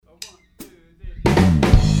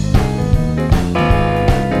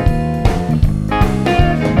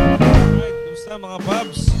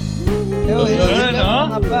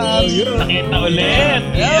Pops! Nakita ulit!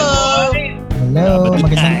 Hello!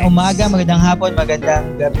 Magandang umaga, magandang hapon, magandang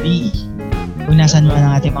gabi. Kung nasan man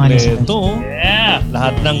ang ating mga listeners. Ito,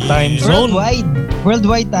 lahat ng time zone.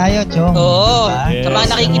 Worldwide tayo, Chong. Oo. Yes. Sa mga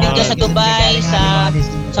nakikinig dyan sa Dubai,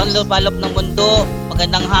 sa lupalop ng mundo,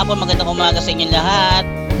 magandang hapon, magandang umaga sa inyong lahat.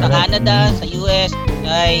 Sa Canada, sa US,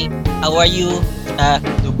 how are you?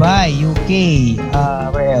 Dubai, UK,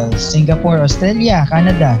 where else? Singapore, Australia,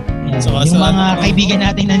 Canada. Yung mga kaibigan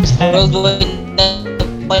natin nandyan. Worldwide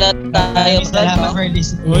pala tayo. Salamat for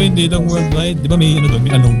listening. O hindi lang worldwide. Di ba may ano doon?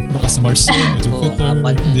 May anong bukas Mars yun, Jupiter.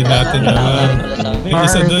 Hindi natin naman. May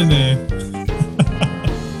isa doon eh.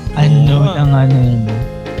 Ano ang ano yun?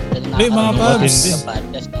 Hey mga Pabs.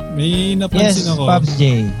 May napansin ako. Yes, Pabs J.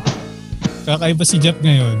 Kakaiba si Jeff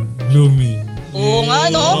ngayon. Gloomy. Oo nga,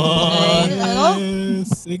 no?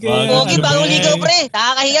 Sige. Pogi, bagong ligaw, pre.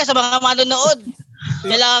 Nakakahiya sa mga manonood.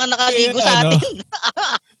 Kailangan nakaligo sa atin.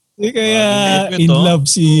 Hindi kaya in love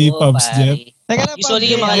si Pabs Jeff.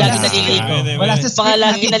 Usually yung mga lagi naliligo. Mga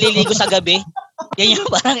lagi naliligo sa gabi. Yan yung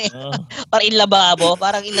parang inlababo.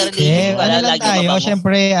 Parang inariligo. Ano lang tayo,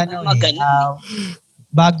 syempre,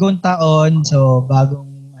 bagong taon. So, bagong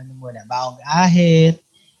ahit.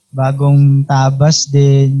 Bagong tabas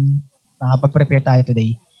din. Nakapag-prepare tayo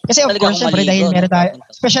today. Kasi of course, syempre, dahil meron tayo,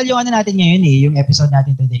 special yung ano natin ngayon yung episode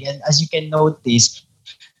natin today. And as you can notice,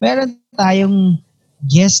 meron tayong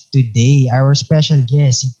guest today, our special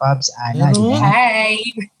guest, si Pabs Ana. Hi!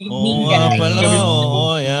 Oo nga pala.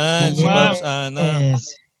 Oo, yan. Si Pabs Ana.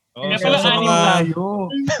 Yes. Kaya pala anim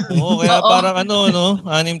tayo. Oo, kaya parang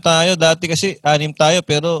anim tayo. Dati kasi anim tayo,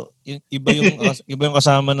 pero iba yung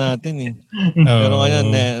kasama natin eh. Pero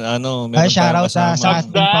ngayon, meron shoutout sa Pabs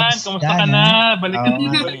Dan, kumusta ka na? Balik ka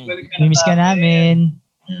na. Mimiss ka namin.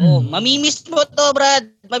 Mamimiss mo to,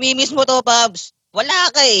 Brad. Mamimiss mo to, Pabs.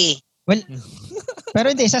 Wala ka eh. Well, pero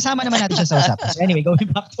hindi, sasama naman natin siya sa usapan. So anyway, going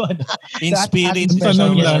back to in spirit.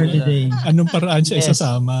 Anong paraan siya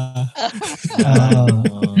isasama?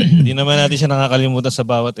 Hindi naman natin siya nakakalimutan sa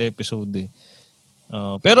bawat episode eh.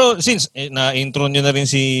 Pero since na-intro nyo na rin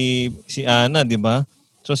si Ana, di ba?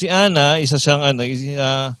 So si Ana, isa siyang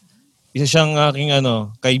aking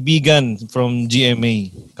kaibigan from GMA.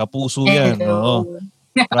 Kapuso yan.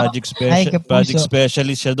 Project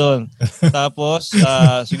specialist siya doon. Tapos,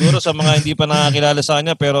 siguro sa mga hindi pa nakakilala sa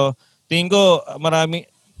kanya, pero tingin ko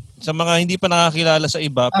sa mga hindi pa nakakilala sa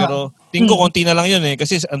iba, pero tingin ko konti na lang yun eh.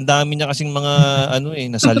 Kasi ang dami niya kasing mga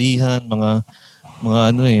nasalihan, mga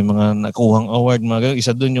nakuhang award, mga ganun.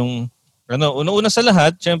 Isa doon yung, una sa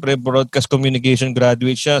lahat, syempre, broadcast communication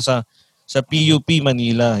graduate siya sa PUP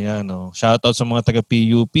Manila. Yan, shoutout sa mga taga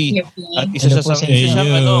PUP. At isa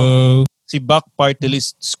siyang si Back Party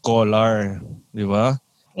List Scholar, di ba?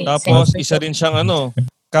 Tapos isa rin siyang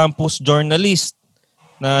campus journalist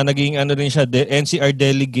na naging rin siya NCR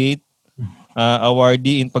delegate,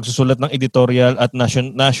 awardee in pagsusulat ng editorial at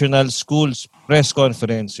National Schools Press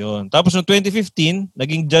Conference yon. Tapos noong 2015,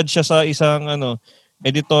 naging judge siya sa isang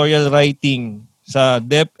editorial writing sa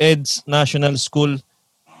DepEd's National School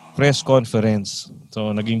Press Conference.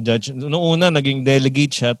 So naging judge noong una, naging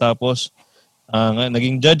delegate siya, tapos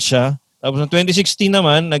naging judge siya. Tapos noong 2016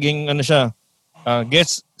 naman, naging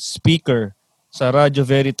guest speaker sa Radyo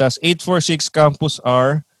Veritas 846 Campus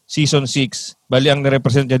R Season 6. Bali ang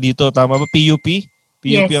na-represent niya dito, tama ba? PUP?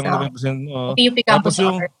 PUP ang na-represent. PUP Campus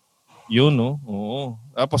R. Yun, oo.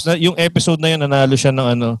 Tapos yung episode na yun, nanalo siya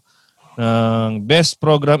ng Best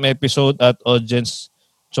Program Episode at Audience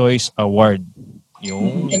Choice Award.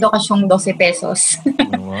 Yung Edukasyong 12 pesos.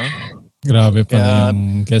 Grabe pa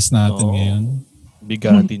yung guest natin ngayon.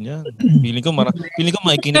 Bigatin yan. Feeling ko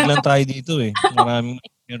makikinig lang tayo dito eh. Maraming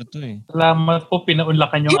to eh. Salamat po,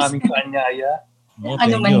 pinaunlakan yung aming kaanyaya.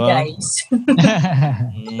 Guys.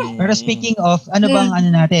 Pero speaking of, bang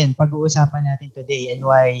natin, pag-uusapan natin today and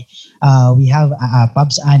why we have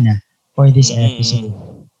Pabs Ana for this episode.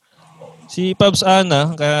 Si Pabs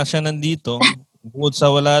Ana, kaya siya nandito, bukod sa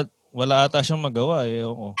wala ata siyang magawa eh.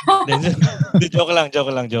 Joke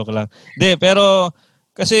lang. Pero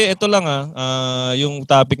kasi ito lang yung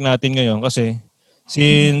topic natin ngayon kasi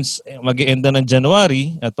since mag-i-end na ng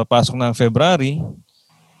January at papasok na ang February,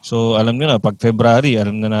 so alam niyo na, pag February,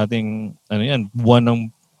 alam na nating buwan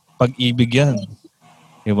ng pag-ibig yan.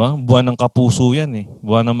 Diba? Buwan ng kapuso yan eh.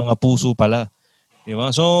 Buwan ng mga puso pala.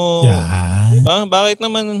 Diba? So,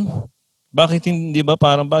 bakit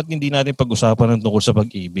hindi natin pag-usapan ng tungkol sa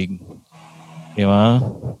pag-ibig? Diba?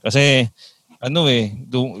 Kasi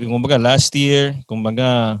kumbaga last year,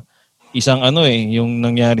 isang yung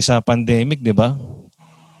nangyari sa pandemic, 'di ba?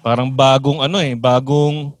 Parang bagong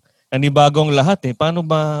bagong lahat eh. Paano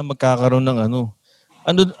ba magkakaroon ng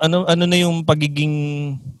ano na yung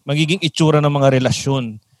magiging itsura ng mga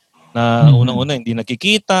relasyon na unang-una hindi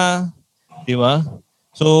nakikita, di ba?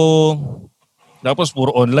 So, tapos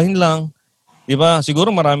puro online lang. Di ba?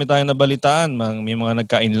 Siguro marami tayong nabalitaan. May mga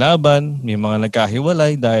nagkainlaban, may mga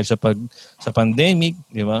nagkahiwalay dahil sa pandemic,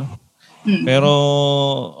 di ba? Pero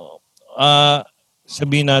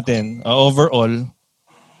sabihin natin, overall,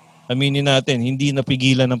 aminin natin, hindi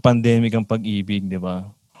napigilan ng pandemic ang pag-ibig, di ba?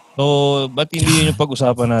 So, ba't hindi yun yung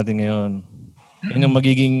pag-usapan natin ngayon? Yun ang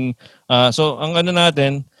magiging, so ang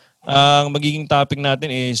natin, ang magiging topic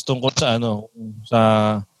natin is tungkol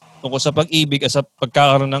sa pag-ibig at sa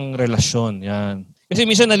pagkakaroon ng relasyon. Yan. Kasi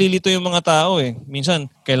minsan nalilito yung mga tao eh. Minsan,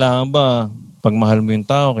 kailangan ba pag mahal mo yung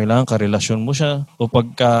tao, kailangan karelasyon mo siya? O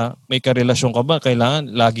pagka may karelasyon ka ba,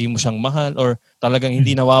 kailangan lagi mo siyang mahal? Or talagang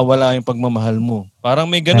hindi nawawala yung pagmamahal mo? Parang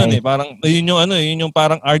may ganun eh. Parang yun yung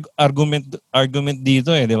parang argument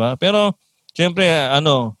dito eh, di ba? Pero syempre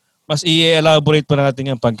mas i-elaborate pa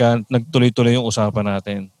natin yan pagka nagtuloy-tuloy yung usapan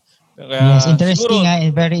natin. Kaya, yes, interesting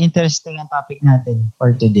siguro, very interesting ang topic natin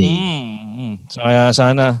for today. So, kaya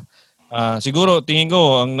sana, siguro tingin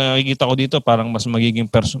ko, ang nakikita ko dito parang mas magiging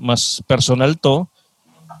mas personal to.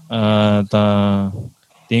 At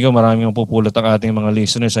tingin ko maraming mapupulot ang ating mga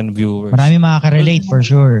listeners and viewers. Maraming makaka-relate for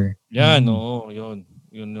sure. Yan, oo. Yun.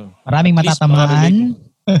 Maraming matatamaan.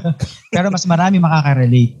 Pero mas marami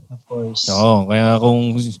makaka-relate, of course. Oo, kaya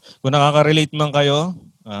kung nakaka-relate man kayo,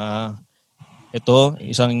 ito,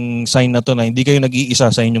 isang sign na to na hindi kayo nag-iisa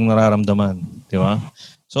sa inyong nararamdaman. Di ba?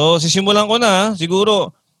 So, sisimulan ko na.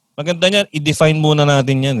 Siguro, maganda niyan, i-define muna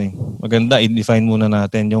natin yan eh. Maganda, i-define muna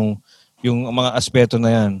natin yung mga aspeto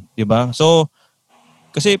na yan. Di ba? So,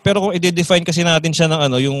 pero kung i-define kasi natin siya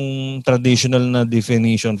ng yung traditional na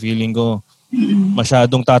definition, feeling ko,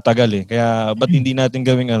 masyadong tatagal eh. Kaya, ba't hindi natin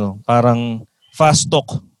gawing parang fast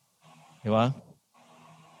talk? Di ba?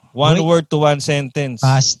 One word to one sentence.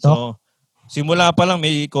 Fast talk? So, simula pa lang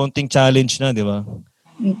may konting challenge na, di ba?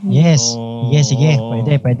 Yes. Yes, sige.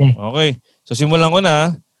 Pwede. Okay. So simulan ko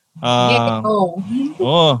na.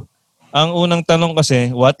 Ang unang tanong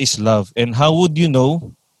kasi, what is love? And how would you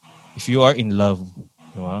know if you are in love?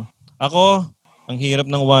 Di ba? Ako, ang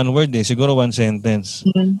hirap ng one word eh. Siguro one sentence.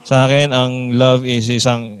 Sa akin, ang love is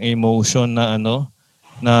isang emotion na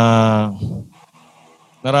na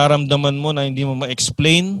nararamdaman mo na hindi mo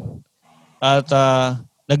ma-explain at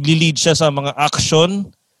nagli-lead siya sa mga action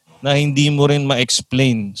na hindi mo rin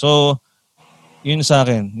ma-explain. So, yun sa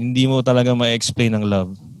akin. Hindi mo talaga ma-explain ang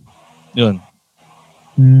love. Yun.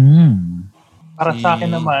 Para sa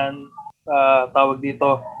akin naman, tawag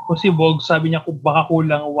dito, kung si Bog, sabi niya baka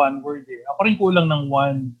kulang one word eh. Ako rin kulang ng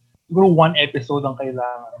siguro one episode ang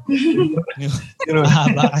kailangan.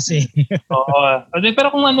 Mahaba kasi. Oo.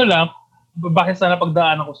 Pero kung lang, bakit sana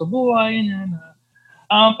pagdaanan ko sa buhay,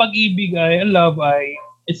 ang pag-ibig love ay,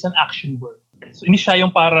 it's an action word. So, hindi siya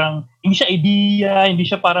idea, hindi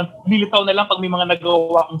siya parang lilitaw na lang pag may mga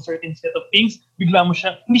nagawa kang certain set of things, bigla mo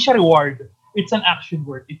siya, hindi siya reward. It's an action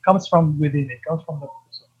word. It comes from within. It comes from the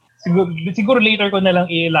person. Siguro later ko na lang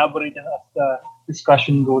i-elaborate as the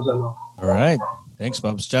discussion goes along. Alright. Thanks,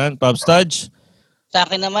 Pops Chan. Pops Taj? Sa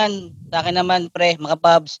akin naman, pre, mga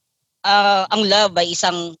Pops, ang love ay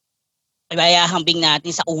isang ibayahambing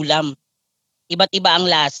natin sa ulam. Iba't iba ang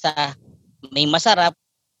lasa. May masarap,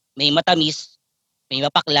 may matamis, may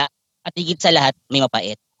mapakla, at higit sa lahat, may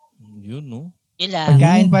mapait. Yun, no?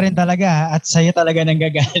 Pagkain pa rin talaga at sa'yo talaga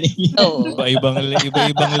nanggagaling. Oo.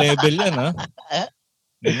 Iba-ibang level yan, ha?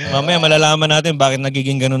 Mamaya malalaman natin bakit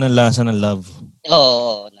nagiging ganun ang lasa ng love.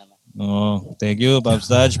 Oo naman. Thank you,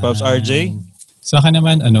 Pops Taj. Pops RJ? Sa akin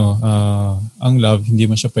naman, ang love,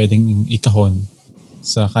 hindi mo siya pwedeng ikahon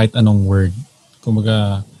sa kahit anong word.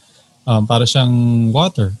 Kumbaga, para siyang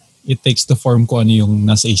water. It takes the form kung ano yung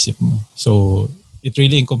nasa isip mo. So, it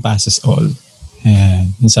really encompasses all.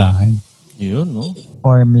 Ayan, yun sa akin. Yun, no?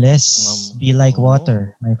 Formless, be like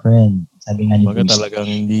water, my friend. Sabi nga ni Baga talagang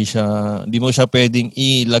hindi mo siya pwedeng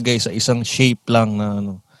ilagay sa isang shape lang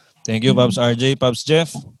na Thank you, Pops RJ. Pops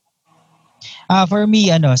Jeff? For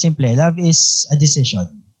me, simple. Love is a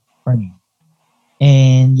decision for me.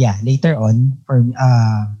 And yeah, later on, for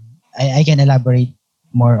I can elaborate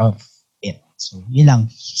more of it. So, yun lang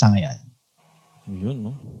sa ngayon. Yun,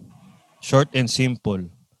 no? Short and simple.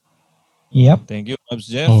 Yep. Thank you, Pops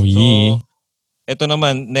Jeff. Oh, yeah. So, ito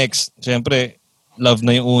naman, next. Siyempre, love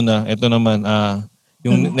na yung una. Ito naman,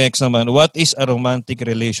 yung next naman, what is a romantic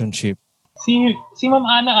relationship? Si Ma'am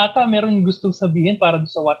Ana ata meron gustong sabihin para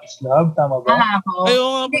sa what is love, tama ba? Ako.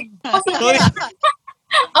 Sorry.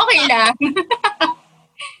 Okay lang.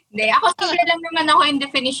 Hindi, ako simple lang naman ako in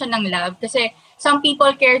definition ng love. Kasi some people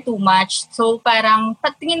care too much. So parang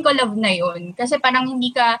tingin ko love na yun. Kasi parang kung hindi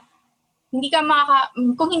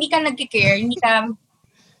ka nagki-care, hindi ka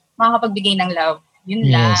makakapagbigay ng love. Yun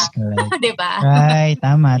lang. Yes, correct. Diba? Right,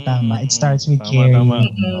 tama. It starts with caring. Tama.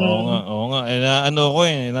 Oo nga.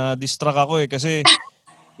 Na-distract ako kasi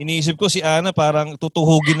iniisip ko si Ana parang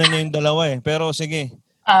tutuhugin na niya yung dalawa Pero sige.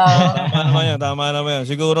 Tama naman yan.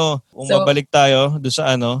 Siguro, kung mabalik tayo doon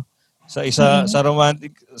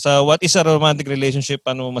sa what is a romantic relationship,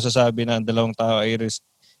 ano masasabi na ang dalawang tao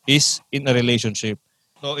is in a relationship.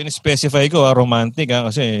 So, in-specify ko, romantic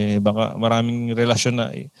kasi baka maraming relasyon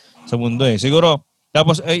na sa mundo Siguro,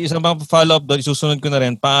 tapos isang pang follow-up doon, isusunod ko na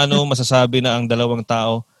rin, paano masasabi na ang dalawang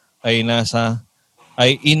tao ay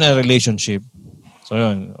in a relationship. So,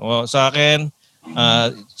 yun. Sa akin,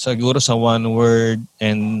 siguro sa one word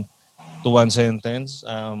and to one sentence,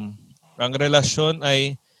 ang relasyon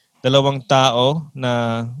ay dalawang tao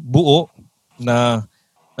na buo, na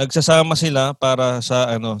nagsasama sila para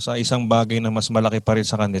sa isang bagay na mas malaki pa rin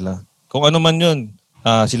sa kanila. Kung ano man yun,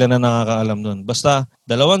 sila na nakakaalam nun. Basta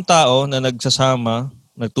dalawang tao na nagsasama,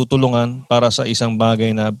 nagtutulungan para sa isang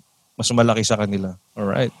bagay na mas malaki sa kanila.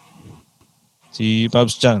 Alright. Si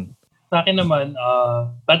Pabs Chan. Sa akin naman,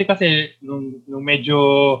 dati kasi nung medyo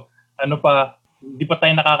hindi pa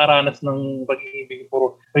tayo nakakaranas ng pag-ibig,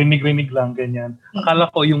 puro rinig-rinig lang, ganyan. Akala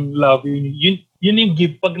ko yung love, yun yung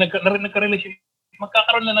give. Pag nagka-relationship,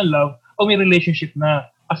 magkakaroon na ng love o may relationship na.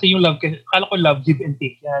 Kasi yung love, akala ko love, give and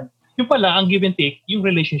take yan. Yung pala, ang give and take, yung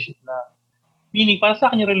relationship na. Meaning, para sa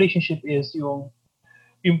akin yung relationship is yung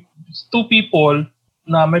two people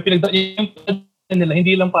na may pinagdaan nila,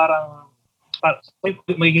 hindi lang parang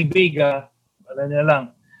may gibiga, wala nila lang.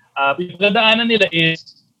 Pinagdaanan nila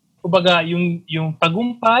is, kumbaga, yung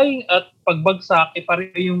tagumpay at pagbagsak,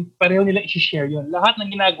 pareho nila i-share yun. Lahat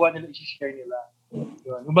ng ginagawa nila i-share nila.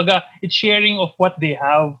 Yun. Kumbaga, it's sharing of what they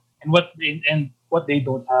have and what they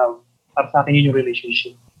don't have. Para sa akin yun yung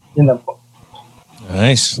relationship. Yun lang po.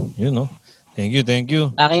 Nice. Thank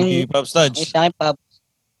you. Sige, Pops Taj. Sa akin, Pops.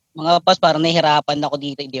 Mga Pops, parang nahihirapan ako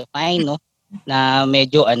dito i-define, na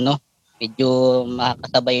medyo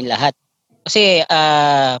makakasabay yung lahat. Kasi,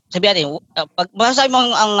 sabi natin, pag masasabi mo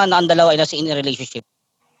ang dalawa ay nasa in a relationship,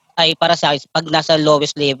 ay para sa akin, pag nasa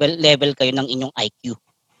lowest level kayo ng inyong IQ.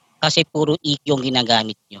 Kasi puro EQ yung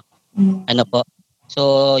ginagamit nyo. Ano po?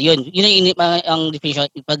 So, yun ang definition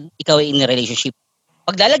pag ikaw ay in a relationship.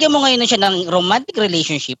 Pag lalagyan mo ngayon siya ng romantic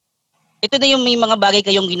relationship, ito na yung may mga bagay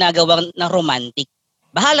kayong ginagawa na romantic.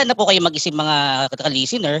 Bahala na po kayo mag-isip mga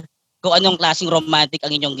listener kung anong klaseng romantic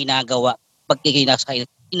ang inyong ginagawa pag kayo nasa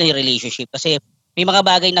in a relationship. Kasi may mga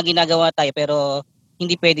bagay na ginagawa tayo pero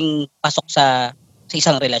hindi pwedeng pasok sa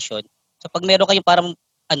isang relasyon. So pag meron kayong parang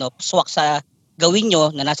swak sa gawin nyo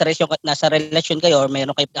na nasa relasyon kayo or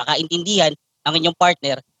meron kayong kakaintindihan ang inyong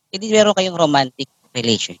partner, edi meron kayong romantic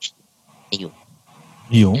relationship.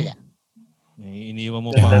 Ayun. Iniiwan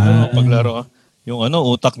mo pa paglaro yung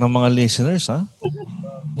utak ng mga listeners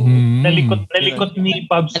Nalikot ni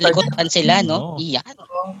Pabs. Nalikotan sila, no? Iyan.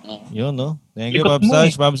 Yun, Thank you, Pabs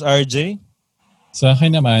Taj. Pabs RJ. Sa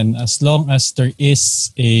akin naman, as long as there is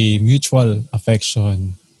a mutual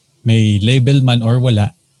affection, may label man or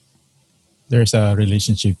wala, there's a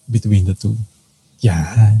relationship between the two.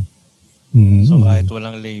 Yan. So kahit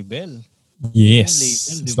walang label. Yes.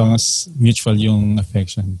 Label, as long as mutual yung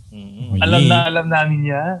affection. Alam namin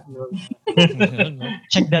yan.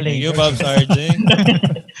 Check the Thank you, label. Pabs RJ.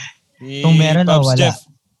 Kung meron o wala. Jeff.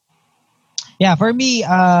 Yeah, for me,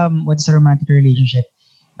 what's a romantic relationship?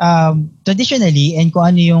 Traditionally, and kung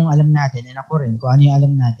ano yung alam natin, and ako rin, kung ano yung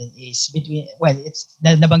alam natin is between, it's,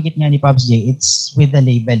 nabanggit nga ni Pops J, it's with the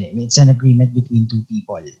label. It's an agreement between two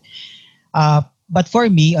people. But for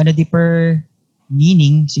me, on a deeper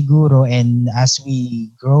meaning siguro, and as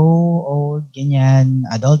we grow old, ganyan,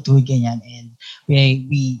 adulthood, ganyan, and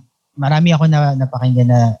we marami ako na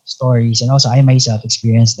napakinggan na stories, and also I myself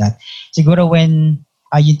experienced that. Siguro when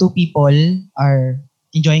yung two people are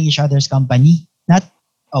enjoying each other's company, not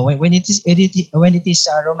when it is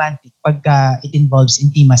romantic, pagka it involves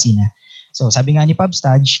intimacy na. So sabi nga ni Pabs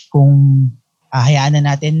Taj, kung hayaan na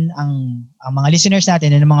natin ang mga listeners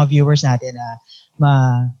natin and ang mga viewers natin na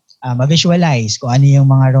ma-visualize kung ano yung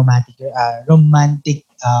mga romantic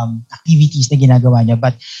activities na ginagawa niya,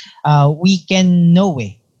 but we can know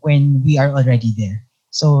when we are already there.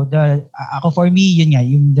 So for me, yun nga,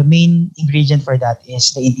 the main ingredient for that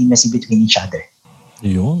is the intimacy between each other.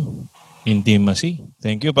 Yun. Intimacy.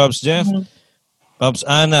 Thank you, Pops Jeff. Pops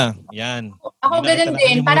Ana. Yan. Ako ganun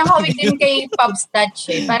din. Parang hawig din kay Pops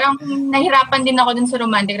Touch. Parang nahirapan din ako dun sa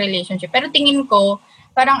romantic relationship. Pero tingin ko,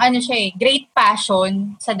 parang siya great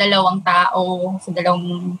passion sa dalawang tao, sa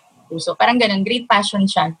dalawang puso. Parang ganun, great passion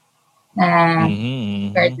siya na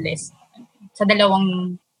regardless. Sa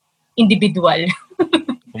dalawang individual.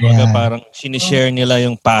 Kumbaga parang sinishare nila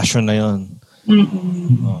yung passion na yun.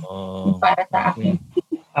 Para sa akin.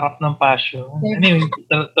 Sarap ng passion. Anyway,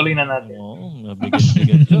 tuloy na natin.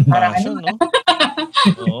 Mabigat-bigat yun. Passion, no?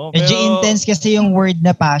 Medyo intense kasi yung word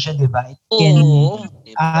na passion, di ba?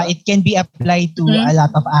 It can be applied to a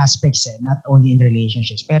lot of aspects, not only in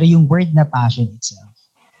relationships. Pero yung word na passion itself,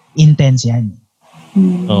 intense yan.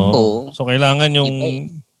 So, kailangan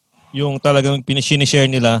yung talagang sinishare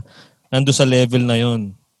nila nando sa level na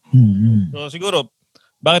yun. So, siguro,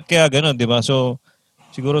 bakit kaya ganun, di ba? So,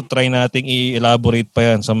 siguro try nating i-elaborate pa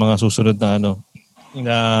yan sa mga susunod na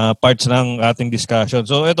na parts ng ating discussion.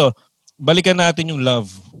 So, ito, balikan natin yung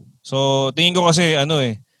love. So, tingin ko kasi,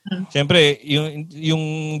 siyempre,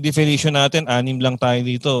 yung definition natin, 6 lang tayo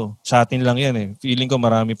dito. Sa atin lang yan Feeling ko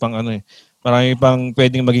marami pang marami pang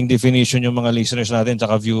pwedeng maging definition yung mga listeners natin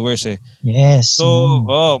tsaka viewers Yes. So,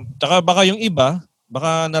 tsaka baka yung iba,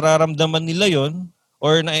 baka nararamdaman nila yon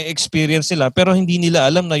or na-experience nila pero hindi nila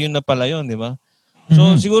alam na yun na pala yun, di ba?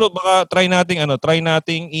 So siguro baka try nating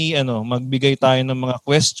magbigay tayo ng mga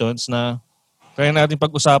questions na try nating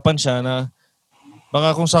pag-usapan siya na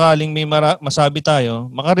baka kung sakaling may masabi tayo,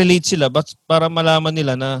 makarelate sila para malaman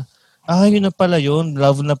nila na yun na pala yun,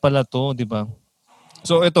 love na pala to, di ba?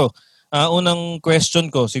 So ito, unang question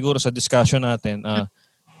ko siguro sa discussion natin,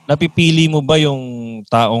 napipili mo ba yung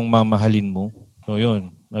taong mamahalin mo? So yun,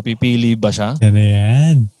 napipili ba siya? Yan na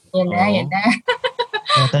yan. Yan na.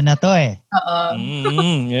 Ito na to Oo.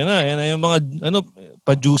 Yan na yung mga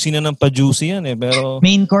pa-juicy na ng pa-juicy yan Pero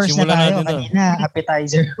main course na tayo natin kanina,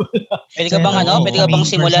 appetizer. Pwede ka bang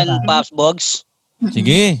simulan, Pops Bogs?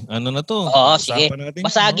 Sige, na to? Oo, sige.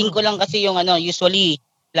 Basagin ko lang kasi yung usually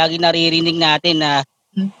lagi naririnig natin na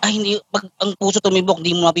hindi pag ang puso tumibok,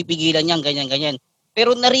 di mo mapipigilan yan, ganyan.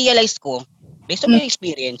 Pero na-realize ko, based on my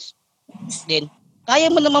experience, then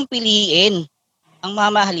kaya mo namang piliin ang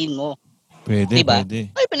mamahalin mo. Pwede, diba? Pwede.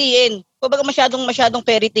 Ay, piliin. Kumbaga masyadong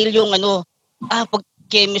fairy tale yung pag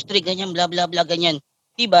chemistry, ganyan, bla bla bla, ganyan.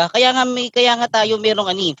 Diba? Kaya nga tayo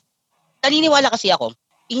merong naniniwala kasi ako,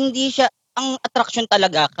 hindi siya, ang attraction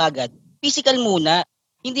talaga kagad, physical muna.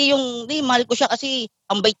 Hindi mahal ko siya kasi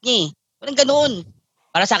ang bait niya Walang ganoon.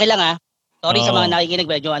 Para sa akin lang Sorry sa mga nakikinig,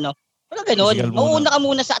 medyo walang ganoon. Mauuna ka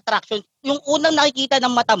muna sa attraction. Yung unang nakikita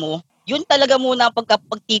ng mata mo, yun talaga muna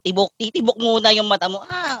pagtitibok. Titibok muna yung mata mo.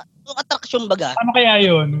 Yung attraction baga. Ano kaya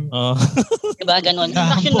yun? Diba, ganun.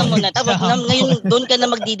 Attraction na muna. Tapos ngayon, doon ka na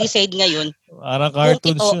magdi-decide ngayon. Parang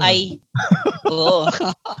cartoons kung ito yun. ay... Oo.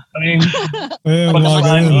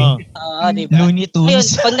 Diba? Looney Tunes. Ngayon,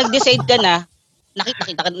 pag nag-decide ka na,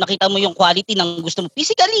 nakita mo yung quality ng gusto mo.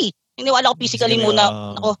 Physically. Naniniwala ko physically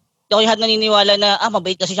muna. Hindi ako naniniwala na,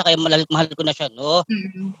 mabait kasi siya, kaya mahal ko na siya. No?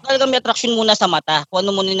 Talagang may attraction muna sa mata. Kung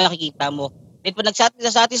ano muna yung nakikita mo. Then pag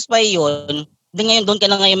nag-satisfy yun, then ngayon doon ka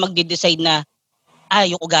na ngayon mag-decide na,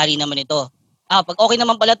 yung ugali naman ito. Pag okay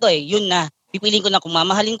naman pala to yun na. Pipiliin ko na kung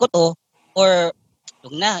mamahalin ko to, or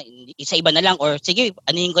yung na, isa iba na lang, or sige,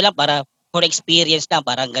 anuhin ko lang para for experience lang,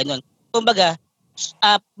 parang ganun. Kumbaga,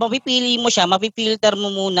 mapipili mo siya, mapipilter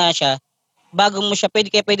mo muna siya, bago mo siya,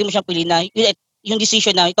 pwede mo siyang piliin na, yung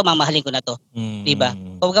decision na ito, mamahalin ko na to. Diba?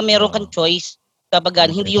 Kumbaga meron kang choice, kapag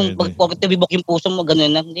hindi yung tibibok yung puso mo,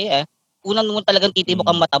 ganun na, hindi unang mo talagang titibok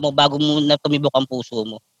ang mata mo bago mo na tumibok ang puso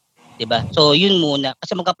mo. Diba? So, yun muna.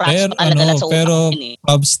 Kasi magka-practice pa talaga lang sa utak yun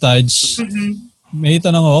Pubs Taj, may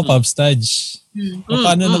tanong ako, Pubs Taj.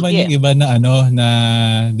 Paano naman yung iba na na,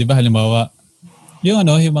 di ba halimbawa, yung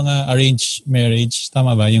mga arranged marriage,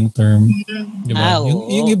 tama ba yung term? Di ba?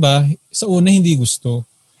 Yung iba, sa una hindi gusto.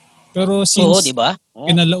 Pero since diba?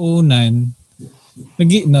 kinalaunan,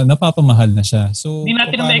 napapamahal na siya. So, hindi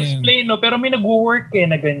natin ma-explain, pero may nag-work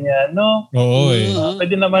na ganyan, no? Oo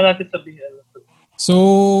Pwede naman natin sabihin.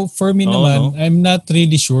 So, for me naman, I'm not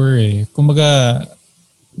really sure Kumbaga,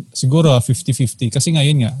 siguro 50-50. Kasi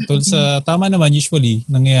ngayon nga, sa tama naman usually,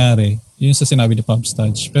 nangyayari, yun sa sinabi ni Pops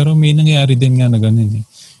Taj. Pero may nangyayari din nga na ganun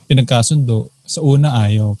Pinagkasundo, sa una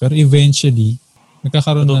ayaw. Pero eventually,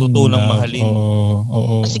 nagkakaroon ng love. Mahalin.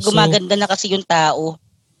 Oo. Kasi gumaganda na kasi yung tao.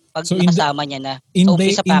 Pag nakasama niya na.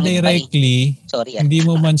 Indirectly, hindi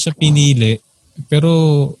mo man siya pinili, pero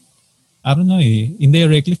I don't know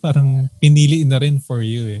indirectly parang pinili na rin for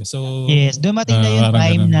you So, yes, dumating na yung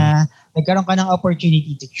time na nagkaroon ka ng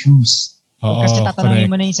opportunity to choose. Kasi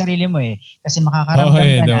tatanungin mo na yung sarili mo Kasi makakaramdam ka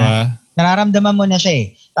na. Diba? Nararamdaman mo na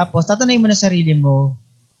siya Tapos tatanungin mo na sarili mo,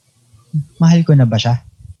 mahal ko na ba siya?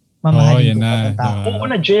 Mamahalin ko pa ba tao? Oo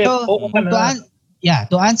na, Jeff. Oo ka na.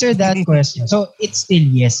 to answer that question, so it's still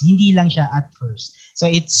yes. Hindi lang siya at first. So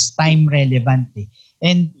it's time relevant eh.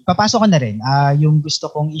 And papasok ko na rin, yung gusto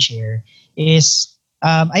kong i-share is,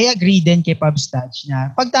 I agree din kay Pubs Touch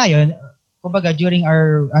na pag tayo, kumbaga during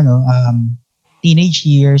our teenage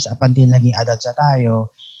years, up until naging adults na tayo,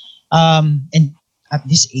 and at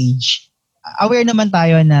this age, aware naman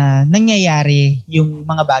tayo na nangyayari yung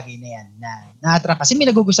mga bagay na yan na na-attract kasi may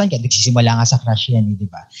nagugustuhan ka, nagsisimula nga sa crush yan, di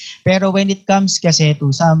ba? Pero when it comes kasi to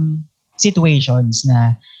some situations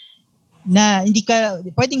na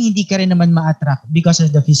pwedeng hindi ka rin naman ma-attract because of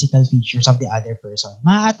the physical features of the other person.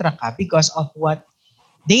 Ma-attract ka because of what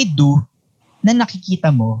they do na nakikita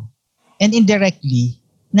mo and indirectly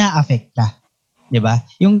na-affect ka. Di ba?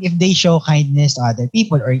 Yung if they show kindness to other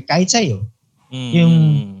people or kahit sa'yo,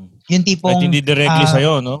 yung tipong... Kahit hindi directly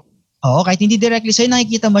sa'yo, no? Oo, kahit hindi directly sa'yo,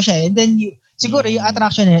 nakikita mo siya. And then, siguro yung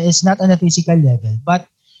attraction niya is not on a physical level, but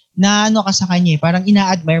na ano ka sa kanya, parang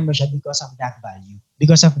ina-admire mo siya because of that value,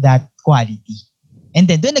 because of that quality. And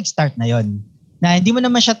then, doon nag-start na yon na hindi mo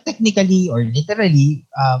naman siya technically or literally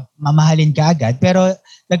mamahalin ka agad, pero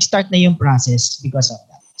nag-start na yung process because of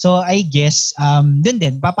that. So, I guess, doon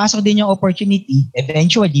din, papasok din yung opportunity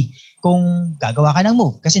eventually kung gagawa ka ng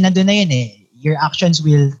move. Kasi nandun na yun eh. Your actions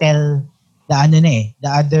will tell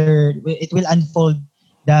it will unfold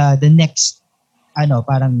the next,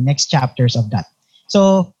 parang next chapters of that.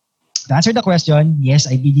 So, to answer the question, yes,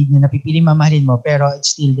 I believe na napipiling mamahalin mo, pero it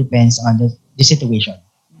still depends on the situation.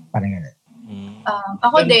 Parang gano'n.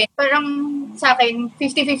 Ako din, parang sa akin,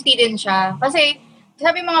 50-50 din siya. Kasi,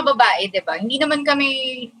 sabi mga babae, di ba, hindi naman kami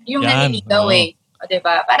yung naniligaw eh. O, di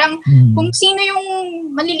ba? Parang kung sino yung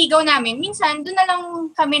maliligaw namin, minsan doon na lang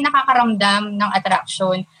kami nakakaramdam ng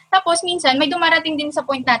attraction. Tapos minsan may dumarating din sa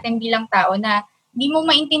point natin bilang tao na hindi mo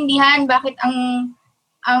maintindihan bakit ang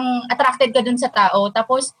attracted ka dun sa tao.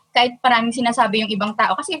 Tapos kahit maraming sinasabi yung ibang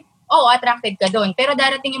tao kasi attracted ka dun. Pero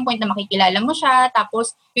darating yung point na makikilala mo siya,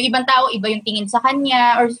 tapos yung ibang tao iba yung tingin sa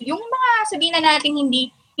kanya, or yung mga sabihin na natin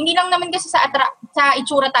hindi lang naman kasi sa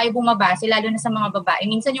itsura tayo bumabase, lalo na sa mga babae.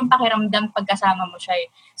 Minsan yung pakiramdam pagkasama mo siya eh.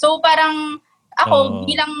 So parang ako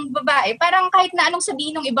bilang babae, parang kahit na anong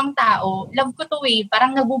sabihin ng ibang tao, love ko to eh,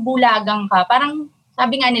 parang nabubulagang ka. Parang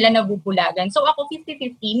sabi nga nila nabubulagan. So ako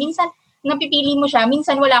 50-50, minsan napipili mo siya,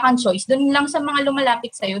 minsan wala kang choice. Doon lang sa mga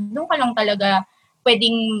lumalapit sa'yo, doon ka lang talaga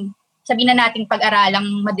pwedeng sabihin na natin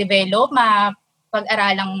pag-aralang ma-develop,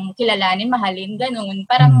 pag-aralang kilalanin, mahalin, ganun.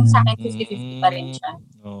 Parang sa akin 50-50 pa rin siya.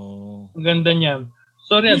 Ang ganda niya.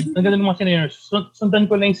 Sorry, ang ganda ng mga scenarios. Sundan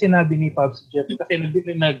ko lang yung sinabi ni Pops Jeff kasi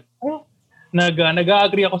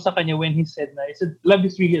nag-agree ako sa kanya when he said love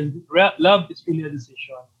is really a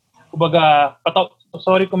decision. Kumbaga,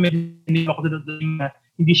 sorry kung hindi ako doon na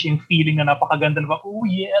hindi siya yung feeling na napakaganda na oh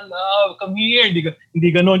yeah, love, come here. Hindi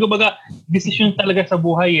gano'n. Kumbaga, decision talaga sa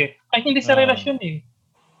buhay eh. Kahit hindi sa relasyon eh.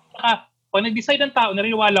 Saka, pag nag-decide ang tao,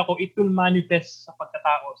 nariniwala ko, it will manifest sa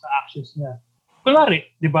pagkatao, sa actions niya. Kunwari,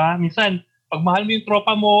 di ba? Minsan, pag mahal mo yung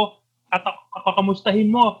tropa mo, at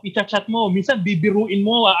kakamustahin mo, i-chat mo, minsan bibiruin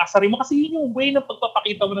mo, aasarin mo, kasi yun yung way ng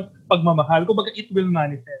pagpapakita mo ng pagmamahal. Kumbaga, it will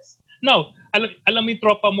manifest. Now, alam mo yung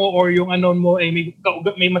tropa mo or yung anon mo ay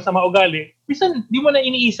may masama ugali, minsan, di mo na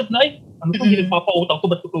iniisip na, ano to, hindi nagpapautang to,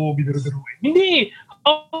 ba't ito bibiruin? Hindi!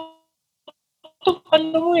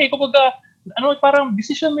 Ano mo eh, kumbaga, parang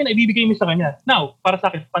decision mo na ibibigay mo sa kanya. Now, para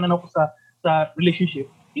sa akin, pananaw ko sa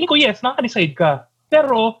relationship, hindi ko yes, nakaka-decide ka.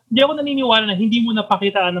 Pero, hindi ako naniniwala na hindi mo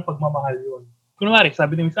napakitaan ng pagmamahal yun. Kunwari,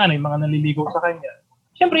 sabi ni Miss Ana, yung mga naliligaw sa kanya.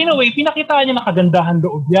 Siyempre, in a way, pinakitaan niya na kagandahan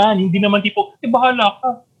loob yan. Hindi naman tipo, bahala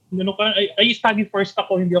ka. I studied first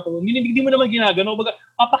ako, hindi mo naman ginagano. Baga,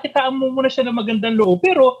 papakitaan mo muna siya ng magandang loob.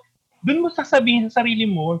 Pero, doon mo sasabihin sa sarili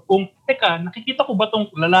mo, kung, teka, nakikita ko ba tong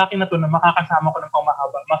lalaki na to na makakasama ko ng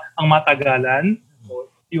pangmahaba, ang matagalan?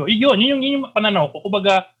 Yun yung pananaw ko.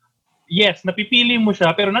 Kumbaga, yes, napipili mo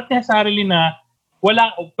siya, pero not necessarily na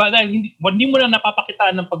hindi mo na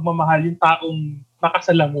napapakitaan ng pagmamahal yung taong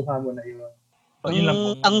makasalamuha mo na yun.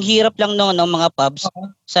 Ang hirap lang no mga Pubs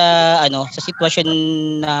sa sitwasyon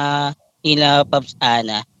na nila Pubs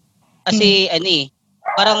Ana. Kasi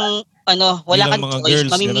parang wala kang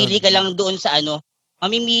choice. Mamimili ka lang doon sa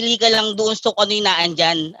mamimili ka lang doon sa ano yung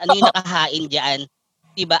naandyan, ano yung nakahain diyan.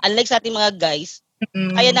 'Di ba? Unlike sa ating mga guys,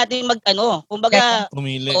 kaya natin kumbaga,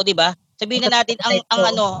 o 'di ba? Sabihin na natin ang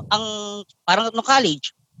parang no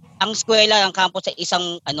college, ang eskwela, ang campus sa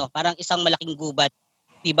isang parang isang malaking gubat,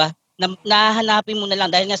 'di ba? Nahanapin mo na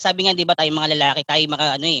lang dahil nga sabi nga 'di ba tayo mga lalaki, tayo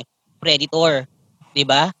mga predator, 'di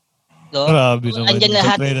ba? So, grabe naman. Andyan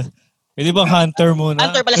lahat. Pwede bang hunter muna?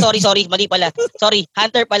 Hunter pala, sorry. Mali pala. Sorry,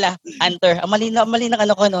 hunter pala. Hunter. Mali na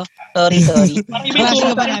ano ko, no? Sorry. Klase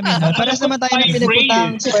ka ba namin, no? Paras naman tayo na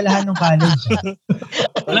pinapuntang eskwelahan ng college.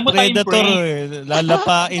 Alam mo Predator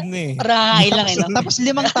lalapain eh. Rahay lang no? Tapos 5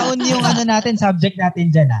 taon yung natin, subject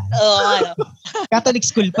natin dyan Oo, ano. Catholic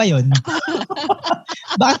school pa yun.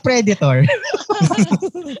 Bakit Predator?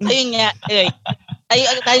 Ayun nga. Ay,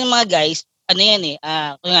 tayong mga guys,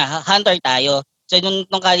 hunter tayo. So nung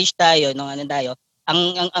college tayo,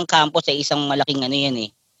 ang campus ay isang malaking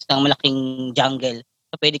isang malaking jungle.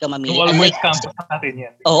 So pwede ka mamili. All boys campus natin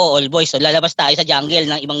yan. Oo, all boys. So lalabas tayo sa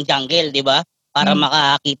jungle ng ibang jungle, 'di ba? Para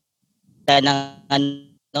makakita ng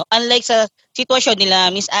unlike sa sitwasyon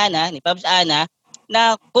nila Miss Ana, ni Pabs Ana,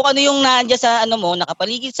 na kung ano yung nandiyan sa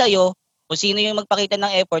nakapaligid sa iyo, kung sino yung magpakita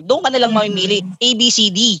ng effort, doon ka na lang mamimili A, B,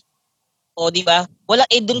 C, D. O, 'di ba? Wala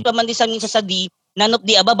doon pa man din minsan sa D, none of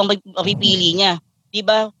the above ang pipili niya.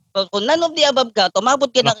 Diba? Kung none of the above ka, tumabot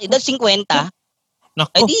ka ng edad 50,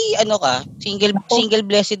 ay di single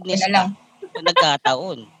blessedness na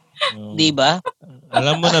nagkataon. Diba?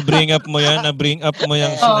 Alam mo, na-bring up mo yan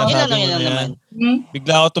yung sinasabi mo yan.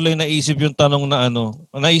 Bigla ko tuloy naisip yung tanong na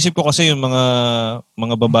naisip ko kasi yung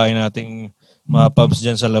mga babae nating mga pubs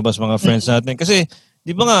dyan sa labas, mga friends natin. Kasi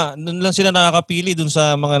di ba nga, nun lang sila nakakapili dun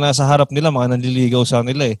sa mga nasa harap nila, mga nanliligaw sa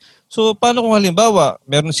nila eh. So, paano kung halimbawa,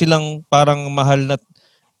 meron silang parang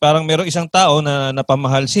merong isang tao na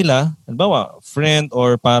napamahal sila, halimbawa, friend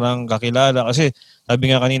or parang kakilala. Kasi sabi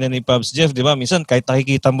nga kanina ni Pabs Jeff, di ba, minsan kahit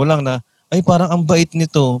nakikita mo lang na, ay parang ang bait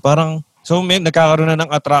nito. So nagkakaroon na ng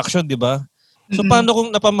attraction, di ba? So paano kung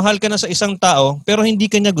napamahal ka na sa isang tao, pero hindi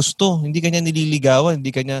ka niya gusto, hindi ka niya nililigawan, hindi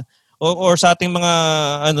ka niya, or sa ating mga,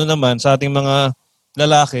 sa ating mga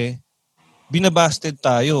lalaki, binabasted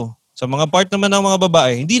tayo. Sa mga part naman ng mga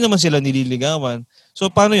babae, hindi naman sila nililigawan. So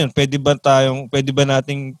paano yun? Pwede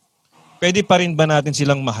pa rin ba natin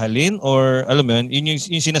silang mahalin? Or alam mo yun,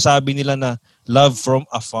 yung sinasabi nila na love from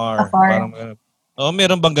afar. Parang,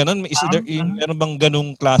 meron bang ganun? Meron bang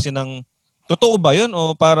ganung klase ng, totoo ba yun?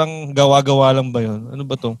 O parang gawa-gawa lang ba yun? Ano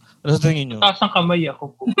ba to? Ano sa tingin nyo? Taas ng kamay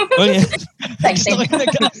ako po. Oh, yeah. Gusto ko yung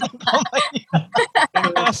nagtaas ng kamay.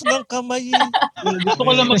 Taas ng kamay. Gusto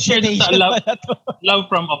ko lang mag-share sa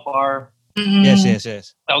love from afar. Yes.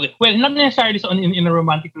 Okay. Well, not necessarily in a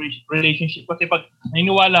romantic relationship. Kasi pag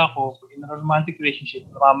naniniwala ako, in a romantic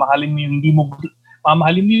relationship, mamahalin mo yung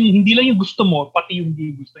hindi lang yung gusto mo, pati yung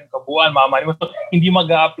hindi gusto yung kabuuan. Mamahalin mo. So, hindi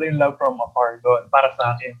mag-a-apply yung love from afar doon para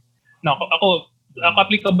sa akin. Now, ako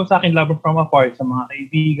applicable sa akin love from afar sa mga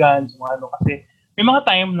kaibigan, sa mga kasi may mga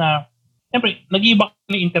time na, siyempre, nag-iiba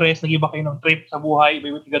kayo ng interest, nag-iiba kayo ng trip sa buhay, iba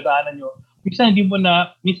yung tigadaanan nyo. Minsan yung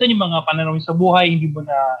mga pananaw sa buhay, hindi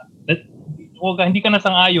ka na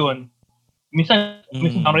sang-ayon. Minsan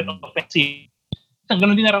rate of offensive. Minsan,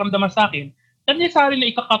 ganun din nararamdaman sa akin. Not necessarily na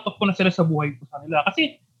ika-cut off ko na sila sa buhay ko sa nila.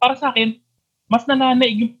 Kasi, para sa akin, mas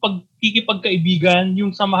nananaig yung pagkikipagkaibigan,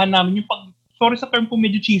 yung samahan namin, sorry sa term po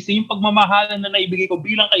medyo cheesy, yung pagmamahalan na naibigay ko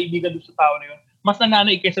bilang kaibigan doon sa tao na yun, mas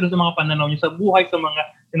nananaig kaysa doon sa mga pananaw niya sa buhay, sa mga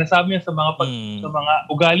sinasabi niya, sa mga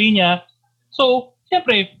ugali niya. So,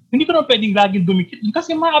 siyempre, hindi ko naman pwedeng laging dumikit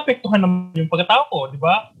kasi maapektuhan naman yung pagkatao ko, di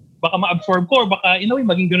ba? Baka ma-absorb ko or baka,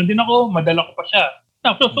 maging ganoon din ako, madala ko pa siya.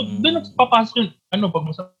 So doon papasok yung, pag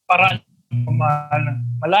sa paraan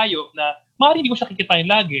malayo na maaari hindi ko siya kikitain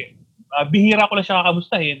lagi. Bihira ko lang siya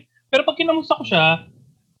kakamustahin. Pero pag kinamusta ko siya,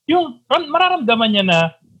 yung mararamdaman niya na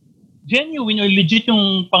genuine or legit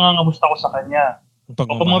yung pangangamusta ko sa kanya.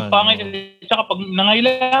 Tsaka pag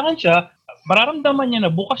nangailangan siya, mararamdaman niya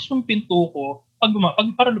na bukas yung pinto ko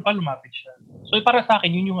para lumapit siya. So para sa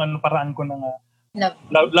akin, yun yung paraan ko ng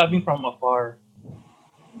loving from afar.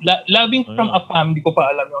 Loving from afam, hindi ko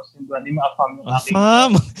pa alam yung sinduan. Hindi ma-afam yung aking.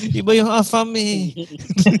 Afam? Iba yung afam eh.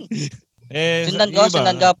 Sundan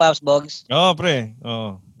ko, Pops Bogs. Oo, pre.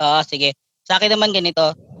 Oo. Sige. Sa akin naman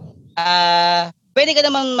ganito. Pwede ka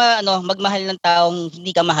naman magmahal ng taong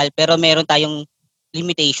hindi ka mahal pero meron tayong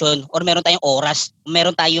limitation or meron tayong oras,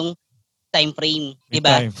 meron tayong time frame, 'di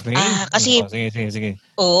ba? Time frame? Kasi sige.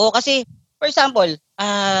 Oo, kasi for example,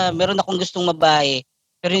 meron akong gustong babae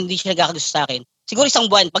pero hindi siya nagkakagusto sa akin. Siguro isang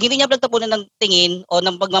buwan. Pag hindi niya pinagtapunan ng tingin o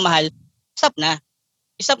ng pagmamahal, stop na.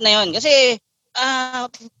 Stop na 'yon kasi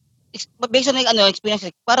based on experience,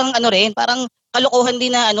 parang parang kalokohan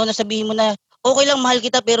din na nasabihin mo na okay lang mahal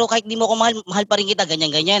kita pero kahit di mo ako mahal pa rin kita,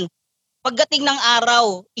 ganyan. Pagdating ng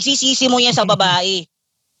araw, isisisi mo yan sa babae.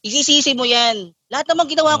 Isisisi mo yan. Lahat naman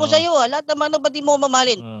ginawa ko sa iyo, lahat naman ba't di mo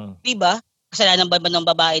mamahalin? 'Di ba? Kasalanan ba ng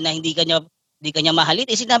babae na hindi kanya mahalin?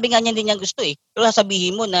 Sinabi nga niya hindi niya gusto eh. Pero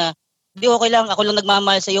sasabihin mo na di okay lang, ako lang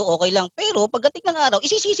nagmamahal sa iyo, okay lang. Pero pagdating ng araw,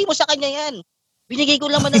 isisisi mo sa kanya yan. Binigay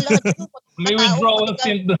ko naman ang lahat ko. May withdrawal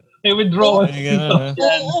scene. May withdrawal scene.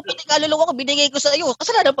 Oo, pati kaluluwa ko, binigay ko sa iyo.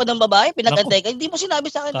 Kasalanan pa ng babae, pinagantay ka. Hindi mo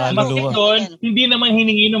sinabi sa akin na. Bakit doon, hindi naman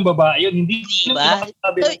hiningi ng babae yun. Hindi naman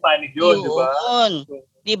sabi ng panig yun, di ba?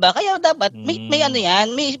 Diba? Kaya dapat, may ano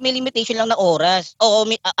yan, may limitation lang na oras. O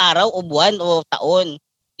may araw, o buwan, o taon.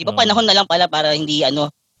 Diba panahon na lang pala para hindi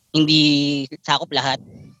sakop lahat.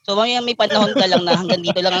 So may panahon ka lang na hanggang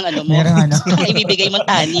dito lang ang ano mo. Ibibigay mo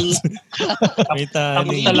taning. May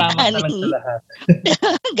taning. Salamat naman sa lahat.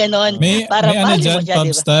 Ganon. May ano dyan, Pub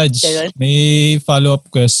Studge. May follow-up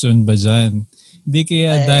question ba dyan? Hindi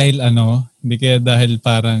kaya dahil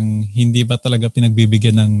parang hindi ba talaga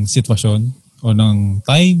pinagbibigyan ng sitwasyon o ng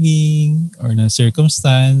timing or ng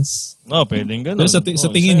circumstance? Pwedeng gano'n. Pero sa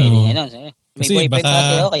tingin mo, may boyfriend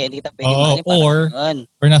kasi kaya hindi kita pwede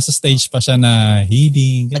or nasa stage pa siya na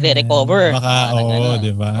healing. Nagre-recover. Baka,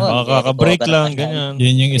 di ba? Baka ka-break lang, ganyan.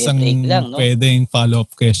 Yan yung isang pwedeng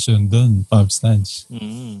follow-up question dun, Pub Studge.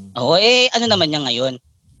 Ano naman niya ngayon?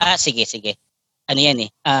 Sige. Ano yan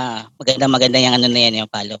eh? Maganda yung ano na yan,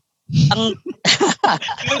 yung follow.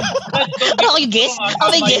 Ako yung guest?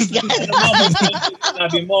 Ako yung guest ka?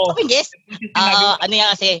 Sinabi mo. Ako yung guest? Ano yan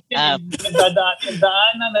kasi?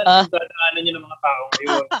 Nagdaanan niyo ng mga tao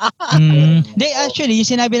ngayon. Actually, yung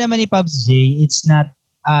sinabi naman ni Pubs J, it's not,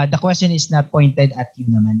 the question is not pointed at you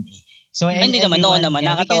naman eh. So, hindi naman,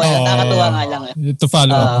 nakakatuwa nga lang. To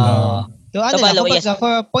follow up lang. So,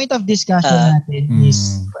 for point of discussion natin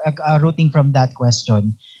is rooting from that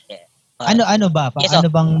question. Ano ba? Ano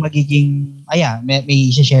bang magiging... may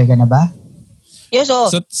i-share ka na ba? Yes,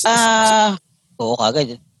 oo,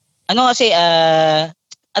 kagad. Ano kasi,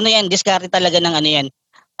 diskarte talaga ng ano yan.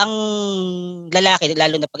 Ang lalaki,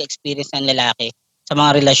 lalo na pag-experience ng lalaki sa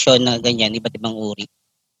mga relasyon na ganyan, iba't ibang uri,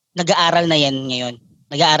 nag-aaral na yan ngayon.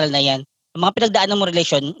 Nag-aaral na yan. Ang mga pinagdaan mo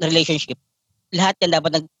relationship, lahat yan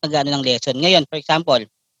dapat nag-ano ng lesson. Ngayon, for example,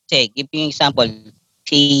 give me an example,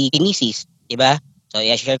 si Mrs., diba? So,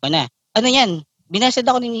 i-share ko na. Ano yan? Binasid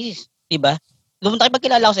ako ni Mrs. Diba? Lumunta kayo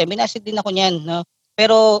pagkilala ko sa'yo, binasid din ako niyan. No?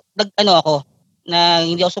 Pero, ako, na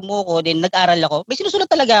hindi ako sumuko, din nag-aral ako. May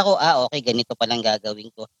sinusulat talaga ako, okay, ganito palang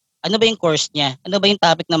gagawin ko. Ano ba yung course niya? Ano ba yung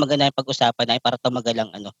topic na maganda yung pag-usapan na para tumagal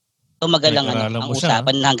ang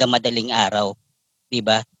usapan hanggang madaling araw.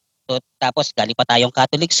 Diba? So, tapos, galing pa tayong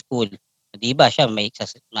Catholic school. Diba? Siya,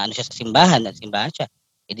 siya sa simbahan siya.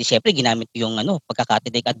 E di, syempre, ginamit ko yung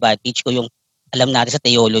pagka-Catholic advantage ko yung alam natin sa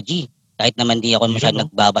theology. Kahit naman di ako masyadong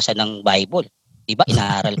nagbabasa ng Bible. Diba?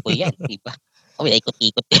 Inaaral ko yan. Diba?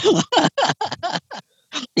 Ikot-ikot.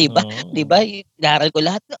 Diba? Diba? Inaaral ko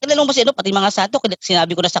lahat. Alam mo ba pati mga sato,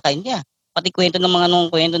 sinabi ko na sa kanya. Pati kwento ng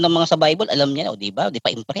mga sa Bible, alam niya na. Diba? Di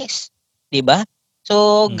pa impress. Diba?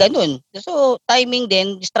 So, ganun. So, timing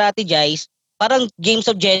din, strategize. Parang games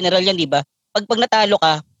of general yan, diba? Pag natalo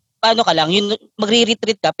ka, paano ka lang? Yun,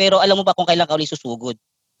 magre-retreat ka, pero alam mo ba kung kailan ka ulit susugod?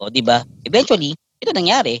 Diba? Eventually, ito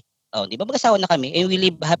nangyari. Di ba mag-asawa na kami and we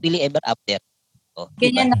live happily ever after.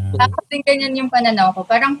 Ganyan na. Tapos din ganyan yung pananaw ko.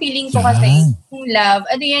 Parang feeling ko kasi yung love,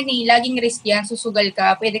 laging risk yan, susugal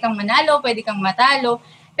ka. Pwede kang manalo, pwede kang matalo.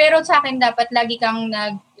 Pero sa akin dapat lagi kang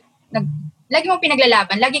lagi mong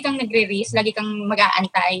pinaglalaban, lagi kang nagre-risk, lagi kang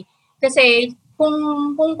mag-aantay. Kasi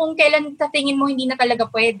kung kailan sa tingin mo hindi na talaga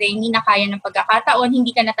pwede, hindi na kaya ng pagkakataon,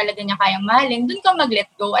 hindi ka na talaga niya kayang mahalin, dun ka mag-let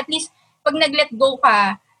go. At least pag nag-let go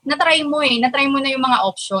ka, natry mo na yung mga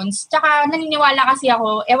options. Tsaka naniniwala kasi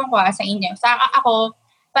ako, ewan ko sa inyo, ako,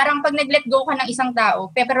 parang pag nag-let go ka ng isang tao,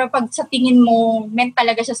 pero pag sa tingin mo, meant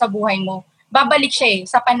talaga siya sa buhay mo, babalik siya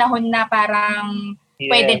sa panahon na parang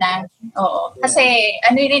pwede na. Oo. Kasi,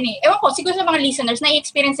 ewan ko, siguro sa mga listeners,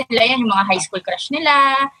 na-experience nila yan, yung mga high school crush nila,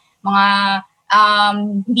 mga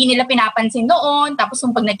hindi nila pinapansin noon, tapos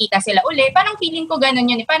kung pag nakita sila uli, parang feeling ko ganun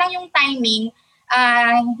yun. Parang yung timing,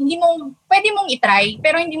 pwede mong itry,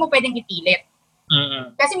 pero hindi mo pwedeng ipilit.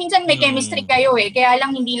 Kasi minsan may chemistry kayo kaya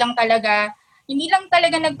lang hindi lang talaga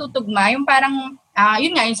nagtutugma, yung parang,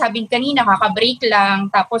 yun nga, yung sabi kanina, kaka-break lang,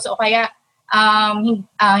 tapos o kaya,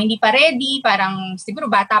 hindi pa ready, parang siguro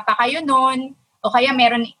bata pa kayo noon, o kaya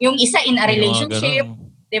meron, yung isa in a relationship,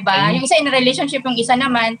 diba? Yung isa in a relationship, yung isa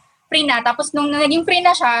naman, free na, tapos nung naging free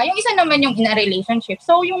na siya, yung isa naman yung in a relationship.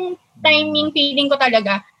 So, yung timing, feeling ko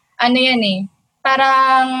talaga,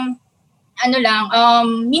 parang,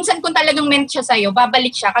 minsan kung talagang meant siya sa'yo,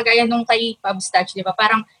 babalik siya, kagaya nung kay Pub Studge, di ba?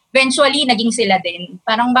 Parang, eventually, naging sila din.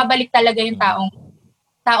 Parang babalik talaga yung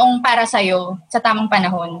taong para sa'yo sa tamang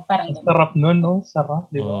panahon. Parang sarap nun, no? Sarap,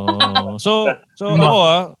 di ba? So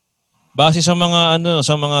ako base sa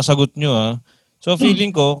mga sagot nyo so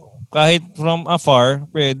feeling ko, kahit from afar,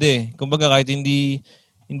 pwede. Kumbaga kahit hindi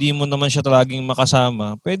hindi mo naman siya laging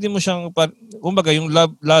makasama, pwede mo siyang, kumbaga yung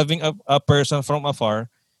loving a person from afar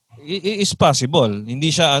is possible.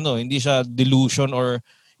 Hindi siya delusion or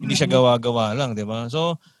hindi siya gawa-gawa lang, di ba?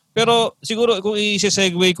 So, pero siguro kung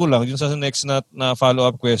i-segue ko lang yung sa next na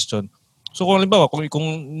follow-up question. So kung halimbawa, kung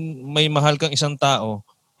may mahal kang isang tao,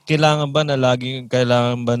 kailangan ba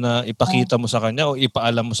na ipakita mo sa kanya o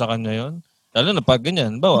ipaalam mo sa kanya yon? Lalo na pag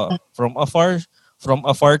ganyan, bawa, from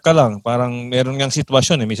afar ka lang, parang meron ngang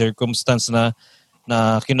sitwasyon, may circumstance na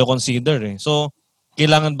kino-consider eh. So,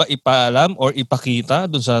 kailangan ba ipaalam or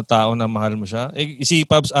ipakita dun sa tao na mahal mo siya? Si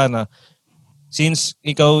Pabs Ana, since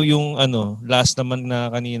ikaw yung last naman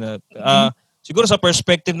na kanina, siguro sa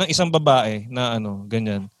perspective ng isang babae na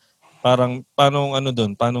ganyan, parang paanong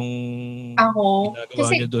ginagawa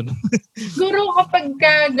niya doon? Siguro kapag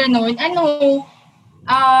gano'n,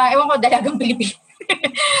 ewan ko, dalagang Pilipino.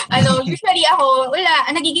 Usually ako,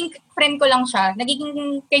 nagiging friend ko lang siya.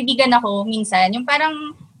 Nagiging kaibigan ako minsan. Yung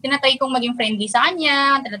parang tinatry kong maging friendly sa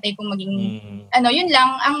kanya, tinatry kong maging, yun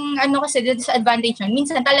lang. Ang kasi disadvantage yun,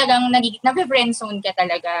 minsan talagang nabe-friendzone ka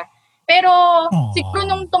talaga. Pero siguro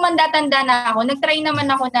nung tumanda-tanda na ako, nagtry naman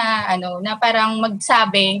ako na parang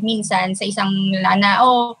magsabi minsan sa isang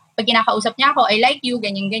pag kinakausap niya ako, I like you,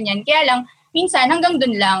 ganyan-ganyan. Kaya lang, minsan hanggang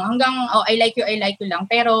dun lang, I like you lang.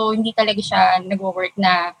 Pero hindi talaga siya nag-work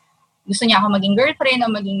na gusto niya ako maging girlfriend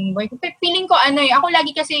o maging boyfriend. Feeling ko ako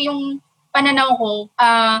lagi kasi yung pananaw ko,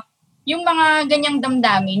 yung mga ganyang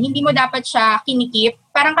damdamin, hindi mo dapat siya kinikip.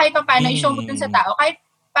 Parang kahit pa paano, i-show mo dun sa tao. Kahit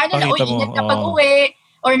paano ingat ka pag-uwi,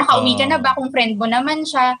 or nakauwi ka na ba kung friend mo naman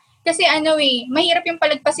siya. Kasi mahirap yung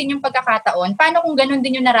palagpasin yung pagkakataon. Paano kung ganun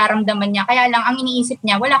din yung nararamdaman niya? Kaya lang, ang iniisip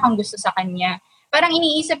niya, wala kang gusto sa kanya. Parang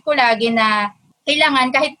iniisip ko lagi na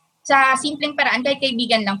kailangan kahit sa simpleng paraan, kahit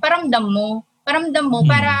kaibigan lang, paramdam mo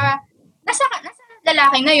para nasa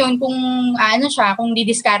lalaki na yun kung kung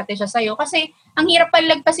didiskarte siya sa'yo. Kasi ang hirap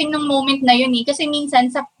palagpasin ng moment na yun Kasi minsan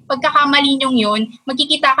sa pagkakamali niyong yun,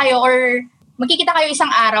 magkikita kayo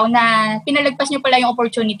isang araw na pinalagpas niyo pala yung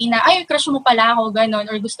opportunity na, crush mo pala ako, ganun,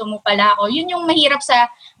 or gusto mo pala ako. Yun yung mahirap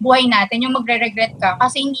sa buhay natin, yung magre-regret ka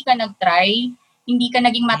kasi hindi ka nag-try, hindi ka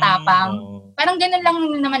naging matapang. Parang ganun lang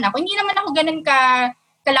naman ako. Hindi naman ako ganun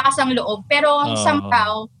kalakas ang loob, pero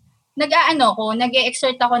somehow,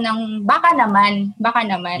 nag-e-exert ako ng baka naman.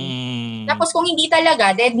 Tapos kung hindi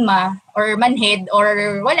talaga, deadma, or manhead,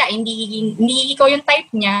 or wala, hindi ikaw yung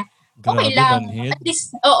type niya, okay lang. Manhead. At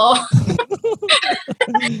least, oo.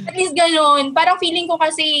 At least ganun. Parang feeling ko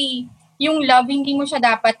kasi yung love, hindi mo siya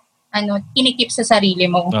dapat kinikip sa sarili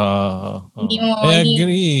mo. Hindi mo, I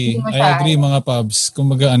agree mga Pabs.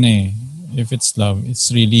 Kumbaga if it's love, it's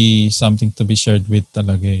really something to be shared with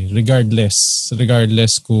talaga Regardless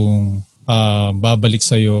kung babalik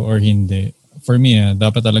sa'yo or hindi. For me,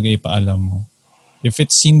 dapat talaga ipaalam mo. If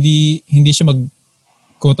it's hindi siya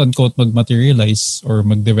quote-unquote mag-materialize or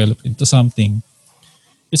mag-develop into something,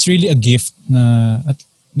 it's really a gift na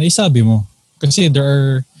isabi mo. Kasi there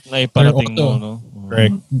are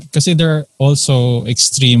correct. Kasi there are also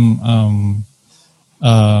extreme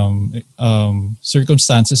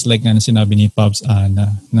circumstances like nga na sinabi ni Pabs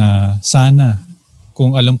Ana na sana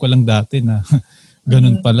kung alam ko lang dati na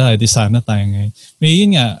ganun pala, di sana tayo ngayon. May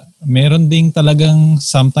yun nga, meron ding talagang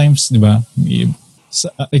sometimes, di ba,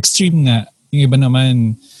 extreme nga, yung iba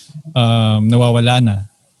naman nawawala na.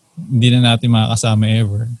 Hindi na natin makakasama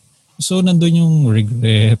ever. So, nandun yung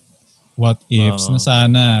regret, what ifs, na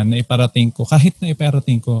sana naiparating ko. Kahit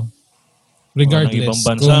naiparating ko. Regardless. Ibang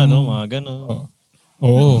bansa, mga gano'n.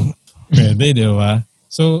 Oo. Pwede, di ba?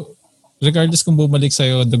 So, regardless kung bumalik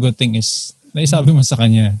sa'yo, the good thing is, naisabi mo sa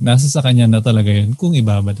kanya, nasa sa kanya na talaga yun kung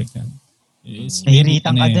ibabalik yan.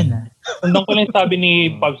 Nahiritan ka din, Tandang ko lang sabi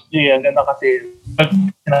ni Pabs J, ang ganda kasi, pag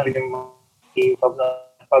sinabi ni Pabs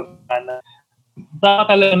na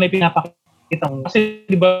talaga na pinapakita mo. Kasi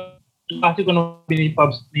di ba, kasi ko nung ni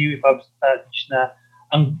Pabs touch na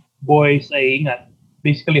ang boys ay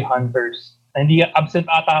basically hunters. Na hindi absent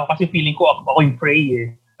ata ako kasi feeling ko ako yung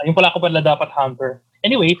prey Yung pala ako pala dapat hunter.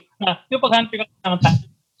 Anyway, yung pag-hunter ka ng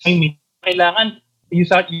time, kailangan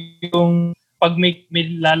yung pag may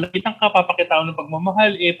lalapitan ka, papakita ng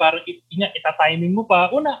pagmamahal, parang itatiming mo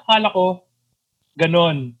pa. Una, akala ko,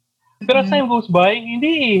 ganon. Pero as time goes by,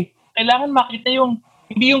 hindi Kailangan makita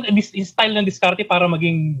hindi yung style ng diskarte para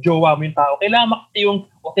maging jowa mo yung tao. Kailangan makita yung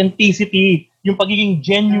authenticity, yung pagiging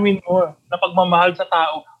genuine mo na pagmamahal sa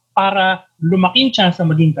tao para lumaking chance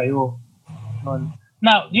na maging kayo.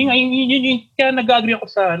 Now, yun kaya nag-agree ako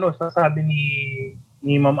sa sabi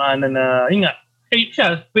ni Ma'am Ana na, yun nga,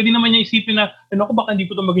 siya, pwede naman niya isipin na, baka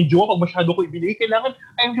hindi ko ito maging jowa pag masyado ko ibigay. Kailangan,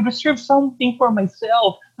 I reserve something for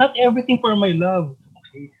myself, not everything for my love.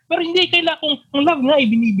 Okay. Pero hindi kailangan kung ang love nga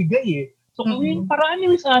ibinibigay eh. So kung yung paraan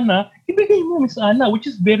ni Miss Ana, ibigay mo Miss Ana, which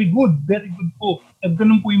is very good po. At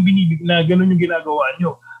ganun po yung binibigay, na ganun yung ginagawa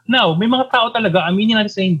nyo. Now, may mga tao talaga, aminin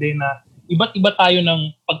natin sa hindi na iba't iba tayo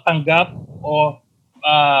ng pagtanggap o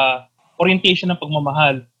orientation ng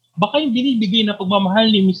pagmamahal. Baka yung binibigay na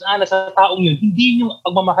pagmamahal ni Miss Ana sa taong yun, hindi yung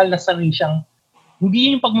pagmamahal na sanay siyang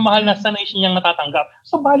natatanggap.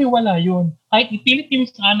 So, baliwala yun. Kahit ipilit ni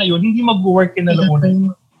Miss Ana yun, hindi mag-work na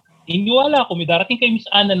launa. Iniwala ako, may darating kay Miss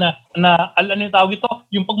Ana na ano yung tawag ito,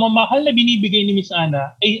 yung pagmamahal na binibigay ni Miss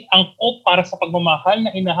Ana ay angkop para sa pagmamahal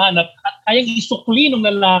na hinahanap at kayang isukli ng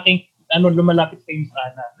lalaking lumalapit kay Miss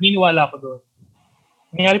Ana. Naniniwala ako doon.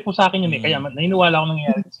 Nangyari po sa akin yun kaya naniniwala ako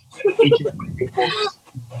nangyayari.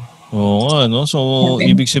 Oo, So,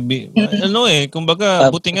 ibig sabihin, kumbaga,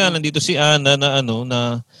 buti nga nandito si Ana na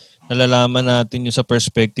nalalaman natin yung sa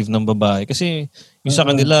perspective ng babae. Kasi yung sa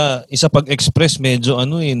kanila, isa pag-express medyo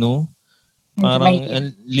parang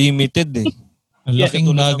limited eh. Ang laking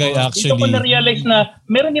bagay actually. Dito ko na-realize na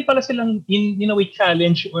meron din pala silang in a way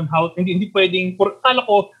challenge on how, hindi pwedeng, kala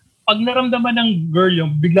ko, pag naramdaman ng girl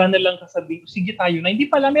yung bigla na lang kasabihin, sige tayo na. Hindi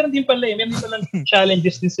pala, meron din pala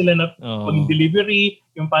challenges din sila na pag-delivery,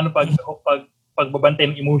 yung paano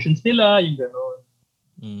pagbabantay ng emotions nila, yung gano'n.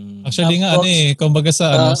 Actually nga kumbaga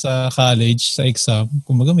sa sa college, sa exam,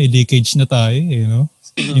 kumbaga may leakage na tayo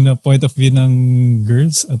in a point of view ng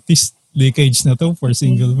girls, at least leakage na to for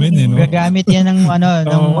single men Gagamit yan ng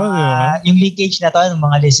yung leakage na to ng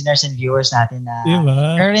mga listeners and viewers natin na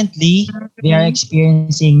currently they are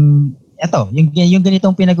experiencing yung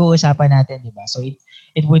ganitong pinag-uusapan natin, di ba? So it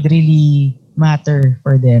would really matter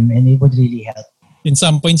for them and it would really help. In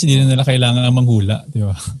some points hindi na nila kailangan manghula, di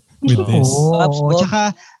ba? With this.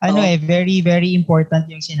 Tsaka very very important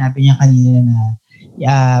yung sinabi niya kanina na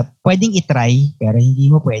pwedeng itry pero hindi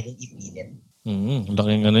mo pwedeng ipilit.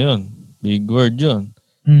 Laking yun. Big word yun.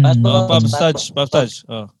 Pops Touch.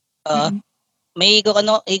 May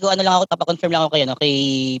lang ako, papakonfirm lang ako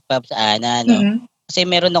kay Pops Ana, Kasi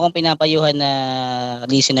meron akong pinapayuhan na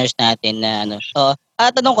listeners natin na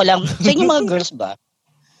tanong ko lang, sa inyo mga girls ba,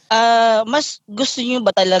 mas gusto niyo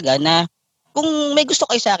ba talaga na kung may gusto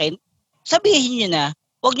kayo sa akin, sabihin niyo na,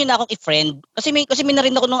 huwag niyo na akong i-friend. Kasi may na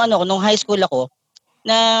rin ako nung high school ako,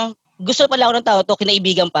 na gusto pala ako ng tao to,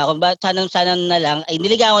 kinaibigan pa ako. Sana na lang, ay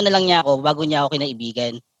niligawan na lang niya ako bago niya ako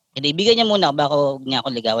kinaibigan. Kinaibigan niya muna bago niya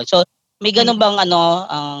ako ligawan. So, may ganun bang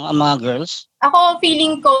ang mga girls? Ako,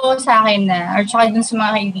 feeling ko sa akin or tsaka dun sa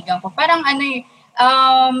mga kaibigan ko, parang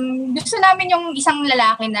gusto namin yung isang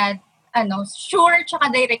lalaki na sure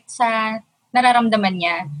tsaka direct sa nararamdaman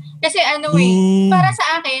niya. Kasi para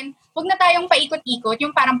sa akin, huwag na tayong paikot-ikot,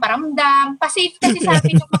 yung parang paramdam. Pa-safe kasi sa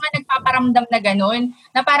akin yung mga nagpaparamdam na gano'n,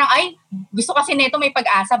 na parang, gusto kasi neto may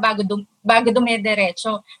pag-asa bago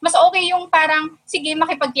dumidiretso. Mas okay yung parang, sige,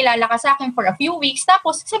 makipagkilala ka sa akin for a few weeks,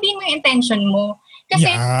 tapos sabihin mo yung intention mo.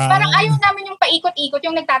 Kasi parang ayaw namin yung paikot-ikot,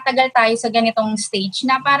 yung nagtatagal tayo sa ganitong stage,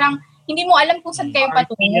 na parang, hindi mo alam kung saan kayo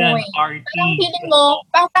patungo eh. Parang feeling mo,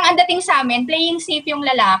 parang ang dating sa amin, playing safe yung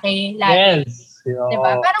lalaki. Yes.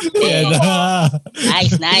 Diba? Parang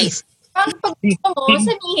Nice. Pag gusto mo,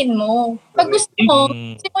 sabihin mo. Pag gusto mo,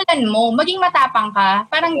 simulan mo. Maging matapang ka.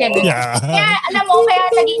 Parang gano'n. Kaya, alam mo,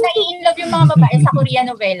 naging nai-inlove yung mga babae sa Korean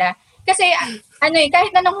novela. Kasi,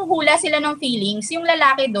 kahit na nanghuhula sila ng feelings, yung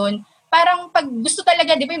lalaki doon, parang pag gusto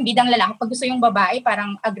talaga, di ba yung bidang lalaki, pag gusto yung babae,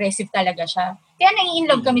 parang aggressive talaga siya. Kaya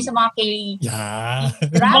nai-inlove kami sa mga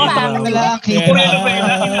drama. Mga lalaki.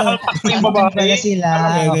 Yung babae sila.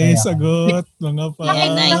 Okay, sagot. Mga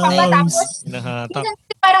Tapos,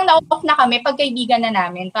 parang na-off na kami pag kaibigan na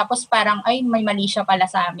namin. Tapos parang, may mali siya pala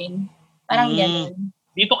sa amin. Parang gano'n.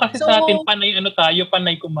 Dito kasi sa atin, panay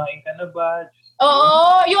kumain ka na ba?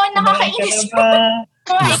 Oo, yun, nakakainis ko.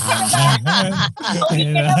 Kumain ka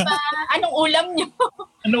na ba? Anong ulam nyo?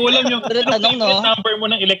 Tanong, no? Number mo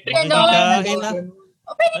ng electric. Pwede naman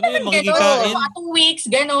gano'n. Mga 2 weeks,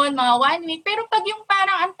 gano'n, mga 1 week. Pero pag yung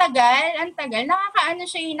parang ang tagal,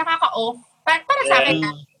 nakaka-off. Para sa akin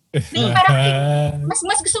na. Parang, mas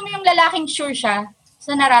gusto mo yung lalaking sure siya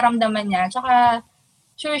sa nararamdaman niya. Tsaka,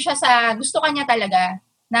 sure siya sa gusto kanya talaga.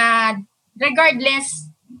 Na regardless,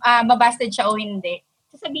 mabasted siya o hindi,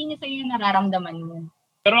 sasabihin niya sa'yo yung nararamdaman mo.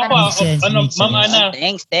 Pero ako, Ma'am Ana.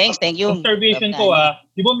 Thanks, thank you. Observation ko,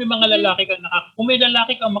 di ba may mga lalaki ka kung may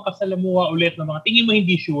lalaki ka makasalamuha ulit ng mga tingin mo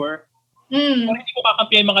hindi sure, kung hindi ko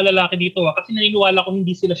kakampi yung mga lalaki dito, kasi naniniwala ko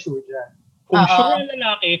hindi sila sure dyan. Kung sure ang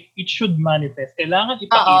lalaki, it should manifest. Kailangan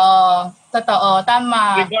ipakita. Totoo,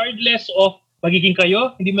 tama. Regardless of magiging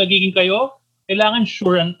kayo, hindi magiging kayo, kailangan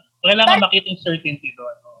sure, kailangan makita yung certainty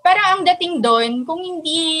doon. parang ang dating doon, kung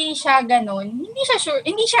hindi siya ganun, hindi siya sure,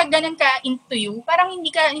 hindi siya ganun ka into you, parang hindi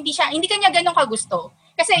ka niya ganun ka gusto.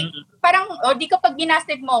 Kasi parang, di kapag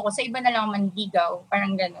binasted mo ako, sa iba na lang manligaw,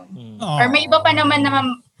 parang ganun. Or may iba pa naman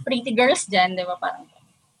pretty girls dyan, di ba? Parang,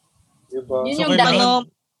 diba? Yun So, yung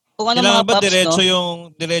kung ano kailangan mga ba pops, diretso no?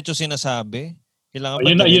 yung diretso sinasabi? Kailangan ba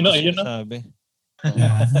Ayun na, diretso ayun na. sinasabi?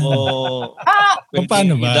 Yeah. O pwede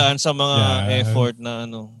Paano ba? idaan sa mga Yeah. effort na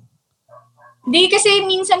ano? Di kasi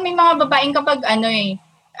minsan may mga babaeng kapag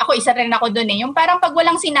ako isa rin ako doon yung parang pag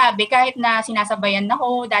walang sinabi, kahit na sinasabayan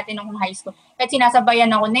ako, dati nung high school, kahit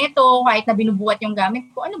sinasabayan ako neto, kahit na binubuhat yung gamit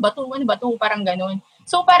ko, ano ba to, parang ganun.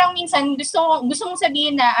 So parang minsan gusto mong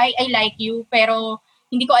sabihin na I like you, pero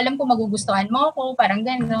hindi ko alam kung magugustuhan mo ako, parang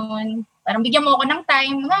ganun. Parang bigyan mo ako ng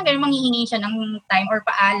time, ganun manghihingi siya ng time or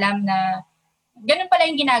paalam na ganun pala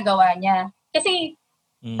yung ginagawa niya. Kasi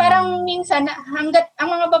parang minsan, hanggat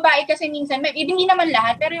ang mga babae kasi minsan, hindi naman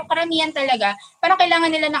lahat, pero yung karamihan talaga, parang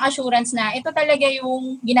kailangan nila ng assurance na ito talaga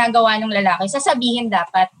yung ginagawa ng lalaki. Sasabihin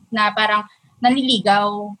dapat na parang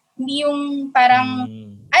nanliligaw. Hindi yung parang,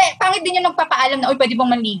 pangit din yung nagpapaalam na, pwede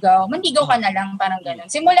bang manligaw? Manligaw ka na lang, parang gano'n.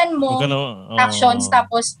 Simulan mo, actions,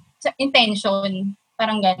 tapos intention,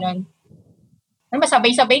 parang gano'n.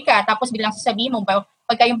 Sabay-sabay ka, tapos biglang sasabihin mo,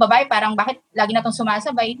 pagka yung babae, parang bakit lagi na itong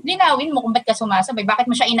sumasabay, linawin mo kung ba't ka sumasabay,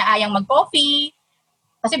 bakit mo siya inaayang mag-coffee,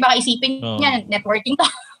 kasi baka isipin niya, networking to.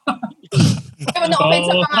 Kaya na-open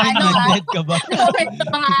sa mga na-open sa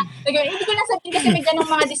mga, hindi ko lang sabihin kasi may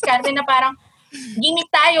ganong mga diskarte na parang,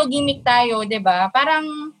 gimmick tayo, diba? Parang,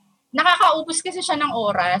 nakakaupos kasi siya ng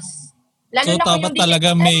oras. Lalo so, na kung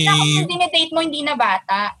yung dinedate mo, hindi na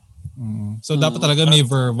bata. So, dapat talaga may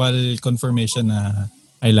verbal confirmation na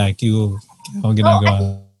I like you. Ang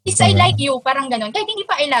ginagawa. At least I like you, parang ganun. Kahit hindi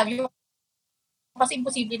pa I love you, kasi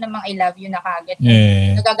imposible namang I love you na kagad.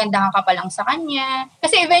 Nagagandahan ka pa lang sa kanya.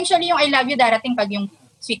 Kasi eventually yung I love you darating pag yung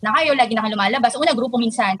sweet na kayo, lagi na kayo lumalabas. Una, grupo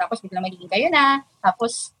minsan, tapos biglang magiging kayo na.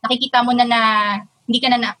 Tapos nakikita mo na hindi ka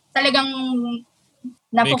na talagang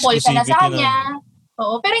napupol ka na sa kanya.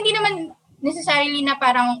 Oo, pero hindi naman necessarily na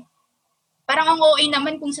parang ang OA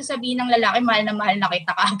naman kung sasabihin ng lalaki, mahal na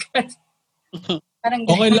kita kagad. Parang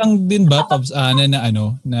okay lang din ba, Pops Ana,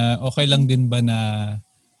 na okay lang din ba na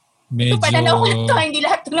medyo... Ito, pananaw ko lang ito, hindi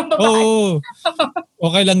lahat ito ng babae.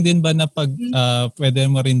 Okay lang din ba na pag, pwede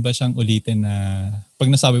mo rin ba siyang ulitin na,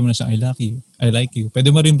 pag nasabi mo na siyang I like you,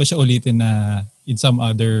 pwede mo rin ba siya ulitin na in some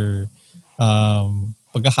other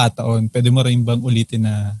pagkakataon, pwede mo rin bang ulitin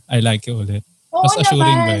na I like you ulit? Oo, mas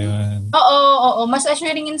assuring naman. ba yun? Oo, mas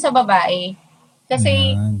assuring yun sa babae.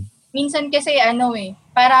 Kasi, minsan kasi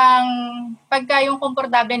parang pagka yung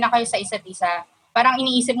komportable na kayo sa isa't isa, parang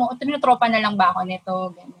iniisip mo, tropa na lang ba ako nito?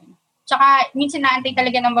 Ganun. Tsaka, minsan naantay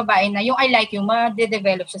talaga ng babae na yung I like you,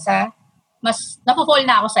 ma-develop siya sa, mas napufall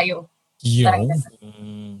na ako sa'yo.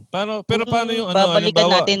 Pero paano yung babalikan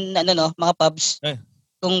natin, mga pubs,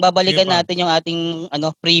 kung babalikan natin yung ating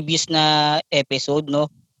previous na episode,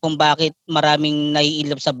 kung bakit maraming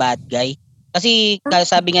naiilap sa bad guy. Kasi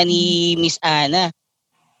sabi nga ni Miss Ana,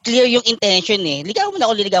 clear yung intention Ligaw mo na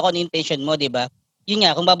ako ng intention mo, di ba? Yun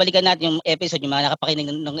nga, kung babalikan natin yung episode, yung mga nakapakinig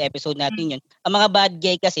ng episode natin yun, ang mga bad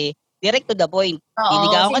guy kasi, direct to the point.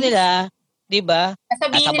 Iligaw ka nila, di ba?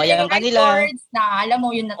 Sasabayan ka nila. Words na alam mo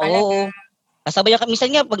yun na talaga. Oo. Sasabayan ka. Minsan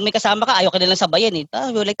nga, pag may kasama ka, ayaw ka nilang sabayan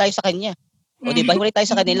Hiwalay tayo sa kanya. O di ba? Hiwalay tayo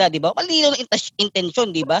sa kanila, di ba? Malinaw ng intention,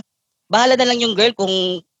 di ba? Bahala na lang yung girl kung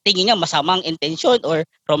tingin niya masamang intention or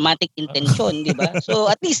romantic intention, di ba? So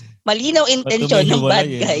at least malinaw intention ng bad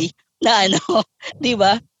guy na di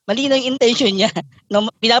ba? Malinaw yung intention niya.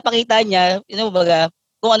 Pinapakita niya,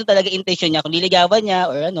 kung ano talaga intention niya, kung liligawan niya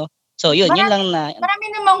or So yun lang na. Marami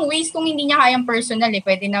namang ways kung hindi niya kayang personal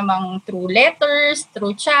Pwede namang through letters,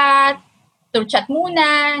 through chat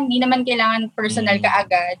muna. Hindi naman kailangan personal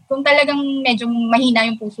kaagad. Kung talagang medyo mahina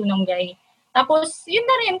yung puso ng guy. Tapos, yun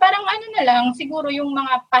na rin, parang na lang, siguro yung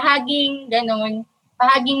mga pahaging,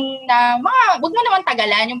 pahaging na, wag na naman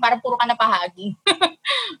tagalan, yung parang puro ka na pahaging.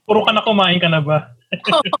 Puro ka na kumain ka na ba?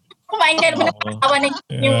 Kumain ka na natawa na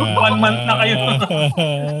yung 1 month na kayo.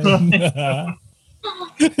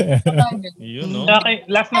 Yun,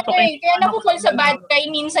 Last na to kaya napupol sa bad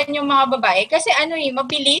guy minsan yung mga babae, kasi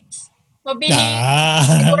mabilis,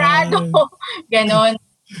 sigurado, ganon.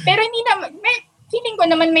 Pero hindi naman, feeling ko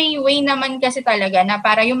naman may way naman kasi talaga na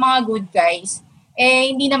para yung mga good guys,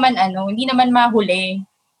 hindi naman mahuli.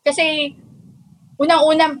 Kasi,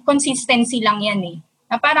 unang-una, consistency lang yan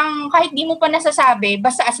Na parang kahit di mo pa nasasabi,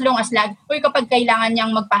 basta as long as kapag kailangan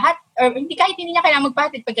niyang or kahit hindi niya kailangan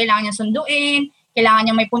magpahatid, pag kailangan niyang sunduin, kailangan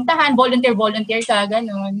niyang may puntahan, volunteer ka,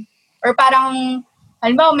 ganun. Or parang,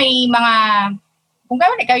 halimbawa may mga Kung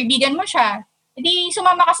kaibigan mo siya, hindi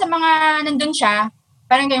sumama ka sa mga nandun siya,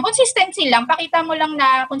 parang ganyan. Consistency lang, pakita mo lang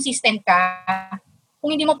na consistent ka.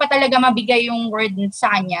 Kung hindi mo pa talaga mabigay yung word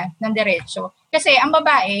sa kanya ng diretso. Kasi ang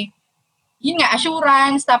babae, yun nga,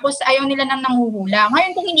 assurance, tapos ayaw nila nang nanghuhula.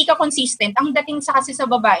 Ngayon, kung hindi ka consistent, ang dating sa kasi sa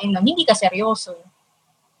babae nun, hindi ka seryoso.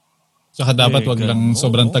 Saka dapat wag lang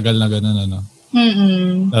sobrang tagal na gano'n, ano?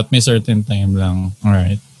 At may certain time lang.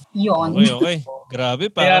 Alright. Yun. Okay.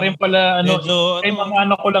 Grabe pa. Kaya rin pala, medyo,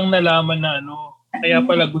 mga ko lang nalaman na kaya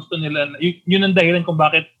pala gusto nila, yun ang dahilan kung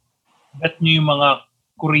bakit bet nyo yung mga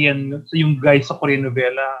Korean, yung guys sa Korean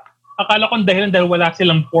novela. Akala ko ang dahilan dahil wala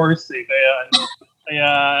silang force eh. Kaya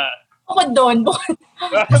Bukod doon.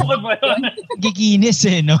 Giginis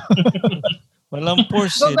eh, no? Walang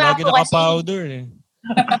force eh. Lagi naka-powder eh.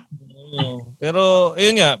 Pero,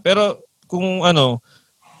 ayun nga. Pero, kung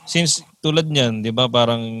since tulad niyan, di ba,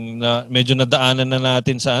 parang medyo nadaanan na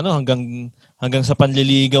natin sa hanggang sa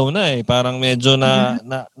panliligaw na eh. Parang medyo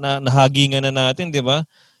nahagingan na natin, di ba?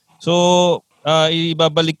 So,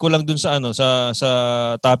 ibabalik ko lang dun sa sa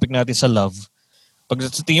topic natin sa love. Pag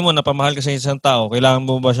sa tingin mo napamahal ka sa isang tao, kailangan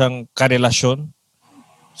mo ba siyang karelasyon?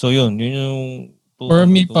 So yun yung for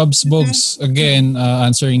me, Pubs Bogs, again,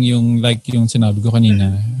 answering yung sinabi ko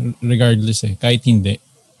kanina, regardless kahit hindi.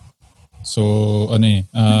 So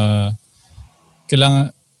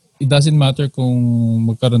kailangan, it doesn't matter kung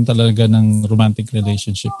magkaroon talaga ng romantic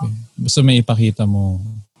relationship eh. Basta may ipakita mo.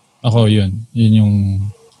 Ako yun yung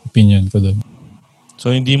opinion ko doon. So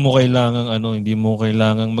hindi mo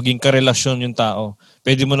kailangang maging karelasyon yung tao.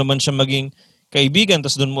 Pwede mo naman siya maging kaibigan,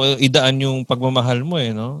 tapos doon mo idaan yung pagmamahal mo eh,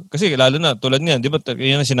 no? Kasi lalo na tulad niyan, 'di ba?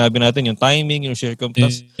 Yan ang sinabi natin, yung timing, yung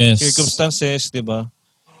circumstances, 'di ba?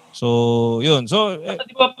 So, yun. So,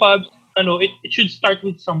 di ba, Pabs, it should start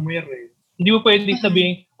with somewhere eh. Hindi mo pwede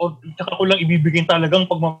sabihin, tsaka ko lang ibibigay talagang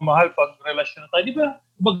pagmamahal pag relasyon na tayo. Di ba?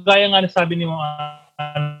 Gaya nga nasabi ni mga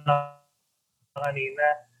kanina,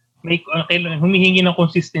 humihingi ng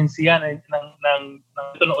consistency yan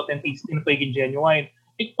ng authenticity na pagiging genuine.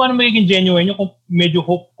 Paano magiging genuine yun kung medyo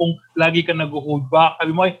hope, kung lagi ka nag-hold back,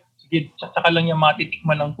 sabi mo, sige, tsaka lang yung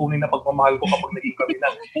matitikman ng tunay na pagmamahal ko kapag naging kami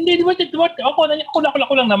na. Hindi, di ba,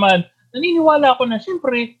 ako lang naman, naniniwala ako na,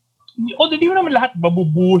 siyempre, di mo naman lahat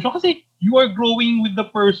babubuhos kasi you are growing with the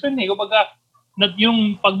person eh. Kumbaga,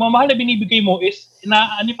 yung pagmamahal na binibigay mo is,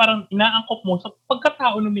 parang inaangkop mo sa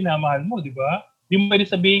pagkatao ng minamahal mo, di ba? Di mo pwede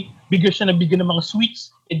sabihin, bigyan siya na bigyan ng mga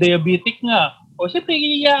sweets, diabetic nga. O siyempre,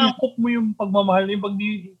 iaangkop mo yung pagmamahal,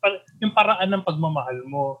 yung paraan ng pagmamahal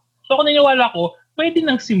mo. So kung naniniwala ko, pwede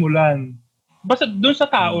nang simulan. Basta doon sa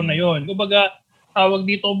tao na yon. Kumbaga, tawag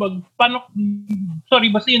dito, basta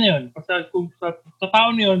yun na yun. Basta sa tao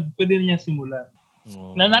na yun, pwede na niya simulan.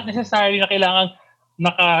 Na not necessarily na kailangan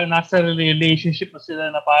nasa relationship na sila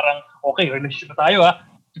na parang, okay, relationship na tayo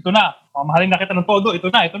ito na, mamahalin na kita ng todo, ito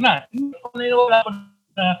na. Naniniwala ko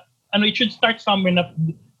na, it should start somewhere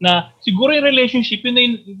na siguro yung relationship, yun na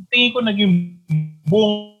yung tingin ko naging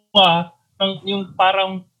bunga ng yung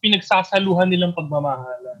parang pinagsasaluhan nilang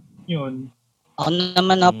pagmamahalan. Yun. Ako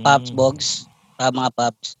naman Pops Bogs, mga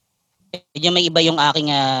Pops. Medyo may iba yung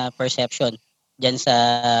aking perception dyan sa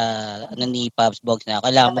ni Pops Bogs na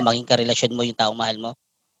kailangan mo maging karelasyon mo yung taong mahal mo.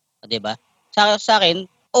 O, diba? Sa akin,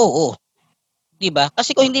 oo. Diba?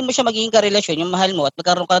 Kasi kung hindi mo siya magiging karelasyon, yung mahal mo, at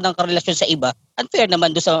magkaroon ka ng karelasyon sa iba, unfair naman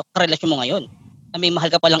doon sa karelasyon mo ngayon. Na may mahal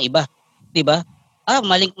ka palang iba. Diba?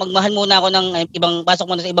 Magmahal muna ako ng pasok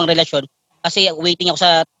muna sa ibang relasyon kasi waiting ako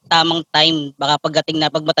sa tamang time. Baka pag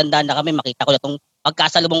matanda na kami, makita ko na itong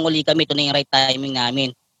pagkasalubong uli kami, ito na yung right timing namin.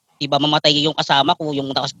 Diba? Mamatay yung kasama ko, yung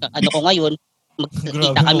ko ngayon,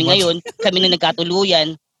 magkita kami ngayon, kami na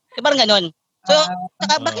nagkatuluyan. Diba parang ganon? So,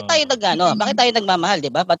 saka bakit tayo nagmamahal,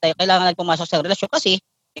 'di ba? Bakit tayo kailangan pumasok sa relasyon kasi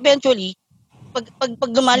eventually pag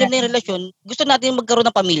lumalim na 'yung relasyon, gusto natin magkaroon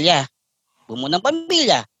ng pamilya. Bumuo ng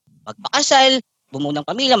pamilya, magpakasal, bumuo ng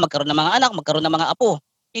pamilya, magkaroon ng mga anak, magkaroon ng mga apo,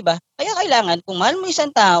 'di ba? Kaya kailangan kung mahal mo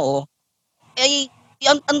isang tao, ay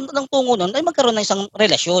ang tungo nun ay magkaroon ng isang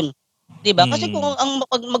relasyon. 'Di ba? Kasi kung ang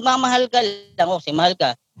magmamahal ka lang, mahal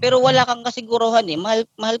ka, pero wala kang kasiguruhan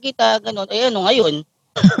mahal kita, gano'n. Ay ano ngayon?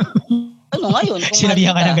 Ano ngayon?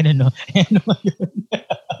 Sinabihan ka na ganun, no? Ano ngayon?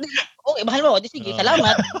 Okay, mahal mo. Sige,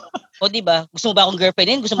 salamat. O, di ba? Gusto mo ba akong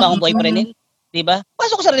girlfriendin? Gusto mo ba akong boyfriendin? Di ba?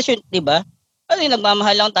 Pasok sa relasyon, di ba? Ano yung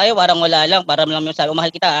nagmamahal lang tayo, warang wala lang, para lang yung sabi, mahal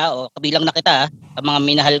kita o kabilang na kita sa mga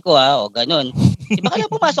minahal ko o ganun. Di ba kaya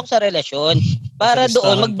pumasok sa relasyon? Para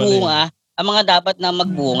doon magbunga ang mga dapat na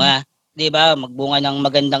magbunga. Di ba? Magbunga ng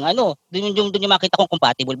magandang Doon yung makita kung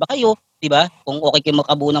compatible ba kayo. Di ba? Kung okay kayo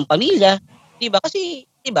makabuo ng pamilya. Di ba? Kasi,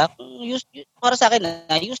 di ba? Para sa akin,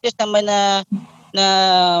 useless naman na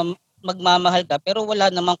magmamahal ka pero wala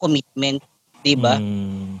namang commitment, 'di ba?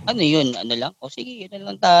 Ano 'yun? Ano lang? O sige, yun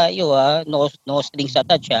lang tayo no strings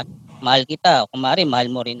attached Mahal kita, kumari mahal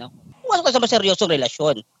mo rin ako. Huwag ka sa seryosong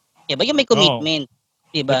relasyon. 'Di ba? Yung may commitment,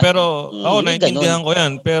 'di ba? Pero ako naintindihan ko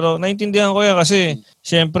 'yan. Pero naintindihan ko 'yan kasi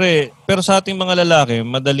syempre, pero sa ating mga lalaki,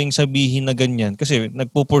 madaling sabihin na ganyan kasi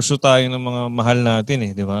nagpupursu tayo ng mga mahal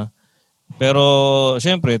natin 'di ba? Pero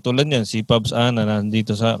syempre, tulad niyan si Pabs Ana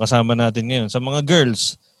nandito sa kasama natin ngayon sa mga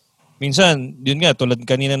girls. Minsan, yun nga, tulad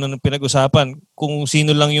kanina nung pinag-usapan, kung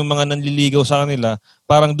sino lang yung mga nanliligaw sa kanila,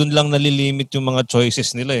 parang dun lang nalilimit yung mga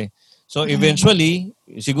choices nila So eventually,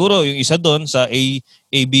 siguro yung isa doon sa A,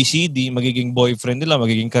 B, C, D, magiging boyfriend nila,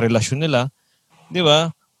 magiging karelasyon nila. Di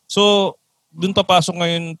ba? So, dun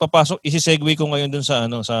isi-segue ko ngayon dun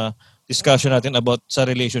sa discussion natin about sa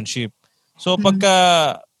relationship. So pagka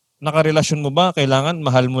nakarelasyon mo ba, kailangan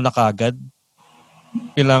mahal mo na kagad?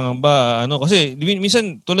 Kailangan ba kasi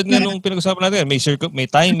minsan tulad nga nung pinag-usapan natin may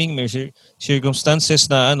timing, may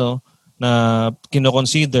circumstances na na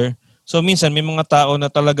kino-consider. So minsan may mga tao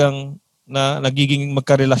na talagang na nagiging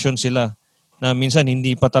magkarelasyon sila na minsan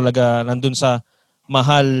hindi pa talaga nandun sa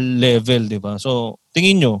mahal level, 'di ba? So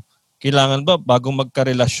tingin nyo, kailangan ba bagong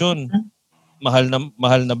magkarelasyon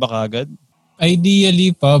mahal na ba kagad?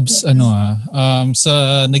 Ideally, Pubs, sa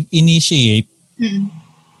nag-initiate,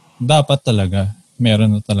 dapat talaga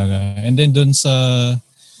meron na talaga. And then doon sa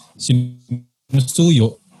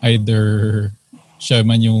sinusuyo, either siya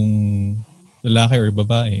man yung lalaki or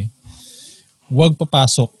babae, huwag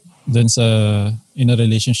papasok doon sa in a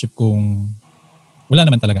relationship kung wala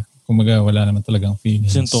naman talaga. Kumaga wala naman talagang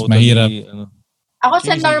feelings. Totally, mahirap. Ako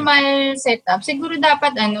sa normal setup, siguro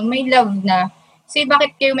dapat may love na. Kasi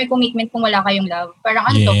bakit kayo may commitment kung wala kayong love? Parang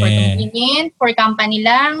to, for convenient, for company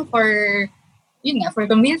lang, for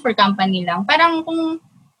convenience, for company lang. Parang kung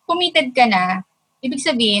committed ka na, ibig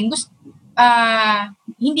sabihin,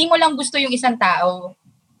 hindi mo lang gusto yung isang tao.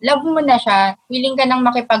 Love mo na siya, willing ka nang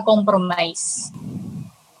makipag-compromise.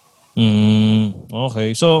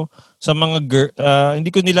 Okay. So, sa mga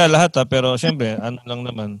hindi ko nila lahat pero syempre, lang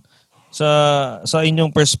naman, sa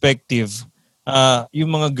inyong perspective,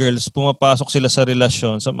 yung mga girls, pumapasok sila sa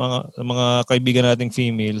relasyon, sa mga kaibigan nating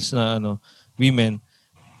females na women,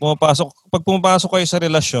 pag pumapasok kayo sa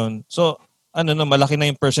relasyon, so malaki na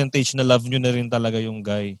yung percentage na love nyo na rin talaga yung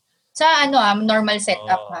guy. Sa normal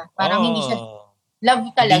setup parang hindi siya love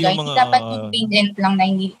talaga, hindi dapat convenient lang na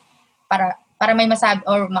hindi para may masabi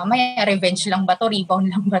or mamaya revenge lang ba to,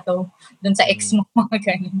 rebound lang ba to doon sa ex mo,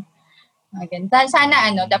 mga ganun.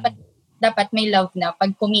 Sana dapat may love na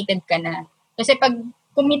pag committed ka na. Kasi pag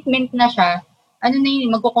commitment na siya,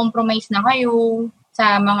 magko-compromise na kayo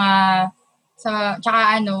sa mga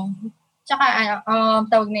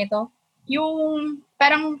tawag nito, yung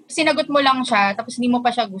parang sinagot mo lang siya tapos hindi mo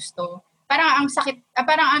pa siya gusto. Parang ang sakit,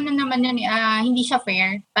 parang naman yun, hindi siya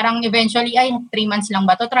fair. Parang eventually, 3 months lang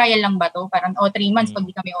ba to? Trial lang ba to? Parang 3 months pag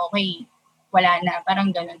di kami okay, wala na.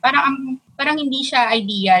 Parang ganun. Parang hindi siya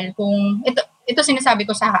ideal kung, ito sinasabi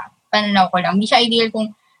ko sa pananaw ko lang, hindi siya ideal kung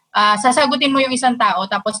sasagutin mo yung isang tao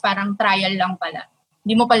tapos parang trial lang pala.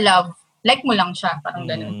 Hindi mo pa love. Like mo lang siya. Parang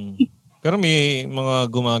ganun. Pero may mga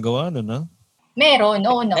gumagawa nun, Meron.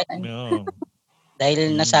 Oo naman.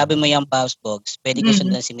 Dahil nasabi mo yung Pause Box, pwede ko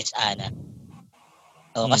sundan si Miss Ana.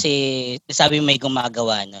 Kasi nasabi mo may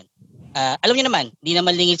gumagawa nun. Alam niyo naman, di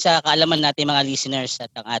naman lingid sa kaalaman natin mga listeners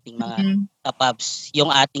at ang ating mga kapabs,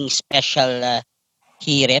 yung ating special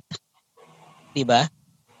hirit. Diba?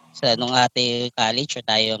 Sa nung ate college or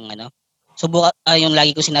tayong subukan, yung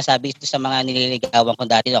lagi ko sinasabi sa mga nililigawan ko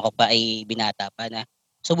dati ako pa ay binata pa na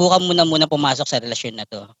subukan mo na muna pumasok sa relasyon na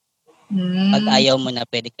to. Pag ayaw mo na,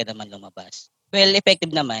 pwede ka naman lumabas. Well,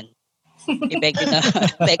 effective naman. Effective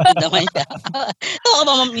naman siya. Ito ka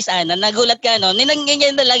ba, Miss Ana? Nagulat ka,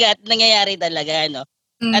 nangyayari talaga,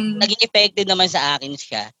 At naging effective naman sa akin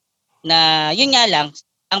siya. Na, yun nga lang,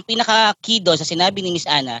 ang pinaka-key doon sa sinabi ni Miss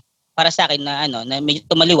Ana, para sa akin na medyo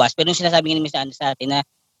tumaliwas, pero yung sinasabi ni Miss Ana sa atin na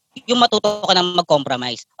yung matuto ka na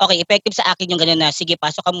mag-compromise. Okay, effective sa akin yung gano'n na, sige,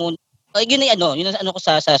 pasok ka muna. Yun ay ko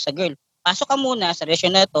sa girl. Pasok ka muna sa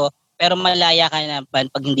relasyon na to, pero malaya ka na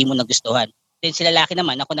pag hindi mo nagustuhan. Then sila laki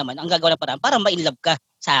naman, ako naman, ang gagawa na para ma-inlove ka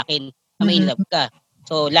sa akin, na ma-inlove ka.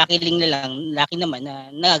 So, lucky naman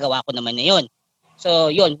na nagagawa ko naman na yun.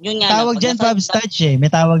 So, yun nga. Tawag dyan, Pabs Touch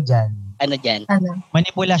may tawag dyan. Ano dyan?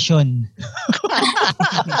 Manipulation.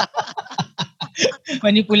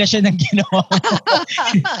 Manipulation ang ginawa mo.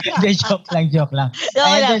 joke lang.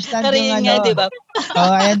 I understand yung diba?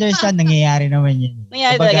 I understand, nangyayari naman yun.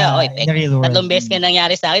 Nangyayari talaga, in the real world. 3 beses ka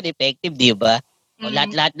nangyari sa akin, effective, di ba?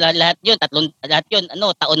 Lahat yun,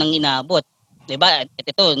 taon nang inabot. Diba? At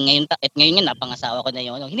ito, ngayon nga, napangasawa ko na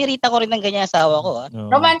yun. Hinirita ko rin ng ganyan asawa ko. No.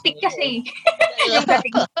 Romantic kasi. Yung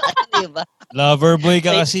dating. Diba? Lover boy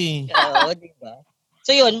ka kasi. Oo, diba?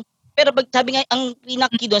 So yun, pero sabi nga, ang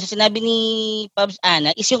pinaki doon sa sinabi ni Pabs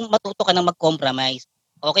Ana is yung matuto ka ng mag-compromise.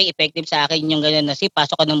 Okay, effective sa akin yung gano'n na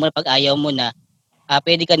pasok ka nang muna pag ayaw mo na,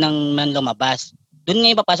 pwede ka nang lumabas. Doon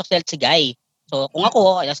ngayon papasok si guy. So kung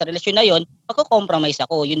ako, sa relasyon na yon, magko-compromise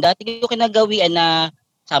ako. Yung dati yung kinagawian na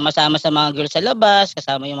sama-sama sa mga girls sa labas,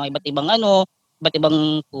 kasama yung mga iba't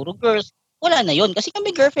ibang puro girls, wala na yon kasi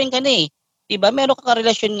kami girlfriend ka na eh. 'Di ba? Meron ka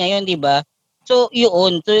relasyon ngayon, 'di ba? So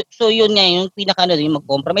yun, so yun nga yung pinaka yung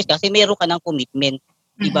mag-compromise kasi meron ka ng commitment.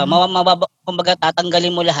 'Di ba? Kumbaga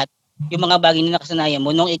tatanggalin mo lahat yung mga bagay na nakasanayan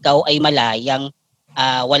mo nung ikaw ay malayang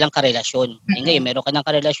walang karelasyon. Ngayon meron ka ng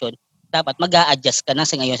karelasyon, dapat mag-a-adjust ka na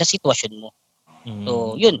sa ngayon sa sitwasyon mo.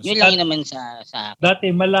 So, yun lang yun naman sa dati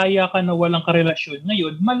malaya ka na walang karelasyon.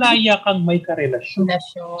 Ngayon, malaya kang may karelasyon.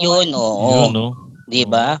 Yun, oo. Yun, no? 'Di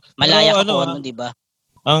ba? Malaya ka ano, 'di ba?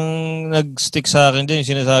 Ang nag-stick sa akin din, yung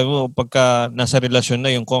sinasabi mo, pagka nasa relasyon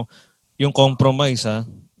na, yung compromise, ha?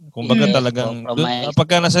 Kumbaga talagang,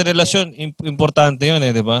 pagka nasa relasyon, importante yun,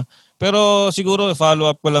 di ba? Pero siguro, follow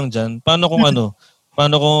up ko lang dyan, paano kung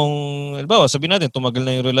halimbawa, sabihin natin, tumagal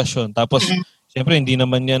na yung relasyon, tapos, siyempre, hindi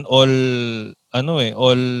naman yan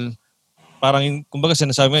parang, kumbaga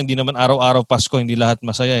sinasabi mo, hindi naman araw-araw Pasko, hindi lahat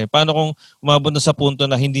masaya eh. Paano kung umabot na sa punto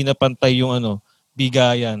na hindi na pantay yung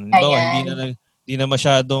bigayan? Halimbawa, hindi na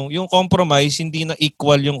masyadong, yung compromise, hindi na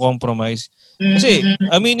equal yung compromise. Kasi,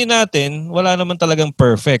 aminin natin, wala naman talagang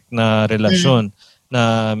perfect na relasyon.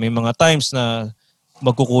 Na may mga times na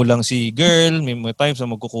magkukulang si girl, may mga times na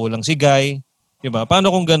magkukulang si guy. Diba? Paano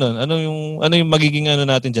kung ganun? Ano yung magiging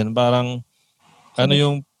natin dyan? Parang, ano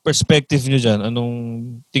yung perspective nyo dyan? Anong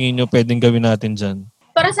tingin nyo pwedeng gawin natin dyan?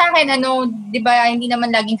 Para sa akin, di ba, hindi naman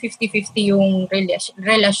laging 50-50 yung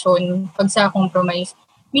relasyon pag sa compromise.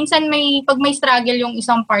 Minsan pag may struggle yung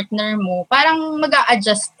isang partner mo, parang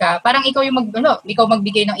mag-a-adjust ka. Parang ikaw yung ikaw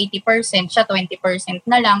magbigay ng 80%, siya 20%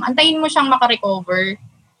 na lang. Antayin mo siyang makarecover.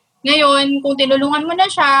 Ngayon, kung tinulungan mo na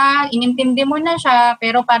siya, inintindi mo na siya,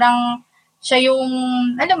 pero parang siya yung,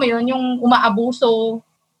 alam mo yun, yung umaabuso.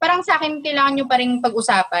 Parang sa akin, kailangan nyo pa rin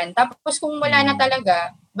pag-usapan. Tapos kung wala na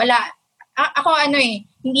talaga, ako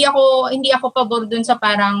hindi ako pabor dun sa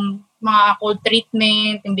parang mga cold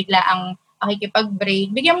treatment, yung biglaang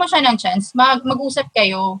pakikipag-break. Bigyan mo siya ng chance. Mag-usap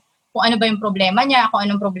kayo kung ano ba yung problema niya, kung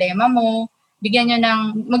anong problema mo. Bigyan nyo ng,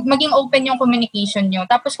 maging open yung communication nyo.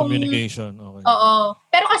 Tapos communication, okay. Oo.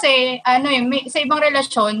 Pero kasi, sa ibang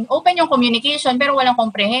relasyon, open yung communication, pero walang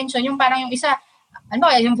comprehension. Yung parang yung isa,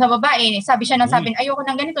 yung sa babae, sabi siya sabi, ayoko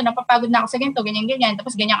ng ganito, napapagod na ako sa ganito, ganyan-ganyan,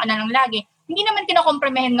 tapos ganyan ka na lang lagi. Hindi naman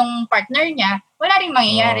kinakomprehend ng partner niya, wala rin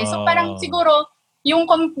mangyayari. So parang siguro, yung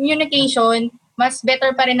communication, mas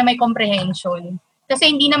better pa rin na may comprehension. Kasi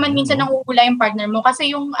hindi naman minsan nanguhula yung partner mo. Kasi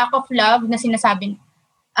yung acts of love na sinasabi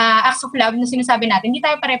natin, hindi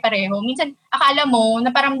tayo pare-pareho. Minsan, akala mo,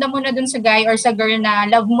 naparamdam mo na dun sa guy or sa girl na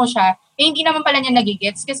love mo siya, hindi naman pala niya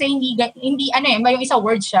nagigets. Kasi hindi yung isa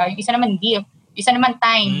word siya, yung isa naman gift, yung isa naman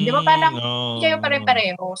time. Di ba parang hindi kayo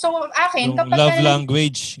pare-pareho. So, akin, yung love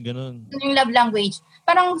language, ganun. Yung love language.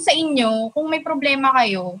 Parang sa inyo, kung may problema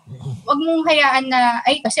kayo, wag mong hayaan na,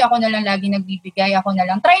 kasi ako na lang lagi nagbibigay, ako na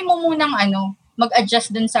lang. Try mo munang mag-adjust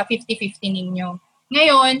dun sa 50-50 ninyo.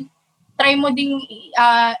 Ngayon, try mo ding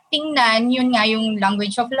tingnan, yun nga yung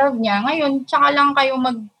language of love niya. Ngayon, tsaka lang kayo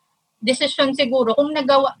mag-decision siguro kung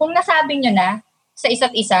nasabi nyo na sa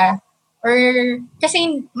isa't isa. Or,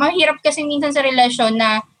 kasi mahirap kasi minsan sa relasyon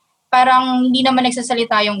na parang hindi naman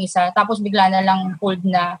nagsasalita yung isa, tapos bigla na lang cold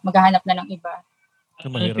na maghahanap na ng iba.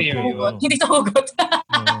 Hindi sa hugot.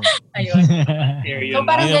 Ayun. So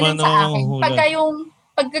parang ganun sa akin.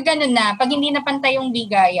 Pagka ganun na, pag hindi napantay yung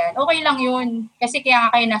bigayan, okay lang yun. Kasi kaya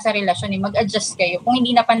kayo nasa relasyon, mag-adjust kayo. Kung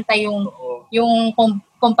hindi napantay yung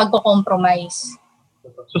pagko-compromise.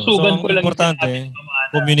 Susugan ko lang. Importante,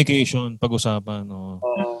 communication, pag-usapan.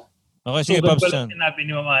 Okay, sige, Pops Chan. Sinabi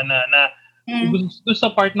ni Mama Ana na gusto sa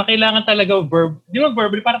part na kailangan talaga verb. Di ba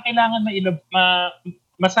verbally, parang kailangan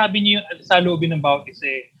masabi niyo yung sa loobin ng bawat isa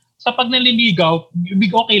eh. Sa pag naliligaw,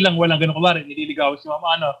 okay lang, walang ganun kabari. Nililigaw si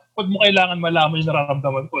Mama Ana. Pag mo kailangan malaman yung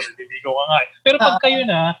nararamdaman ko, naliligaw ka nga eh. Pero pag kayo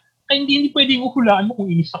na, hindi pwedeng uhulaan mo kung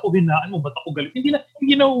inis ako, hinaan mo, ba't ako galit.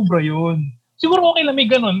 Hindi na ubra yun. Siguro okay lang, may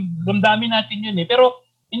ganun. Damdamin natin yun eh. Pero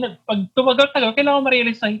pag tumagal-tagal, kailangan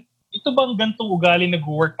ma-realize na ito bang gantong ugali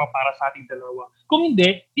nag-work pa para sa ating dalawa? Kung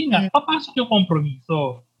hindi, papasok yung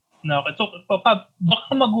kompromiso. So, baka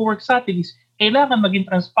mag-work sa atin is kailangan maging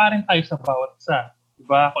transparent tayo sa bawat isa.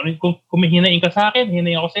 Diba? Kung may hinain ka sa akin,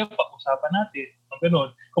 hinain ako sa'yo, pag-usapan natin.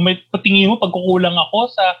 Ganun. Kung may patingin mo, pagkukulang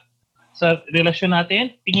ako sa relasyon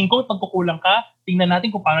natin, tingin ko pagkukulang ka, tingnan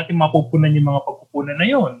natin kung paano natin mapupunan yung mga pagkukunan na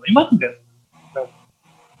yun. May mga ganun.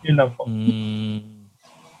 Yun lang po.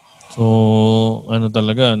 So, ano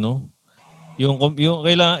talaga, no? Yung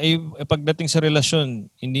kailangan, pagdating sa relasyon,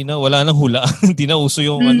 wala nang hula. Hindi na uso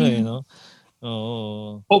yung no?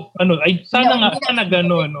 Oo. Sana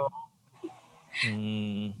gano'n, no?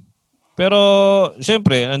 Pero,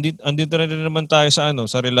 syempre, andito na rin naman tayo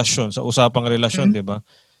sa relasyon, sa usapang relasyon, di ba?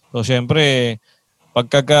 So, syempre,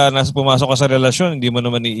 pagka pumasok ka sa relasyon, hindi mo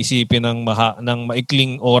naman iisipin ng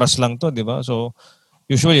maikling oras lang to, di ba? So,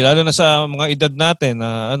 usually, lalo na sa mga edad natin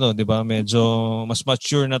na, di ba, medyo mas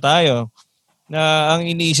mature na tayo, na ang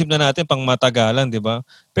iniisip na natin pang matagalan, di ba?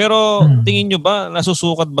 Pero tingin nyo ba,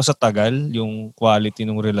 nasusukat ba sa tagal yung quality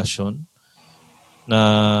ng relasyon? Na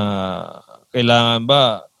kailangan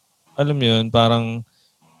ba, alam mo yun, parang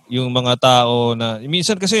yung mga tao na,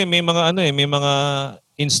 minsan kasi may mga may mga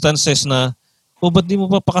instances na, ba't di mo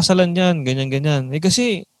pa pakasalan yan? Ganyan.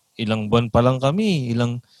 Kasi ilang buwan pa lang kami,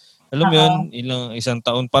 alam mo yun, isang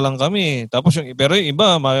taon pa lang kami. Tapos pero yung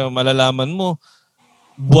iba, malalaman mo,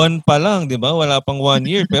 buwan pa lang, di ba? Wala pang 1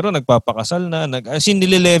 year, pero nagpapakasal na.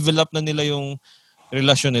 Nile-level up na nila yung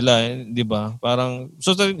relasyon nila, di ba? Parang,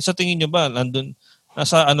 so sa tingin nyo ba,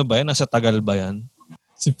 nasa ba yan? Nasa tagal ba yan?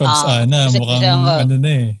 Si Pops Ana, mukhang mukhang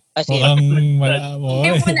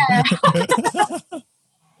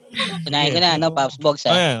Unahin ko na, Pops Bogs.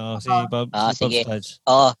 Si Pops sige. Taj.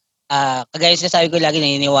 Oo. Kagaya sinasabi ko lagi,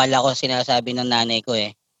 naniniwala ko sinasabi ng nanay ko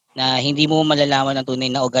na hindi mo malalaman ang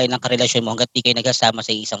tunay na ugay ng karelasyon mo hanggat di kayo nagsasama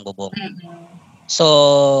sa isang bubong.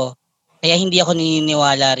 So, kaya hindi ako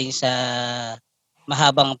naniniwala rin sa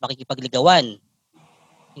mahabang pakikipagligawan.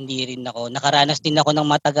 Hindi rin ako. Nakaranas din ako ng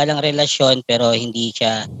matagalang relasyon pero hindi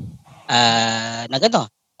siya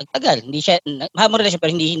nagtagal. Hindi siya, mahabang relasyon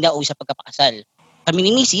pero hindi ako sa pagkapakasal. Kami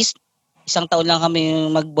ni Mrs., 1 taon lang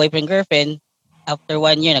kami mag-boyfriend-girlfriend. After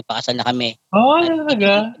 1 year, nagpakasal na kami.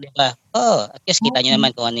 Talaga? Diba? At least kita nyo naman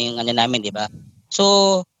kung ano yung namin, diba?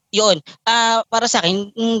 So, yun. Para sa akin,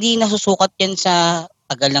 hindi nasusukat yan sa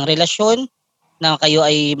tagal ng relasyon na kayo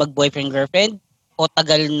ay mag-boyfriend-girlfriend o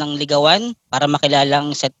tagal ng ligawan para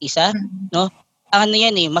makilalang isa't isa, no?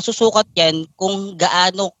 Masusukat yan kung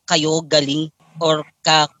gaano kayo galing or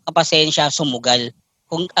kapasensya sumugal.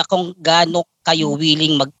 Kung gaano kayo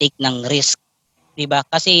willing mag-take ng risk. Diba?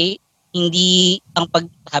 Kasi hindi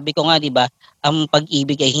sabi ko nga, 'di ba, ang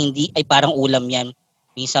pag-ibig ay parang ulam 'yan.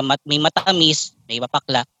 Minsan may matamis, may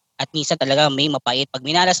mapakla, at minsan talaga may mapait. Pag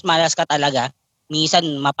minalas-malas ka talaga, minsan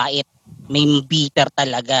mapait, may bitter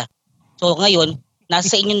talaga. So ngayon,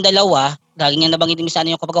 nasa inyong dalawa, lagi nga nabanggit din sa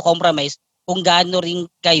yung pagko-compromise, kung gaano rin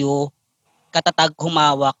kayo katatag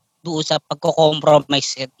humawak doon sa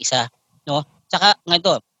pagko-compromise at isa, no? Saka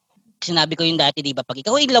ganito, sinabi ko yung dati, 'di ba, pag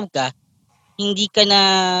ikaw in love ka, hindi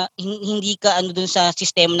ka dun sa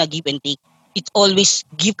system na give and take. It's always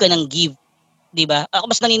give ka ng give. 'Di ba? Ako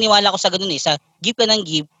mas naniniwala ako sa ganun sa give ka ng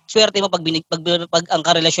give. Swerte mo pag ang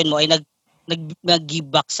karelasyon mo ay nag-give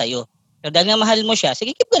back sa iyo. Pero dahil nga mahal mo siya,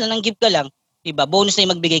 sige give ka lang, give ka lang. 'Di ba? Bonus na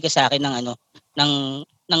 'yung magbigay ka sa akin ng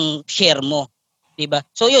ng share mo. 'Di ba?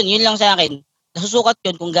 So yun lang sa akin. Nasusukat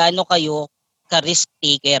 'yun kung gaano kayo ka-risk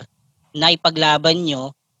taker na ipaglaban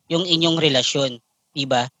nyo yung inyong relasyon, 'di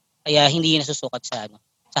ba? Kaya hindi nasusukat sa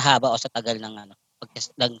sa haba o sa tagal ng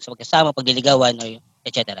sa pagkasama, pagliligawan o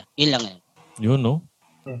etc. Yun lang yun. Yun, no?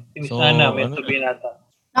 So, may sabihin natin.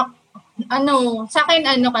 Sa akin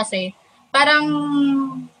kasi, parang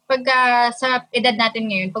pagka sa edad natin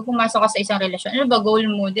ngayon, pag pumasok ka sa isang relasyon, ano ba goal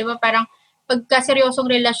mo? Di ba parang pagka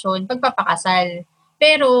seryosong relasyon, pagpapakasal.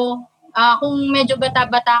 Pero kung medyo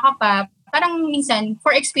bata-bata ka pa, parang minsan,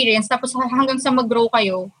 for experience, tapos hanggang sa mag-grow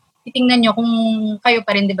kayo, titingnan nyo kung kayo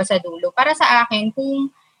pa rin, di ba, sa dulo. Para sa akin,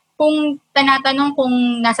 kung tanatanong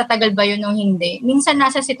kung nasa tagal ba yun o hindi, minsan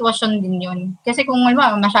nasa sitwasyon din yun. Kasi kung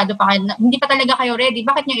masyado pa kayo, hindi pa talaga kayo ready,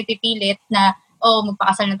 bakit nyo ipipilit na,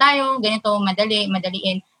 magpakasal na tayo, ganito,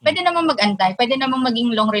 madaliin. Pwede namang mag-antay, pwede namang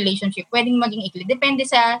maging long relationship, pwedeng maging ikli. Depende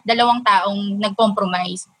sa dalawang taong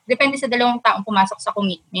nag-compromise. Depende sa dalawang taong pumasok sa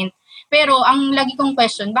commitment. Pero ang lagi kong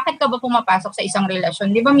question, bakit ka ba pumapasok sa isang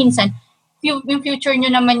relasyon? Di ba minsan, yung future nyo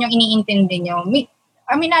naman yung iniintindi nyo.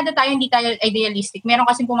 Aminado tayo, hindi tayo idealistic. Meron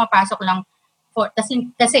kasing pumapasok lang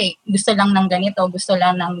kasi gusto lang ng ganito, gusto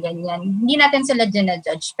lang ng ganyan. Hindi natin sila dyan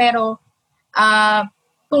na-judge. Pero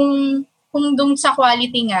kung dun sa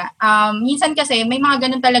quality nga, minsan kasi may mga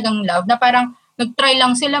ganun talagang love na parang nag-try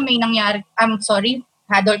lang sila, may nangyari,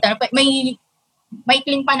 hadol tayo, may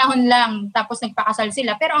maikling panahon lang, tapos nagpakasal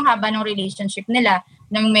sila, pero ang haba ng relationship nila,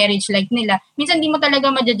 ng marriage life nila. Minsan di mo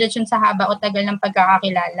talaga ma-judge yun sa haba o tagal ng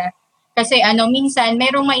pagkakakilala. Kasi minsan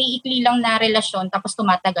merong maiikli lang na relasyon tapos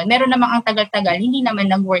tumatagal. Meron namang ang tagal-tagal, hindi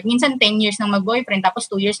naman nag-work. Minsan 10 years nang mag-boyfriend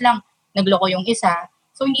tapos 2 years lang nagloko yung isa.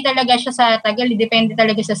 So hindi talaga siya sa tagal, depende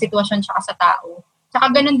talaga sa sitwasyon tsaka sa tao.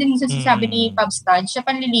 Tsaka ganun din sa sinasabi ni Pops Tad, siya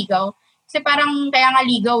panliligaw. Kasi parang kaya nga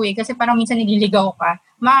ligaw kasi parang minsan nililigaw ka.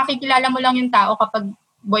 Makakikilala mo lang yung tao kapag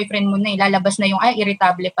boyfriend mo na lalabas na yung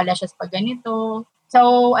irritable pala siya sa ganito.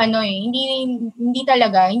 So hindi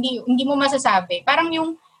talaga, hindi mo masasabi. Parang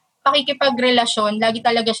yung pakikipagrelasyon, lagi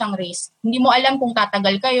talaga siyang risk. Hindi mo alam kung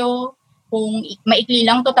tatagal kayo, kung maikli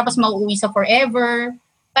lang to tapos mauuwi sa forever.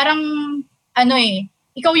 Parang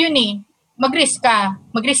ikaw yun mag-risk ka,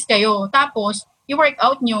 mag-risk kayo. Tapos i-work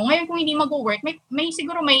out nyo. Ngayon kung hindi mag-work, may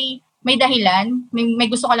siguro may dahilan, may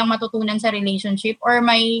gusto ka lang matutunan sa relationship or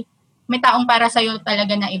may taong para sa'yo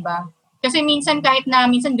talaga na iba. Kasi minsan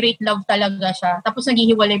minsan great love talaga siya, tapos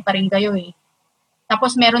naghihiwalay pa rin kayo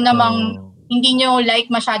Tapos meron namang hindi nyo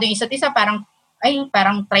like masyado yung isa't isa, parang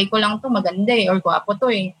try ko lang to, maganda or gwapo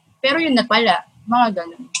to Pero yun na pala, mga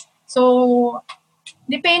ganun. So,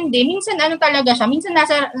 depende. Minsan talaga siya, minsan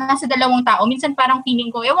nasa dalawang tao, minsan parang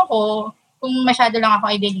feeling ko, ewan ko, kung masyado lang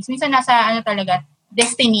ako idealist, minsan nasa talaga,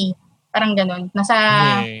 destiny, parang ganun. Nasa,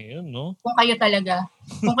 kung kayo talaga,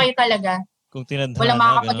 kung tinadhana, walang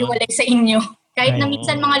makakapag-iwalay sa inyo. Kahit na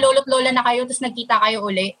minsan mga lolo't lola na kayo, tapos nagkita kayo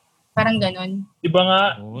uli, parang ganun. Diba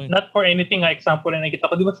nga, not for anything example na nakita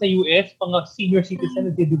ko, diba sa US, mga senior citizen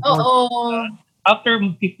na di-divorce. After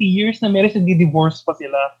 50 years na marriage, nagdi-divorce pa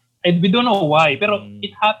sila. And we don't know why, pero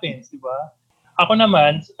it happens, diba? Ako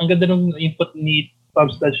naman, ang ganda ng input ni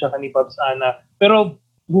Pops Dad siya ni Pops Ana. Pero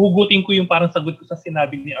gugugutin ko yung parang sagot ko sa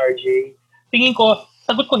sinabi ni RJ. Tingin ko,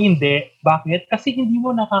 sagot ko hindi. Bakit? Kasi hindi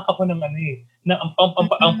mo nakakakuha ng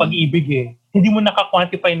ang pag-ibig Hindi mo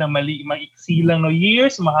naka-quantify na maiksi lang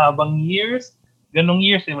years, mahabang years, ganong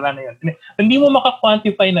years, wala na yan. Hindi mo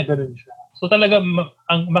maka-quantify na ganon siya. So talaga,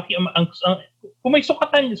 kung may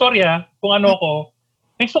sukatan, kung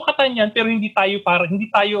may sukatan yan, pero hindi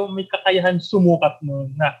tayo may kakayahan sumukat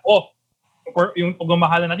nun na, yung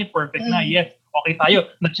pagmamahalan natin, perfect na, yes, okay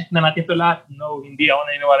tayo, na-check na natin ito lahat. No, hindi ako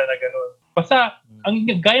naniniwala na gano'n. Basta, ang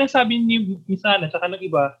gaya ng sabi ni Misana, tsaka ng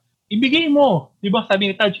iba, ibigay mo. Di ba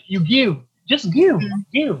sabi ni Taj, you give. Just give.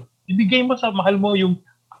 Give. Ibigay mo sa mahal mo yung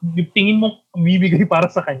tingin mo bibigay para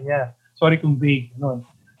sa kanya. Sorry kung vague. No?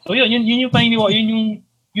 So yun yung paniniwala, yun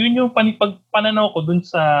yung pananaw ko dun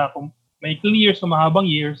sa kung may years o mahabang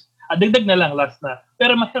years, dagdag na lang, last na.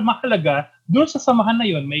 Pero mahalaga, doon sa samahan na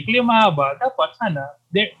yun, may clear mahaba, dapat sana,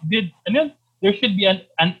 there should be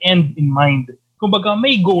an end in mind. Kumbaga,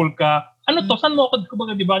 may goal ka. Saan mo ako,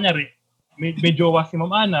 kumbaga, di ba, may jowa si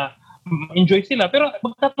Ma'am Ana, enjoy sila, pero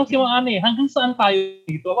magtatanong si Ma'am Ana hanggang saan tayo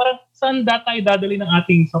dito? Parang, saan tayo dadali ng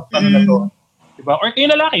ating saptan na to? Diba? Or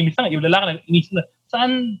yung lalaki, minsan yung lalaki, inisip na,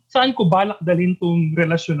 saan ko balak dalhin tong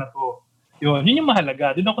relasyon na to? Yun yung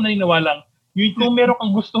mahalaga. Doon ako naniniwalang, kung meron kang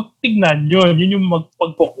gusto tignan, yun yung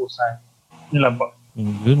magpag-focusan. Yun lang ba?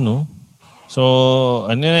 Yun, no? So,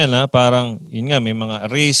 parang, yun nga, may mga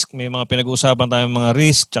risk, may mga pinag-uusapan tayong mga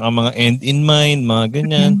risk, tsaka mga end in mind, mga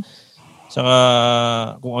ganyan. Tsaka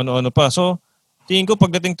kung ano-ano pa. So, tingin ko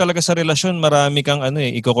pagdating talaga sa relasyon, marami kang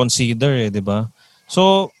i-consider di ba?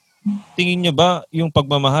 So, tingin nyo ba yung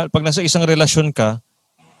pagmamahal, pag nasa isang relasyon ka,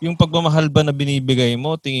 yung pagmamahal ba na binibigay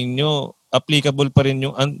mo, tingin nyo, applicable pa rin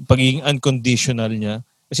yung pagiging unconditional niya?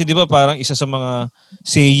 Kasi di ba parang isa sa mga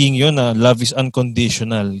saying yun na love is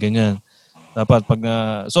unconditional, ganyan. Dapat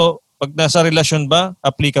pag nasa relasyon ba,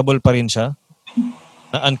 applicable pa rin siya?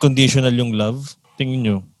 Na unconditional yung love? Tingin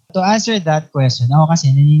nyo? To answer that question, ako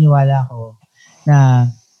kasi naniniwala ko na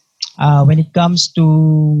when it comes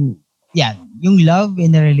to yung love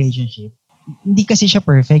in a relationship, hindi kasi siya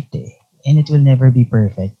perfect and it will never be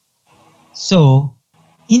perfect. So,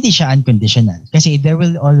 hindi siya unconditional. Kasi there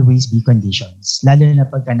will always be conditions. Lalo na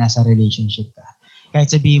pagka nasa relationship ka. Kahit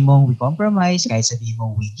sabihin mong we compromise, kahit sabihin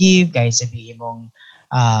mong we give, kahit sabihin mong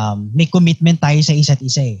may commitment tayo sa isa't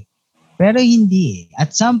isa Pero hindi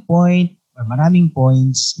At some point, or maraming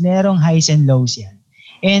points, merong highs and lows yan.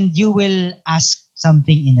 And you will ask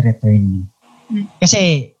something in return.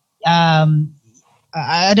 Kasi,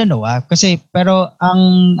 I don't know Kasi, pero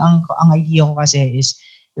ang idea ko kasi is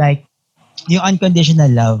like, yung unconditional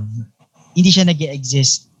love, hindi siya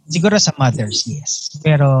nag-exist. Siguro sa mothers, yes.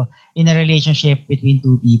 Pero in a relationship between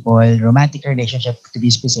two people, romantic relationship to be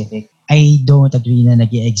specific, I don't agree na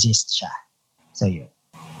nag-exist siya. So, yun.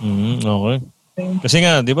 Okay. Kasi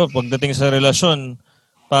nga, di ba, pagdating sa relasyon,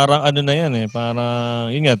 parang ano na yan parang,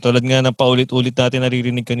 yun nga, tulad nga ng paulit-ulit natin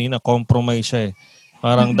naririnig kanina, compromise siya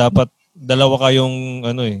Parang dapat dalawa kayong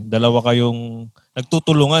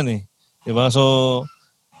nagtutulungan Diba? So,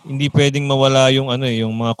 hindi pwedeng mawala yung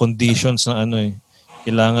yung mga conditions na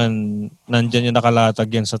kailangan nandyan yung nakalatag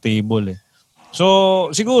yan sa table So,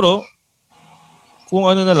 siguro, kung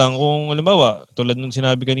na lang, kung halimbawa, tulad nung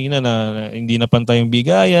sinabi kanina na hindi na pantay yung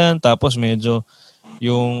bigayan, tapos medyo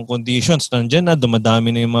yung conditions nandyan na, dumadami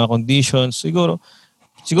na yung mga conditions, siguro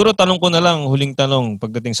tanong ko na lang, huling tanong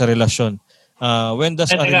pagdating sa relasyon. When does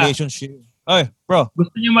a relationship... Ay, bro.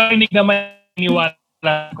 Gusto niyo marinig na maniwala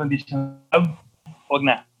sa conditional love? Huwag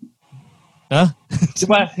na. Ha?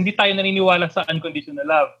 Diba, hindi tayo naniniwala sa unconditional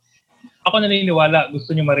love. Ako naniniwala.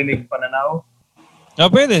 Gusto niyo marinig pananaw?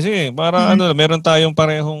 Pwede, sige. Para meron tayong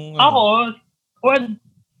parehong... Ako,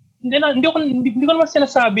 hindi ko naman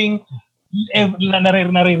sinasabing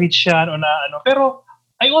nare-reach yan o na Pero,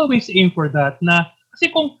 I always aim for that na, kasi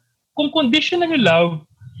kung conditional love,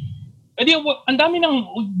 ang dami ng,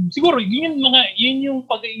 siguro, yun yung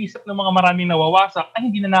pag-iisip ng mga maraming nawawasak, ay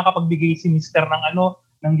hindi na nakapagbigay si Mr.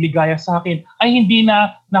 ng ligaya sa akin, ay hindi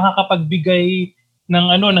na nakakapagbigay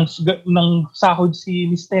ng sahod si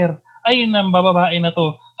Mr. Ay, ng bababae na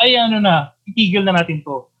to, ay itigil na natin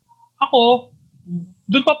to. Ako,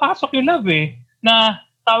 doon papasok yung love na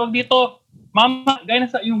tawag dito,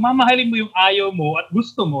 yung mamahalin mo yung ayaw mo at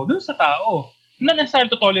gusto mo doon sa tao. Na necessarily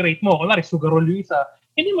to tolerate mo. Kunwari, sugarol yung isa,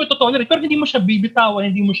 hindi mo ito tolerate, pero hindi mo siya bibitawan,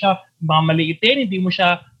 hindi mo siya mamaliitin, hindi mo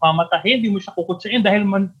siya mamatahin, hindi mo siya kukutsain dahil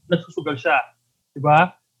nagsusugal siya.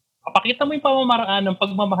 Diba? Kapakita mo yung pamamaraan ng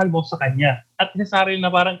pagmamahal mo sa kanya at necessarily na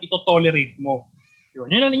parang ito tolerate mo.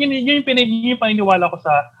 Yun yung paniniwala ko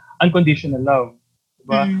sa unconditional love.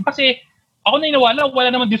 Diba? Kasi ako naniniwala,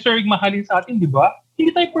 wala naman deserving mahalin sa atin, diba?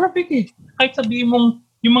 Hindi tayo perfect Kahit sabihin mong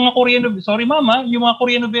yung mga Korean, sorry mama, yung mga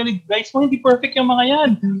Korean novela guys mo, hindi perfect yung mga yan.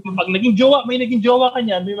 Pag may naging jowa ka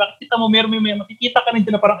niyan, may makikita mo, may makikita ka rin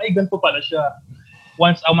dyan na parang, ay, ganito pala siya.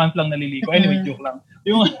 Once a month lang naliligo. Anyway, joke lang.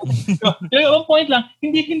 Yung point lang,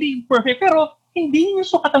 hindi perfect, pero hindi yung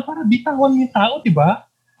sukatan para bitawan yung tao, diba?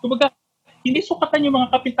 Kumbaga, hindi sukatan yung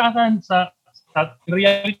mga kapintasan sa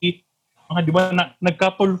reality, mga diba,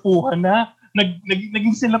 nagkapulpuhan na,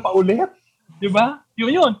 naging sila pa ulit. Diba?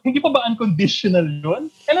 Yun. Hindi pa ba unconditional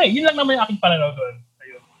yun? Yun lang naman yung aking pananaw doon.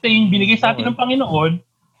 Ito yung binigay sa atin ng Panginoon,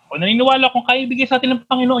 o naniniwala kung kaya ibigay sa atin ng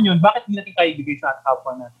Panginoon yun, bakit hindi natin kaya ibigay sa ating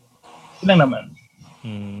kapwa natin? Yun lang naman.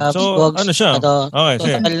 So, ano siya? Okay,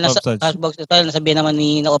 sige. Total, nasabihin naman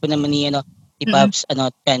na-open naman ni Pops,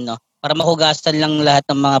 Ken, para mahugasan lang lahat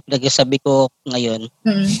ng mga pinagsasabi ko ngayon.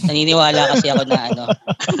 Naniniwala kasi ako na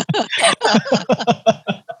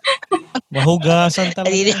mahugasan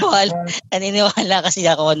talaga. Naniniwala kasi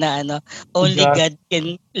ako na only God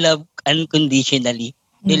can love unconditionally.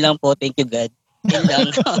 Yun lang po, thank you God. Yun lang.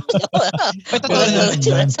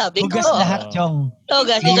 Sabi ko. Hugas lahat, Chong.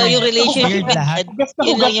 Hugas, yung relationship with God.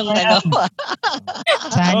 Yun lang yung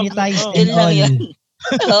sanitized and all.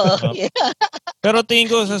 Pero tingin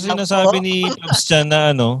ko sa sinasabi ni Pops dyan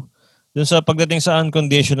na dun sa pagdating sa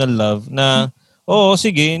unconditional love na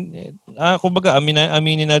sige, kumbaga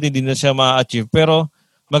aminin natin din na siya ma-achieve pero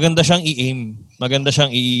maganda siyang i-aim. Maganda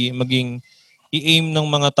siyang i-aim ng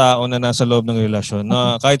mga tao na nasa loob ng relasyon.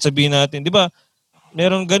 Na kahit sabihin natin, 'di ba?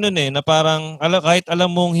 Meron ganun na parang kahit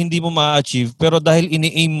alam mong hindi mo ma-achieve pero dahil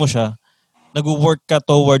ini-aim mo siya, nag-work ka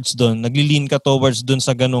towards doon, nagli-lean ka towards doon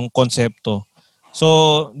sa ganung konsepto.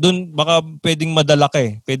 So, doon baka pwedeng madala ka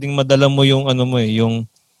Pwedeng madala mo yung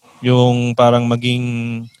yung parang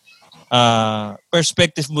maging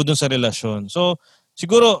perspective mo dun sa relasyon. So,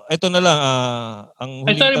 siguro, ito na lang, ang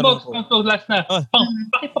huling tanong ko. Last na.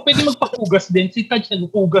 Bakit pa pwede magpahugas din? Si Taj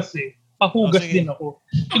nagpuhugas Pahugas din ako.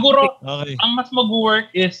 Siguro, ang mas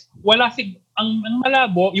mag-work is, ang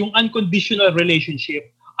malabo, yung unconditional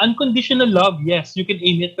relationship. Unconditional love, yes, you can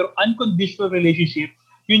aim it, pero unconditional relationship,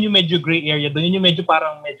 yun yung medyo gray area doon. Yun yung medyo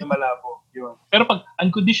malabo. Yun. Pero pag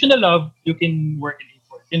unconditional love, you can work it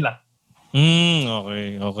for. Yun lang.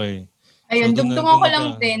 Okay. Ayun, dugtungan ko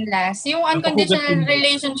lang din last. Yung unconditional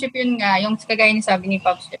relationship yun nga, yung kagaya ni sabi ni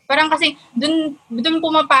Pops. Parang kasi dun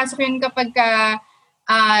pumapasok yun kapag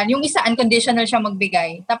yung isa unconditional siya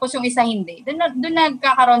magbigay, tapos yung isa hindi. Dun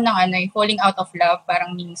nagkakaroon ng falling out of love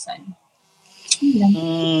parang minsan.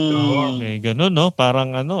 Okay, ganun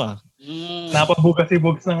Parang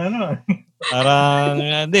Napabukas-bukas ng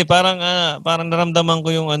parang naramdaman ko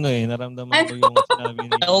yung naramdaman ko yung sinabi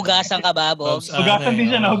niya. Nahugasan ka ba, Bogs? Hugasan din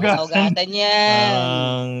siya, Hugatan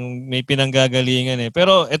yan. May pinanggagalingan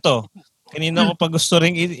Pero ito, kanina ko pa gusto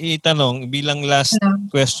ring itanong bilang last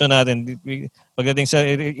question natin pagdating sa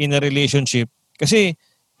in a relationship. Kasi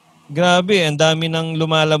grabe, ang dami nang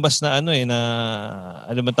lumalabas na ano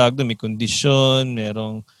ba tawag doon, may kondisyon,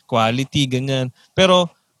 merong quality, ganyan. Pero,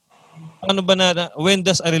 ano ba when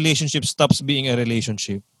does a relationship stops being a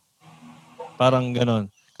relationship? Parang ganon.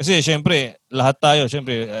 Kasi, syempre, lahat tayo,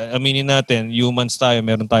 aminin natin, humans tayo,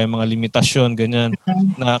 meron tayong mga limitasyon, ganyan,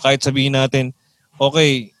 na kahit sabihin natin,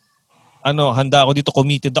 okay, handa ako dito,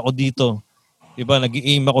 committed ako dito. Diba,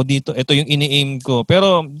 nag-i-aim ako dito. Ito yung ini-aim ko.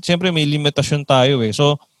 Pero, siyempre, may limitasyon tayo eh.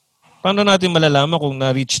 So, paano natin malalaman kung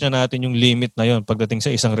na-reach na natin yung limit na yon pagdating sa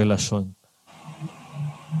isang relasyon?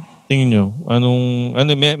 Tingin nyo,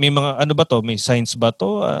 may mga, ano ba to? May signs ba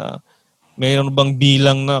to? Mayroon bang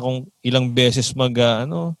bilang na kung ilang beses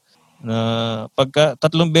na pagka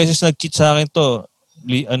 3 beses nag-cheat sa akin to,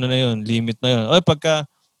 na yun, limit na yun. O pagka,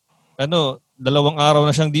 2 araw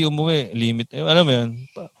na siyang di umuwi, limit. Alam mo yun?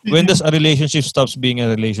 When does a relationship stops being a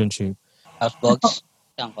relationship? Housebox?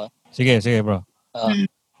 Saan ko? Sige bro.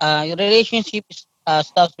 Yung relationship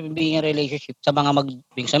stops being a relationship sa mga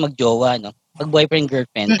magjowa, no? Pag boyfriend,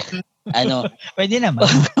 girlfriend. Pwede naman.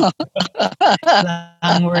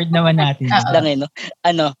 Ang word naman natin.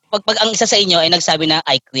 No? Pag ang isa sa inyo ay nagsabi na,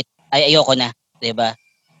 I quit. Ay, ayoko na. Diba?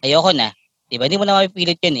 Ayoko na. Diba? Hindi mo na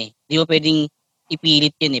mapipilit yun eh. Hindi mo pwedeng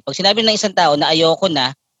ipilit yun eh. Pag sinabi ng isang tao na ayoko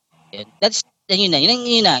na, yun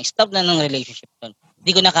na. Stop na ng relationship yun.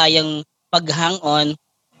 Hindi ko na kayang mag-hang on.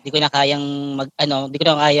 Hindi ko na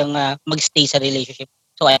kayang mag-stay sa relationship.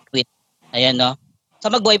 So, I quit. Ayan, no? Sa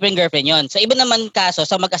mag-boyfriend, girlfriend yun. Sa iba naman kaso,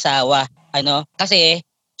 sa mag-asawa. Kasi,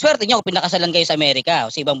 swerte nyo kung pinakasalan kayo sa Amerika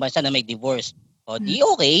o sa ibang bansa na may divorce. O, di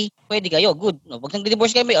okay. Pwede kayo. Good. No? Pag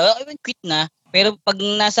nag-divorce kayo, quit na. Pero pag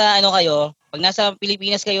nasa, pag nasa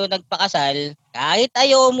Pilipinas kayo nagpakasal, kahit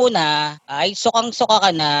ayaw mo na, kahit sukang-suka ka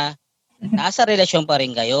na, nasa relasyon pa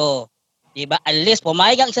rin kayo. Diba? Unless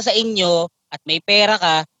pumayag ang isa sa inyo at may pera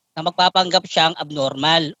ka na magpapanggap siyang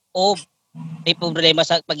abnormal o may problema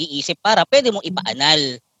sa pag-iisip para pwede mong ipaanal.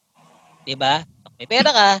 Diba? May pera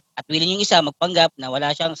ka at willing yung isa magpanggap na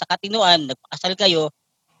wala siyang sa katinuan, nagpakasal kayo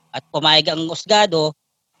at pumayag ang husgado,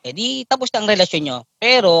 di tapos na ang relasyon nyo.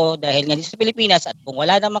 Pero dahil nga sa Pilipinas at kung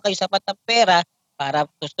wala naman kayo sapat na pera para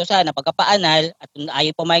tustusan na pagkapaanal at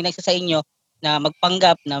ayaw pumayag na isa sa inyo na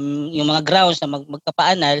magpanggap na yung mga grounds na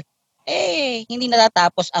magkapaanal, hindi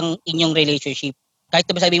natatapos ang inyong relationship. Kahit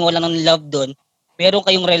na sabihin mo wala ng love doon, meron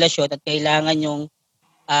kayong relasyon at kailangan yung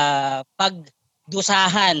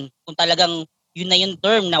pagdusahan kung talagang yun na yung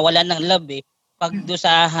term na wala ng love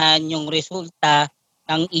pagdusahan yung resulta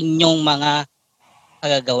ng inyong mga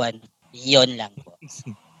kagagawan. Yun lang po.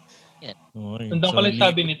 Yan. Tandang pala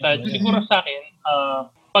sabi ni Tad, siguro sa akin,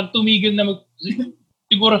 pag tumigil na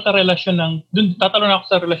siguro sa relasyon dun tatalo na ako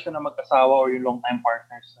sa relasyon ng mag-asawa or yung long-time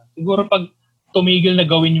partners. Siguro pag tumigil na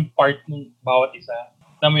gawin yung part ng bawat isa,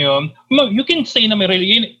 na mo yun, you can say na may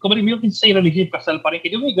relationship, you can say relationship, kasal pa rin.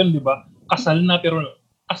 Kasi may ganun, di ba? Kasal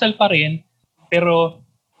pa rin, pero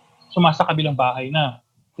sumasa kabilang bahay na.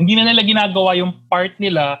 Hindi na nila ginagawa yung part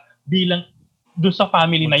nila bilang doon sa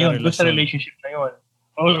family na yun, doon sa relationship na yun.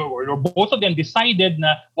 Or both of them decided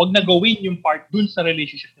na wag na gawin yung part doon sa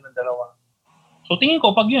relationship ng dalawa. So tingin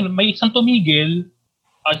ko, pag yun, may isang tumigil,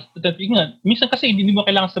 minsan kasi hindi mo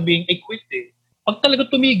kailangan sabihin, I quit eh. Pag talaga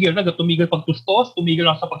tumigil pag tustos, tumigil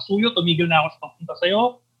na sa pagsuyo, tumigil na ako sa pagpunta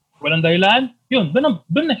sa'yo, walang dahilan, yun, doon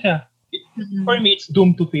na siya. For me, it's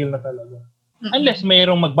doomed to fail na talaga. Unless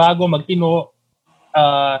mayroong magbago, magtino,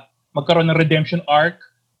 magkaroon ng redemption arc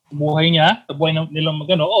sa buhay niya, sa buhay nilang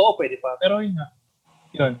oo, pwede pa. Pero yun nga,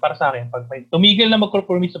 yun, para sa akin, pag tumigil na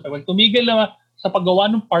mag-compromise, pag tumigil na sa paggawa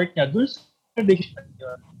ng part niya, doon sa relationship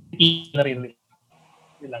niya, na rin.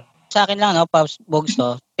 Yun lang. Sa akin lang, Pops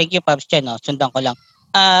Bogso. Thank you, Pops Chen. Sundan ko lang.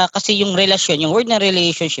 Kasi yung relasyon, yung word na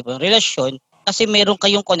relationship, yung relasyon, kasi meron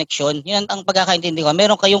kayong connection. Yan ang pagkakaintindi ko.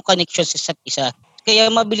 Meron kayong connection sa isa't isa. Kaya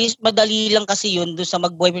madali lang kasi yun doon sa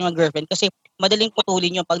mag-boyfriend, mag-girlfriend. Kasi madaling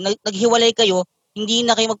putulin yun. Pag naghiwalay kayo, hindi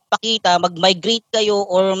na kayo magpakita, mag-migrate kayo,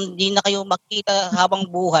 or hindi na kayo makita habang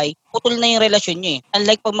buhay, putol na yung relasyon nyo eh.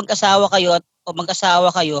 Unlike pag mag-asawa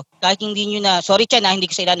kayo, kahit hindi nyo na, sorry Chan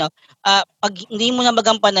hindi ko sa ilan, pag hindi mo na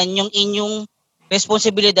magampanan yung inyong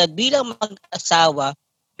responsibilidad bilang mag-asawa,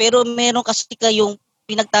 pero meron kasi kayong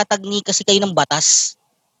pinagtatagni kasi kayo ng batas.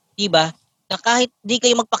 Diba? Na kahit di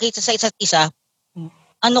kayo magpakita sa isa't isa,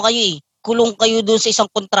 kulong kayo doon sa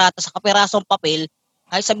isang kontrata, sa kaperasong papel,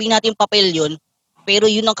 kahit sabihin natin papel yun, pero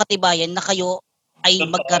yun ang katibayan na kayo ay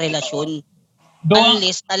magkarelasyon.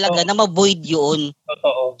 Unless talaga na ma-void yun.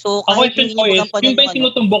 Totoo. So, ang question ko is, yung ba yung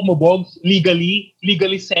tinutumbok mo, Bogs, legally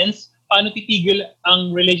sense, paano titigil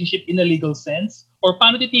ang relationship in a legal sense? Or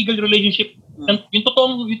paano titigil relationship, yung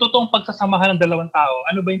totoong pagsasamahan ng dalawang tao?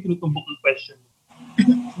 Ano ba yung tinutumbok ng question?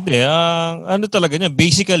 Hindi, ano talaga niya,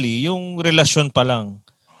 basically, yung relasyon pa lang.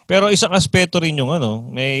 Pero isang aspeto rin yung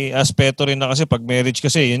may aspeto rin na kasi pag marriage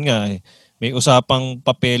kasi, yun nga, may usapang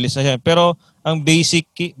papeles na siya. Pero ang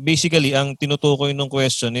basically, ang tinutukoy ng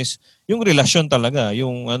question is yung relasyon talaga.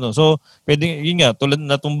 Yung so, pwede, yun nga, tulad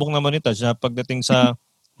natumbok naman ito, siya pagdating sa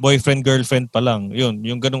boyfriend-girlfriend pa lang. Yun,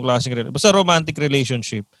 yung ganung klaseng relationship. Basta romantic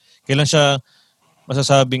relationship. Kailan siya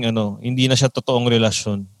masasabing hindi na siya totoong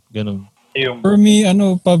relasyon. Ganun. For me,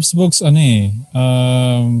 Pubs Books,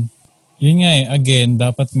 yun nga again,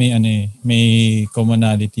 dapat may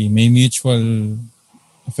commonality, may mutual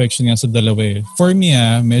affection nga sa dalawa. For me,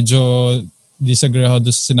 medyo disagree ako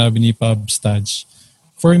doon sa sinabi ni Pubs Taj.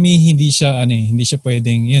 For me, hindi siya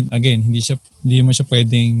pwedeng, yun, again, hindi mo siya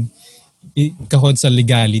pwedeng ikahod sa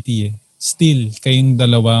legality eh. Still, kayong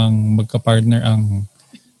dalawang magka-partner ang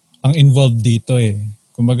involved dito eh.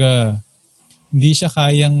 Kumbaga, hindi siya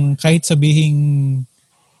kahit sabihin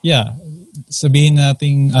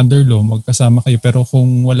nating under law, magkasama kayo, pero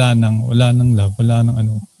kung wala nang love, wala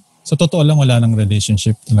nang sa totoo lang wala nang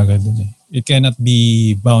relationship talaga doon eh. It cannot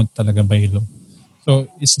be bound talaga by law. So,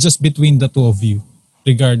 it's just between the two of you.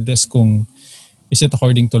 Regardless kung is it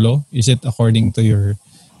according to law, is it according to your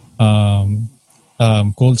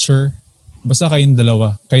culture, basta kayong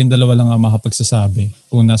dalawa lang ang makapagsasabi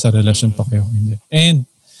kung nasa relasyon pa kayo. Hindi. And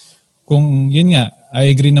kung yun nga,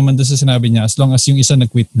 I agree naman doon sa sinabi niya, as long as yung isa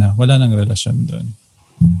nag-quit na, wala nang relasyon doon.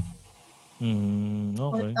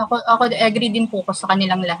 Okay. Ako agree din po ko sa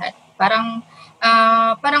kanilang lahat. Parang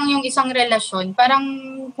yung isang relasyon, parang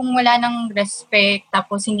kung wala nang respect,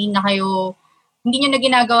 tapos hindi nyo na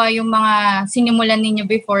ginagawa yung mga sinimulan ninyo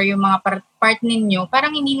before, yung mga part ninyo,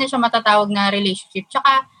 parang hindi na siya matatawag na relationship.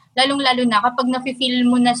 Tsaka, lalong-lalo na kapag nafe-feel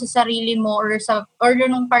mo na sa sarili mo or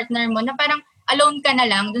nung partner mo na parang alone ka na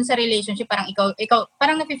lang dun sa relationship, parang ikaw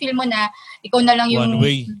parang nafe-feel mo na ikaw na lang yung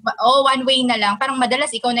one way na lang. Parang madalas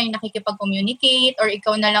ikaw na yung nakikipag-communicate or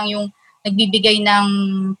ikaw na lang yung nagbibigay ng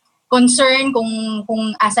concern kung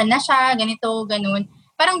asan na siya, ganito, ganun.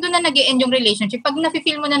 Parang doon na nag-e-end yung relationship. Pag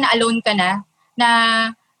nafe-feel mo na alone ka na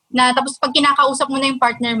tapos pag kinakausap mo na yung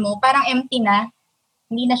partner mo, parang empty na.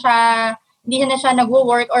 Hindi na siya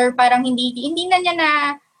nagwo-work or parang hindi na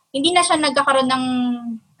siya nagkakaroon ng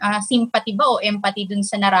sympathy ba o empathy dun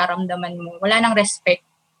sa nararamdaman mo. Wala nang respect.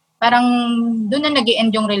 Parang dun na nag-e-end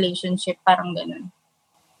yung relationship. Parang ganun.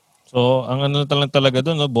 So, ang talaga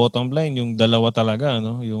dun, bottom line, yung dalawa talaga,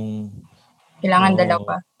 yung... Kailangan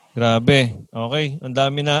dalawa. Grabe. Okay.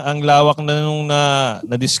 Ang lawak na nung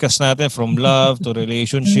na-discuss natin from love to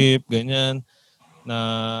relationship, ganyan.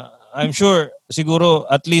 Na I'm sure, siguro,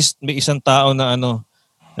 at least may isang tao na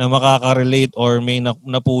na makaka-relate or may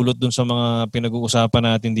napulot dun sa mga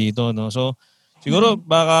pinag-uusapan natin dito, no? So, siguro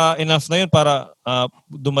baka enough na yun para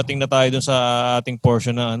dumating na tayo dun sa ating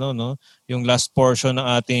portion na yung last portion ng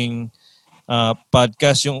ating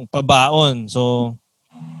podcast, yung pabaon. So,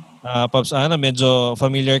 Pops Ana, medyo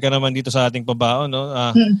familiar ka naman dito sa ating pabaon, no?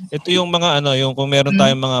 Ito yung mga yung kung meron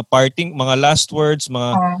tayong mga last words,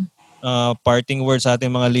 mga parting words sa ating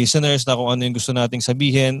mga listeners na kung ano yung gusto nating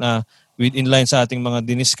sabihin, within line sa ating mga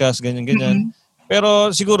diniscuss, ganyan.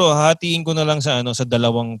 Pero siguro hatiin ko na lang sa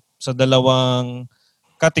dalawang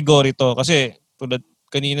category to kasi tulad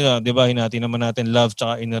kanina, 'di ba, hinati naman natin love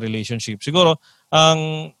tsaka in a relationship. Siguro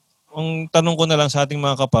ang tanong ko na lang sa ating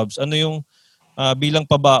mga kapabs, ano yung bilang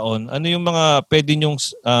pabaon, ano yung mga pwede nyong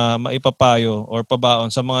maipapayo or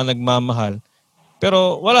pabaon sa mga nagmamahal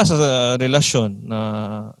pero wala sa relasyon na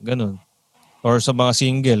ganun or sa mga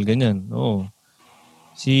single, ganyan. Oo.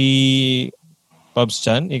 Si Pubs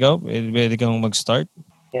Chan, ikaw, pwede kang mag-start?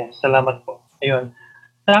 Yes, salamat po. Ayun.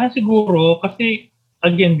 Sa akin siguro, kasi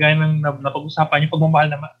again, gaya ng napag-usapan yung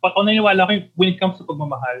pagmamahal naman. Pag ako naniniwala ko when it comes to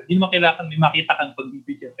pagmamahal, hindi mo kailangan may makita kang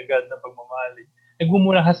pagbibigyan agad ng pagmamahal.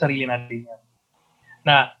 Nagmumula sa sarili natin yan.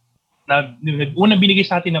 Na unang binigay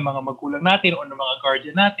sa atin ng mga magulang natin o ng mga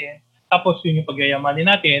guardian natin, tapos yun yung pagyayamanin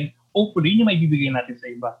natin, hopefully yun yung maibibigay natin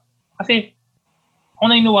sa iba. Kasi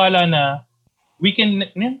ako naniniwala na we can't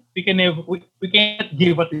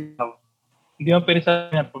give what we have. Hindi naman pwede sa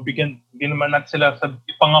natin pagbigyan. Hindi naman natin sila sa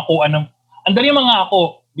ipangakuan ng andali mga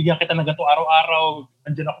ako, bigyan kita ng ganito araw-araw,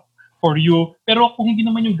 andyan ako for you. Pero kung hindi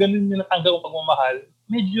naman yung ganun na natanggap ang pagmamahal,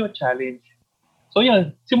 medyo challenge. So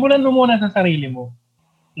yan, simulan mo muna sa sarili mo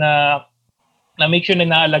na make sure na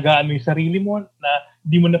naalagaan mo yung sarili mo, na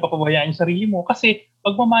hindi mo napapabayaan yung sarili mo. Kasi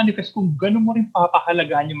pagmamanifest kung ganun mo rin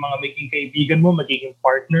papahalagaan yung mga magiging kaibigan mo, magiging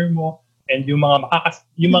partner mo, and yung mga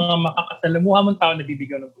makakasalamuha mong tao na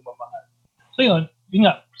bibigyan ng pagmamahal. So yun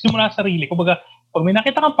nga, simula sa sarili. Kumbaga, pag may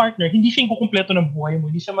nakita kang partner, hindi siya yung kukumpleto ng buhay mo.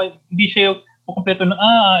 Hindi siya kumpleto na,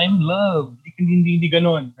 I'm in love. Hindi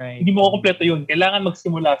ganun. Right. Hindi mo kumpleto yun. Kailangan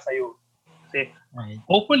magsimula sa'yo. Kasi,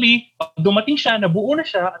 hopefully, pag dumating siya, nabuo na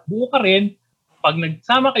siya, at buo ka rin, pag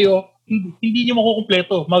nagsama kayo, hindi niyo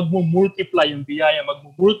makukumpleto. Mag-multiply yung biyaya,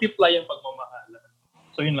 mag-multiply yung pagmamahal.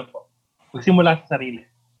 So, yun lang po. Magsimula sa sarili.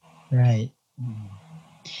 Right.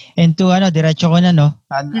 And to diretso ko na, no?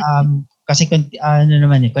 Kasi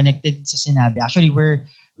connected sa sinabi. Actually,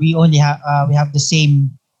 we have the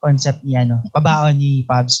same concept ni pabaon ni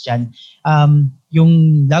Pabs dyan.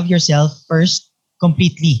 Yung love yourself first,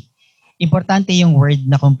 completely. Importante yung word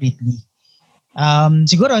na completely.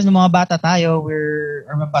 Siguro, nung mga bata tayo,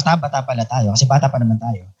 bata pala tayo, kasi bata pa naman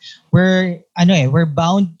tayo, we're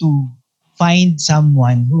bound to find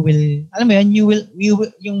someone who will, alam mo yun,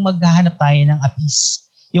 yung maghahanap tayo ng apis,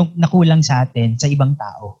 yung nakulang sa atin, sa ibang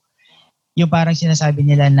tao. Yung parang sinasabi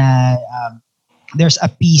nila na there's a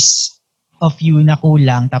piece of you na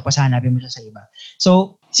kulang, tapos hanapin mo siya sa iba.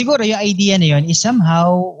 So, siguro yung idea na yun is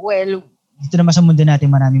somehow, dito naman sa mundo natin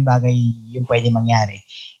maraming bagay yung pwede mangyari.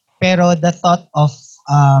 Pero the thought of,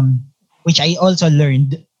 which I also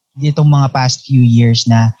learned ditong mga past few years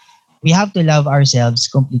na we have to love ourselves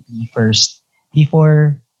completely first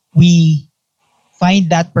before we find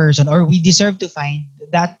that person, or we deserve to find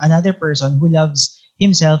that another person who loves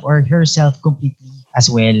himself or herself completely as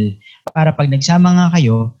well. Para pag nagsama nga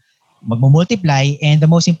kayo, magmumultiply, and the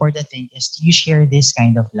most important thing is you share this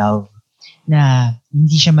kind of love na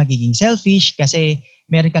hindi siya magiging selfish kasi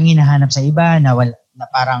meron kang hinahanap sa iba na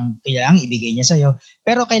parang kailangan ibigay niya sa'yo.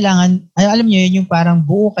 Pero kailangan, alam niyo yun, yung parang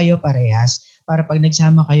buo kayo parehas para pag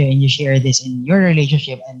nagsama kayo and you share this in your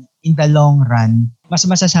relationship and in the long run, mas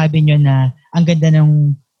masasabi niyo na ang ganda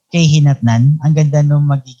ng kahinatnan, ang ganda ng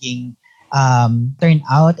magiging turn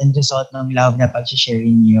out and result ng love na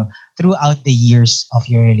pag-sharing niyo throughout the years of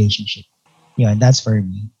your relationship. Yun, that's for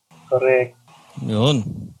me. Correct. Yun.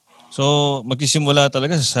 So, magsisimula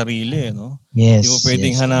talaga sa sarili, no? Yes. Hindi mo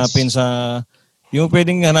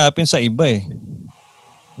pwedeng hanapin sa iba eh.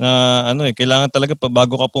 Na kailangan talaga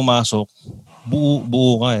bago ka pumasok,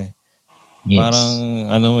 buo ka eh. Yes.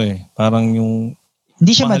 Parang yung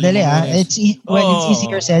hindi siya madali It's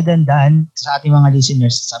easier said than done sa ating mga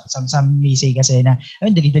listeners. Some may say kasi na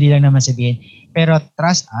dali-dali lang naman sabihin. Pero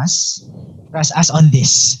trust us on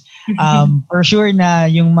this. For sure na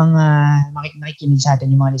yung mga nakikinig sa atin,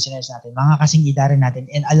 yung mga listeners natin, mga kasing idara natin,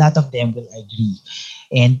 and a lot of them will agree.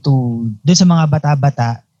 And dun sa mga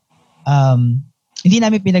bata-bata, hindi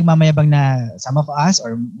namin pinagmamayabang na some of us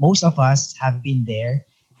or most of us have been there.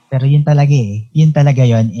 Pero yun talaga yun talaga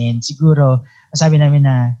yun. And siguro, sabi namin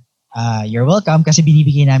na you're welcome kasi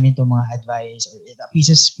binibigay namin itong mga advice or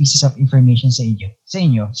pieces of information sa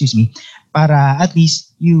inyo, para at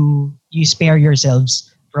least you spare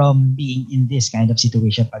yourselves from being in this kind of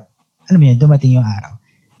situation pag, dumating yung araw.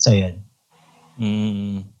 So, yun.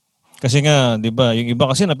 Kasi nga, di ba, yung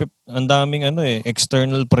iba kasi ang daming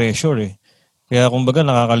external pressure eh. Kaya kumbaga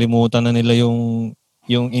nakakalimutan na nila yung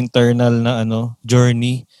internal na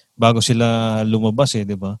journey bago sila lumabas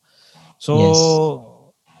di ba? So, yes.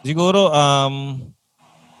 Siguro,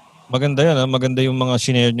 maganda yan. Maganda yung mga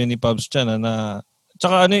shinare nyo ni Pabs dyan.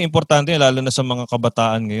 Tsaka importante lalo na sa mga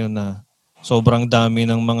kabataan ngayon na sobrang dami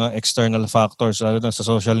ng mga external factors, lalo na sa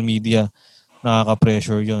social media,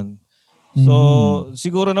 nakaka-pressure yun. So,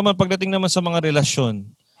 siguro naman pagdating naman sa mga relasyon,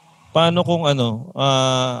 paano kung ano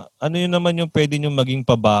yun naman yung pwede nyo maging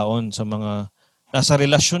pabaon sa mga nasa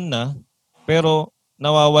relasyon na, pero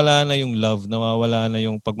nawawala na yung love, nawawala na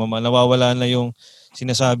yung pagmamahal, nawawala na yung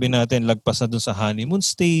sinasabi natin, lagpas na dun sa honeymoon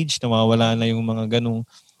stage, nawawala na yung mga ganong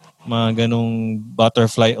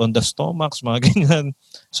butterfly on the stomachs, mga ganyan.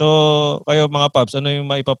 So, kayo mga Paps, ano yung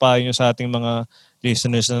maipapayo nyo sa ating mga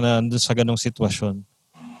listeners na nandun sa ganong sitwasyon?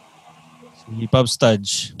 Si Paps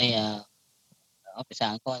Taj.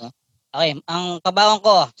 Umpisahan ko, no? Okay, ang pabaon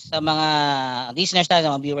ko sa mga listeners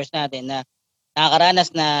natin, mga viewers natin na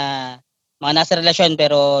nakakaranas na mga nasa relasyon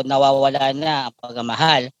pero nawawala na ang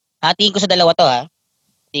pagmamahal. Hatiin ko sa dalawa to,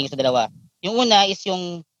 Hatiin ko sa dalawa. Yung una is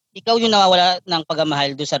yung ikaw yung nawawala ng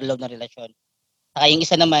pagmamahal doon sa loob ng relasyon. Saka yung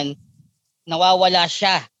isa naman, nawawala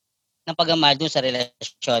siya ng pagmamahal doon sa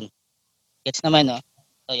relasyon. Gets naman, no?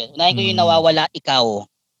 So yun. Unahin ko yung nawawala ikaw.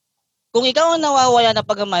 Kung ikaw ang nawawala ng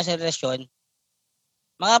pagmamahal sa relasyon,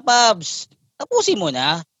 mga Pabs, tapusin mo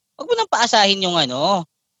na. Huwag mo nang paasahin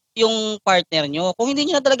yung partner nyo. Kung hindi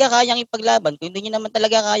nyo na talaga kayang ipaglaban, kung hindi nyo naman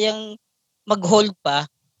talaga kayang mag-hold pa,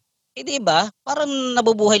 diba? Parang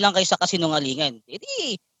nabubuhay lang kayo sa kasinungalingan.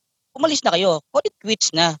 Umalis na kayo. Call it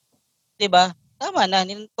quits na. Diba? Tama na.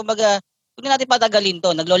 Kumbaga, huwag na natin patagalin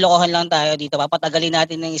to. Naglolokohan lang tayo dito. Papatagalin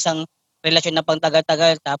natin ng isang relasyon na pang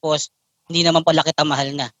tagal-tagal. Tapos, hindi naman pala kita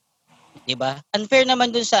mahal na. 'Di ba? Unfair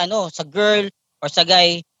naman dun sa sa girl or sa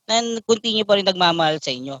guy na continue pa rin nagmamahal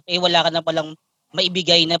sa inyo. Wala ka na palang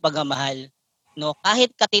maibigay na pagmamahal, no?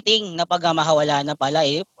 Kahit katiting na pagmamahal wala na pala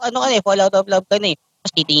fall out of love ka na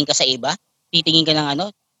Tapos titingin ka sa iba, titingin ka ng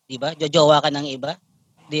 'di ba? Jojowa ka ng iba,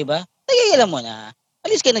 'di ba? Alam mo na.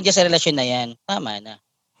 Alis ka na dyan sa relasyon na 'yan. Tama na.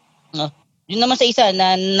 No? Yun naman sa isa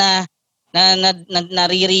na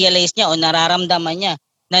nare-realize niya o nararamdaman niya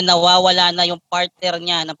na nawawala na yung partner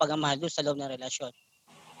niya ng pagmamahal sa loob ng relasyon.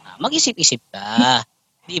 Mag-isip-isip ka.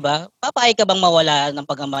 'Di ba? Papayag ka bang mawala ng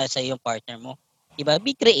pagmamahal sa iyong partner mo? 'Di ba?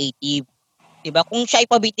 Be creative. 'Di ba? Kung siya ay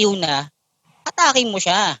pabitiw na, atakin mo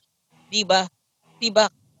siya. 'Di ba? 'Di ba?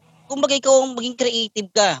 Kumbaga ikaw maging creative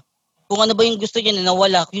ka. Kung ano ba yung gusto niya na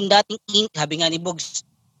nawala, yung dating sabi nga ni Bogs,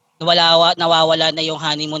 nawawala na yung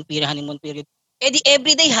honeymoon period. Di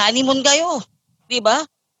everyday honeymoon kayo. 'Di ba?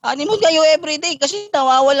 Honeymoon kayo everyday kasi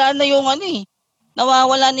nawawala na yung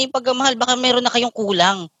nawawala na yung pagmamahal, baka meron na kayong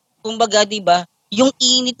kulang. Kumbaga, 'di ba? Yung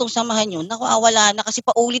init ng samahan nyo, nawawala na kasi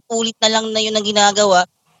paulit-ulit na lang na yun ang ginagawa.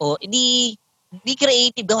 Di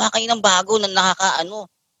creative, gawa kayo ng bago na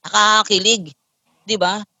nakakakilig. 'Di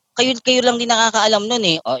ba? Kayo lang din nakakaalam nun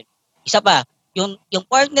isa pa, yung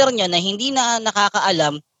partner niya na hindi na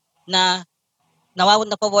nakakaalam na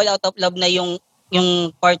na-fall out of love na yung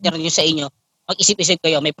partner niyo sa inyo, mag-isip-isip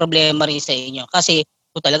kayo, may problema rin sa inyo. Kasi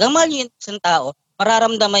kung talagang mahal niyo yung isang tao,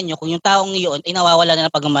 mararamdaman niyo kung yung taong iyon ay nawawala na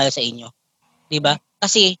ng pagmamahal sa inyo. 'Di ba?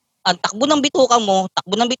 Kasi ang takbo ng bituka mo,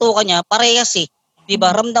 takbo ng bituka niya, parehas 'Di ba?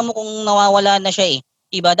 Ramdam mo kung nawawala na siya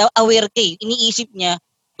 'Di ba? Aware iniisip niya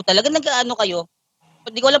kung talagang nag-aano kayo.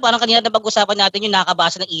 Hindi ko alam, parang kanina na pag-usapan natin yung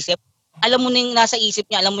nakabasa ng isip. Alam mo na yung nasa isip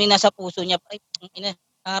niya, alam mo yung nasa puso niya.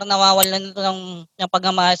 Parang nawawala na ito ng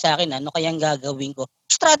pagmamahal sa akin. Ano kayang gagawin ko?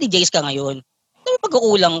 Strategize ka ngayon. Ito yung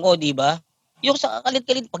pagkukulang ko, 'di ba? Yung sa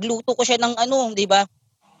kalit-kalit, pagluto ko siya ng 'di ba?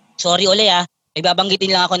 Sorry ulit May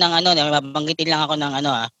babanggitin lang ako ng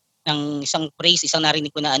ng isang phrase, isang narinig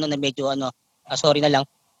ko na na medyo sorry na lang.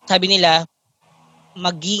 Sabi nila,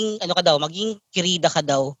 maging kirida ka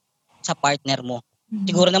daw sa partner mo.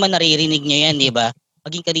 Siguro naman naririnig niyo 'yan, 'di ba?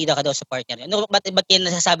 Maging kirida ka daw sa partner. Ba't yan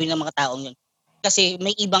nasasabi ng mga taong 'yun? Kasi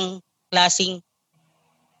may ibang klaseng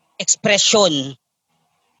expression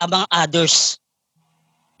ang mga others.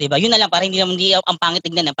 'Di ba? Yun na lang, para hindi ang pangit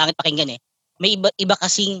tignan, ang pangit pakinggan May iba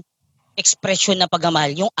kasing expression na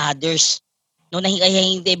pagmamahal yung others. No,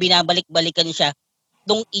 hindi binabalik-balikan siya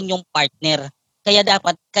nung inyong partner. Kaya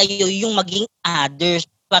dapat kayo yung maging others.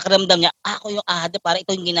 Pakiramdam niya, ako yung other, para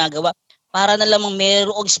ito yung ginagawa. Para na lamang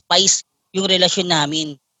merong spice yung relasyon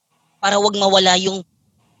namin. Para wag mawala yung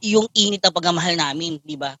init ng pagmamahal namin,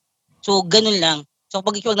 'di ba? So ganun lang. So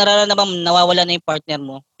pag ikaw nararamdaman nawawala na yung partner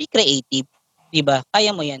mo, be creative, 'di ba?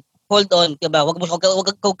 Kaya mo 'yan. Hold on, 'di ba? Wag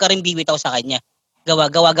ka rin bibitaw sa kanya. Gawa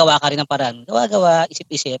ka rin ng paraan. Gawa,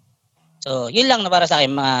 isip-isip. So, yun lang na para sa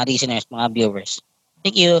akin, mga listeners, mga viewers.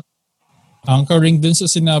 Thank you. Anchoring dun sa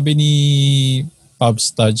sinabi ni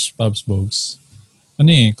Pabs Bogs.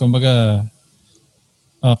 Kumbaga,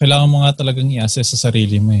 kailangan mo nga talagang i-assess sa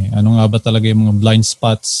sarili mo Ano nga ba talaga yung mga blind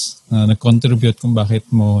spots na nag-contribute kung bakit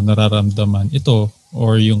mo nararamdaman ito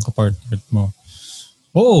or yung kapartner mo.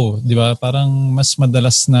 Oo, di ba? Parang mas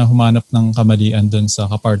madalas na humanap ng kamalian doon sa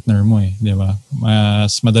kapartner mo di ba?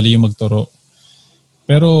 Mas madali yung magturo.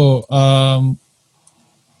 Pero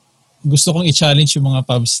gusto kong i-challenge yung mga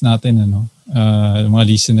pubs natin, mga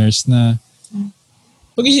listeners na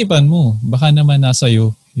pag-isipan mo, baka naman nasa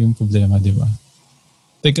iyo yung problema, di ba?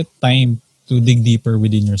 Take a time to dig deeper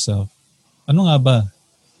within yourself. Ano nga ba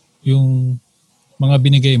yung mga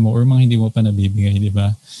binigay mo or mga hindi mo pa nabibigay, di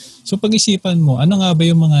ba? So pag-isipan mo, ano nga ba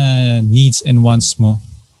yung mga needs and wants mo?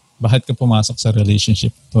 Bakit ka pumasok sa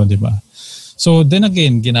relationship to, di ba? So then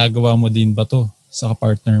again, ginagawa mo din ba to sa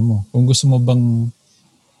partner mo? Kung gusto mo bang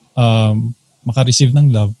maka-receive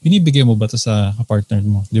ng love, binibigay mo ba to sa partner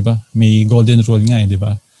mo, di ba? May golden rule nga di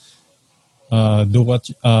ba? Do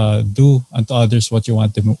unto others what you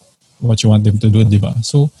want them to do, di ba?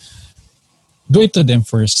 So do it to them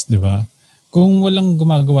first, di ba? Kung walang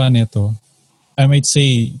gumagawa nito, I might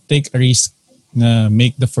say take a risk na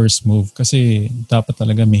make the first move kasi dapat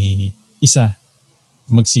talaga may isa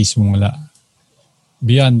magsisimula.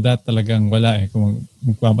 Beyond that talagang wala kung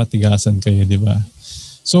magpapatigasan kayo, di ba?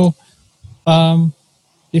 So,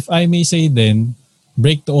 if I may say then,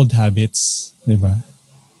 break the old habits, di ba?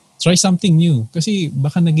 Try something new. Kasi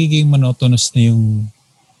baka nagiging monotonous na yung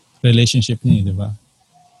relationship niyo, di ba?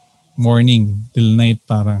 Morning till night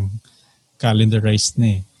parang calendarized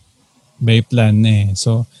na by plan na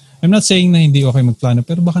So, I'm not saying na hindi okay magplano,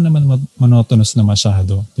 pero baka naman monotonous na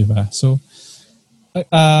masyado, di ba? So,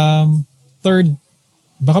 third,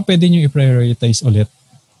 baka pwede nyo i-prioritize ulit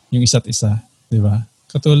yung isa't isa, di ba?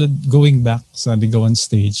 Katulad, going back sa ligawan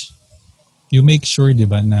stage, you make sure, di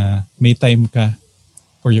ba, na may time ka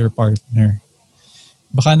for your partner.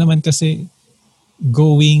 Baka naman kasi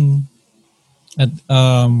going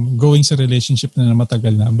sa relationship na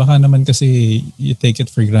matagal na, baka naman kasi you take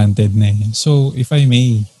it for granted na eh. So, if I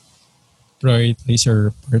may, prioritize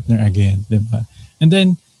your partner again, di ba? And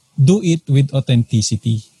then, do it with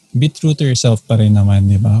authenticity. Be true to yourself pa rin naman,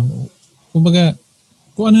 di ba? Kumbaga,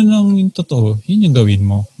 kung ano nang yung totoo, yun yung gawin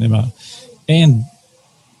mo, di ba? And,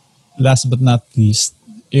 last but not least,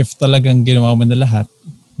 if talagang ginawa mo na lahat,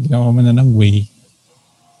 ginawa mo na ng way,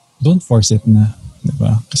 don't force it na, di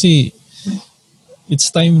ba? Kasi, it's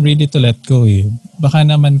time really to let go eh. Baka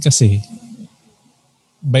naman kasi,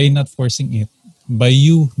 by not forcing it, by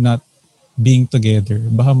you not being together,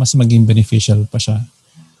 baka mas maging beneficial pa siya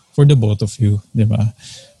for the both of you, di ba?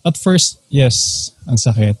 At first, yes, ang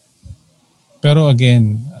sakit. Pero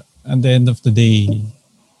again, at the end of the day,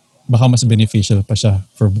 baka mas beneficial pa siya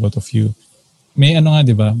for both of you. May ano nga,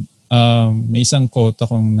 di ba? May isang quote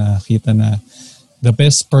akong nakita na the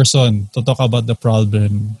best person to talk about the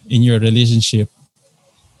problem in your relationship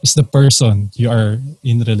is the person you are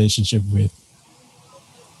in relationship with.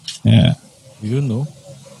 Yeah. Yun, no?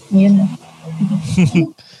 Yun.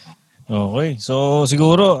 Okay. So,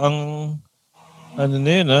 siguro, ang ano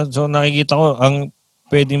na yun, ha? So, nakikita ko, ang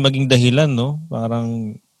pwedeng maging dahilan, no?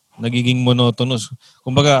 Parang nagiging monotonous.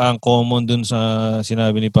 Kumbaga, ang common dun sa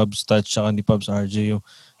sinabi ni Pubs Touch at ni Pubs RJ, yung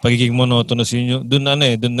pagiging monotonous, yun yung, dun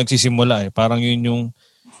nagsisimula eh. Parang yun yung,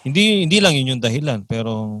 hindi lang yun yung dahilan,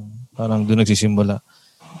 pero parang dun nagsisimula.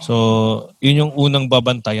 So, yun yung unang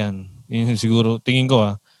babantayan. Yun siguro, tingin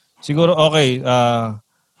ko siguro, okay,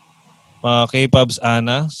 kay Pubs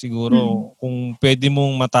Ana, siguro kung pwede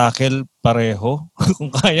mong matakel pareho,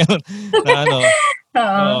 kung kaya na ano.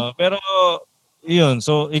 Pero yun,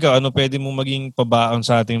 so ikaw, ano pwede mong maging pabaon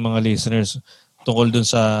sa ating mga listeners tungkol dun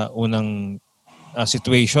sa unang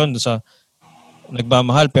situation, dun sa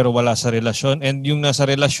nagmamahal pero wala sa relasyon, and yung nasa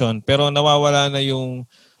relasyon pero nawawala na yung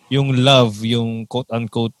love, yung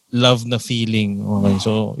quote-unquote love na feeling. Okay,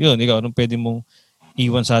 so yun, ikaw, anong pwede mong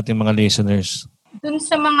iwan sa ating mga listeners? Dun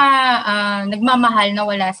sa mga nagmamahal na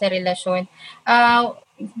wala sa relasyon,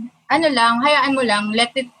 hayaan mo lang,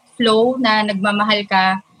 let it flow na nagmamahal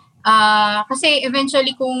ka. Kasi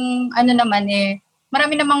eventually kung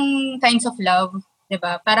marami namang kinds of love, 'di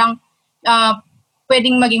ba? Parang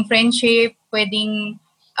pwedeng maging friendship, pwedeng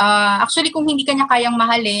actually kung hindi ka niya kayang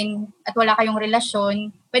mahalin at wala kayong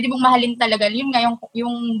relasyon, pwede mong mahalin talaga. Yun nga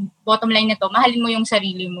yung bottom line nito, mahalin mo yung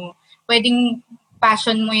sarili mo. Pwedeng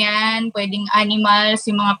passion mo yan, pwedeng animals,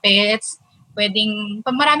 yung mga pets,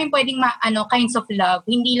 maraming pwedeng kinds of love.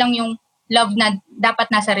 Hindi lang yung love na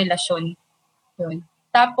dapat nasa relasyon. Yun.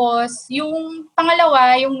 Tapos, yung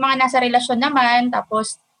pangalawa, yung mga nasa relasyon naman,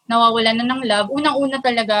 tapos nawawalan na ng love, unang-una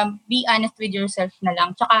talaga, be honest with yourself na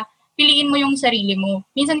lang. Tsaka, piliin mo yung sarili mo.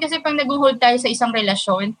 Minsan kasi pag nag-hold tayo sa isang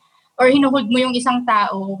relasyon, or hinuhold mo yung isang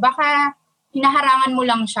tao, baka hinaharangan mo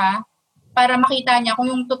lang siya para makita niya kung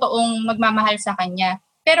yung totoong magmamahal sa kanya.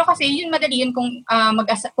 Pero kasi yun madali yun kung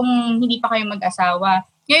hindi pa kayo mag-asawa.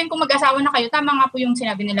 Ngayon kung mag-asawa na kayo, tama nga po yung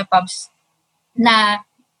sinabi nila Pubs, na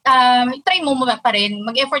try mo pa rin,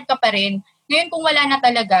 mag-effort ka pa rin. Ngayon kung wala na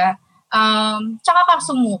talaga, tsaka ka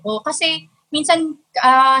sumuko. Kasi minsan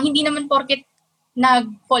hindi naman porket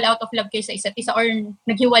nag-fall out of love kayo sa isa't isa or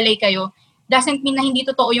naghiwalay kayo, doesn't mean na hindi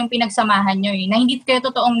totoo yung pinagsamahan nyo na hindi kayo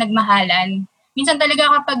totoong nagmahalan. Minsan talaga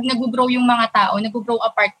kapag nag-grow yung mga tao, nag-grow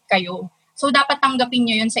apart kayo. So, dapat tanggapin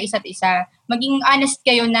nyo yun sa isa't isa. Maging honest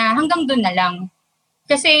kayo na hanggang doon na lang.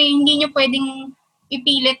 Kasi hindi nyo pwedeng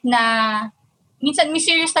ipilit na, minsan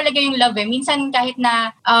mysterious talaga yung love Minsan kahit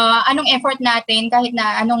na anong effort natin, kahit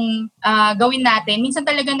na anong gawin natin, minsan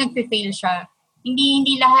talaga nag-fail siya.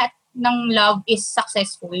 Hindi lahat ng love is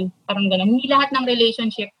successful. Parang ganun. Hindi lahat ng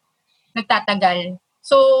relationship nagtatagal.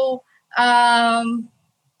 So,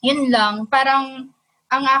 yun lang. Parang,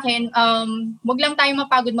 ang akin, wag lang tayo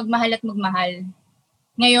mapagod magmahal at magmahal.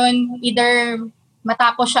 Ngayon, either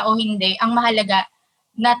matapos siya o hindi, ang mahalaga,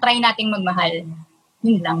 na try nating magmahal.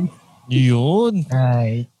 Yun lang. Yun.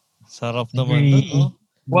 Right. Sarap naman nun, no?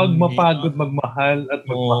 Huwag mapagod magmahal at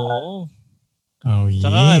magmahal. Oh, yeah.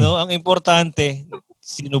 Saka ang importante,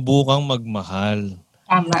 sinubukang magmahal.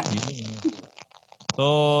 Tama.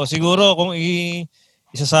 So, siguro kung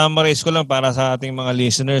isa-summarize ko lang para sa ating mga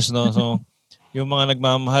listeners, no? So, yung mga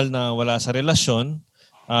nagmamahal na wala sa relasyon,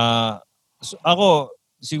 ako,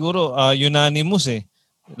 siguro, unanimous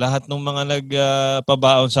Lahat ng mga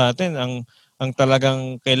nagpabaon sa atin, ang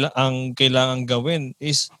talagang ang kailangan gawin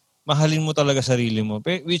is mahalin mo talaga sarili mo.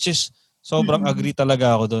 Which is, sobrang agree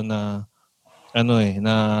talaga ako doon na,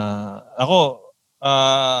 na ako,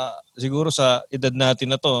 siguro sa edad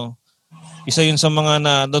natin na to, isa yun sa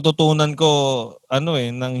mga natutunan ko,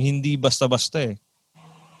 nang hindi basta-basta eh.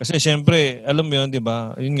 Kasi syempre, alam mo yun, di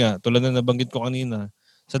ba? Yun nga, tulad na nabanggit ko kanina,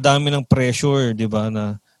 sa dami ng pressure, di ba,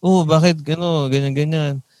 na, bakit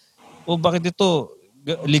ganyan-ganyan? Bakit ito?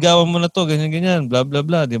 Ligawan mo na to, ganyan-ganyan, blah, blah,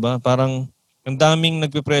 blah, di ba? Parang, ang daming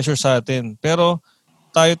nagpe-pressure sa atin. Pero,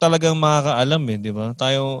 tayo talagang makakaalam eh, di ba?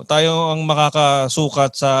 Tayo ang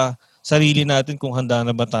makakasukat sa sarili natin kung handa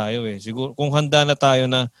na ba tayo eh. Siguro, kung handa na tayo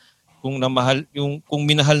na, kung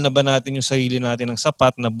minahal na ba natin yung sarili natin ng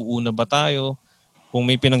sapat, na buo na ba tayo, kung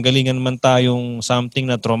may pinanggalingan man tayong something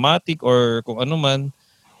na traumatic or kung ano man,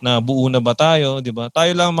 na buo na ba tayo, di ba?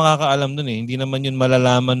 Tayo lang makakaalam dun eh. Hindi naman yun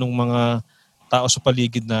malalaman ng mga tao sa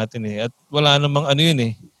paligid natin eh. At wala namang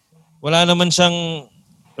wala naman siyang,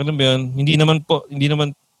 hindi naman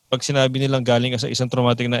pag sinabi nilang galing ka sa isang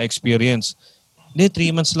traumatic na experience, hindi,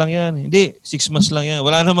 3 months lang yan. Hindi, 6 months lang yan.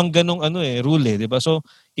 Wala namang ganong rule eh, di ba? So,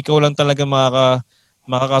 ikaw lang talaga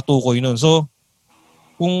makakatukoy nun. So,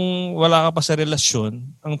 kung wala ka pa sa relasyon,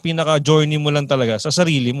 ang pinaka-journey mo lang talaga sa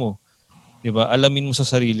sarili mo. 'Di ba? Alamin mo sa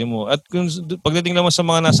sarili mo. At kung pagdating naman sa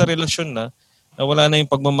mga nasa relasyon na wala na yung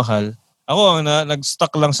pagmamahal, ako ang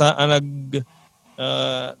nag-stuck lang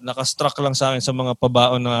naka-struck lang sa akin sa mga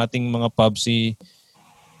pabaon ng ating mga pub, si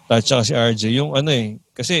Tatcha at si RJ. Yung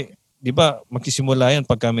kasi 'di ba, magsisimula yan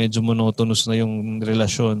pagka medyo monotonous na yung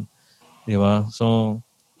relasyon. 'Di ba?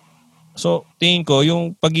 So, tingin ko,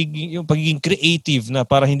 yung pagiging creative na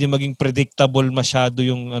para hindi maging predictable masyado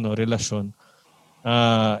yung relasyon.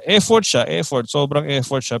 Effort, sobrang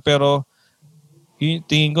effort siya. Pero,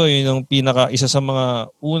 tingin ko, yun yung isa sa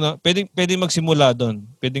mga pwedeng magsimula doon.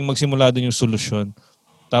 Pwedeng magsimula doon yung solusyon.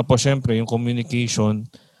 Tapos, syempre, yung communication.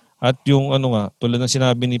 At yung, tulad ng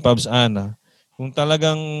sinabi ni Pabs Ana, kung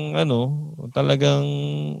talagang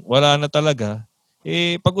wala na talaga,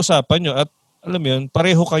 pag-usapan nyo at alam mo yun,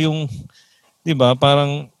 pareho kayong, 'di ba?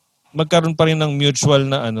 Parang magkaroon pa rin ng mutual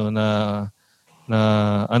na na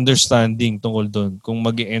understanding tungkol doon. Kung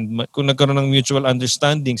nagkaroon ng mutual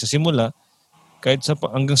understanding sa simula, kahit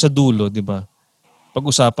hanggang sa dulo, 'di ba?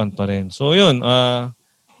 Pag-usapan pa rin. So 'yun,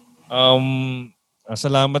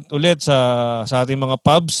 salamat ulit sa ating mga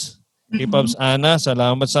pubs. Kay Pubs Ana,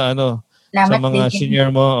 salamat sa sa mga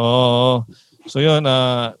senior mo. Oo. So 'yun,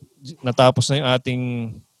 natapos na yung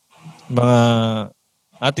ating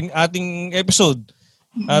episode.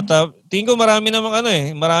 At tingin ko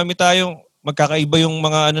marami tayong magkakaiba yung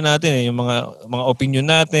mga natin yung mga opinion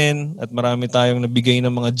natin, at marami tayong nabigay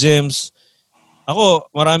ng mga gems.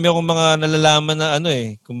 Ako, marami akong mga nalalaman na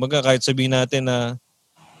kumbaga kahit sabihin natin na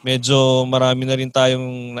medyo marami na rin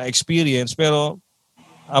tayong na-experience, pero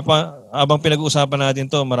habang pinag-uusapan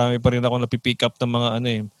natin to, marami pa rin ako napipick up ng mga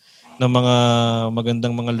ng mga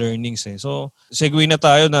magandang mga learnings eh. So, segue na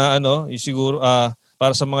tayo na siguro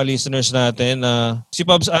para sa mga listeners natin si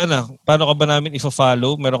Pabs Ana, paano ka ba namin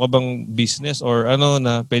i-follow? Meron ka bang business or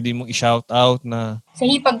na pwede mong i-shout out na? Sa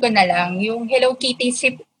hipag ko na lang, yung Hello Kitty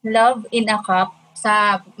Sip Love in a Cup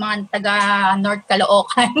sa mga taga North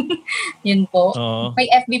Caloocan. Yun po. May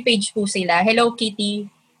FB page po sila. Hello Kitty.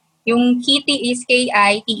 Yung Kitty is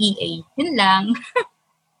K-I-T-E-A. Yun lang.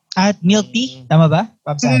 At milk tea, tama ba?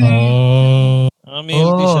 Pabs Ana? Milk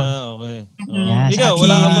tea siya. Okay. Ikaw,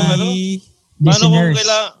 wala ka bang paano kung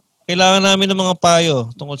kailangan namin ng mga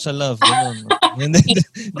payo tungkol sa love? Hindi,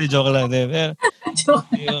 joke lang.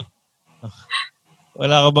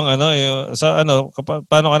 Wala ka bang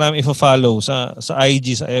paano ka namin i-follow sa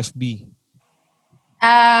IG, sa FB?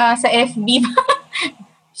 Sa FB,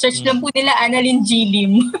 search lang po nila Annalyn G.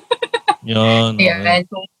 Lim. Yun. Okay.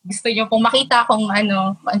 Kung gusto nyo pong makita kung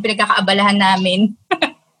ano pinagkakaabalahan namin.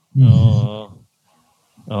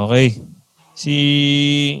 Okay. Si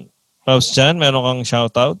Pabs Chan, meron kang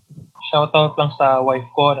shoutout? Shoutout lang sa wife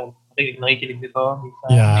ko na nakikilig dito.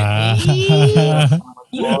 Yeah.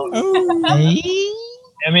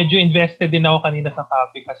 Medyo invested din ako kanina sa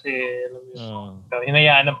copy kasi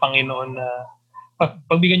hinayaan ng Panginoon na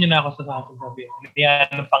pagbigyan niyo na ako sa sabi.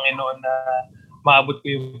 Hinayaan ng Panginoon na maabot ko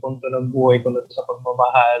yung punto ng buhay ko sa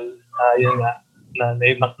pagmamahal. Yun nga,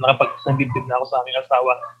 nakapagsanggibid na ako sa aming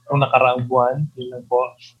asawa nung nakaraang buwan. Yun lang po.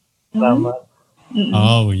 Salamat.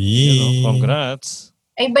 Oh, yeah. Congrats.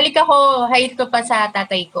 Ay, balik ako, height ko pa sa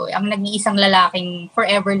tatay ko. Ang nag-iisang lalaking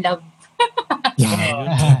forever love.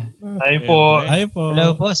 Hi po.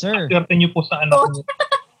 Hello po, sir. Swerte niyo po sa anak niyo.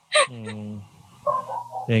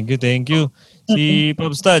 Thank you. Si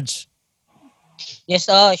Pabs Taj. Yes,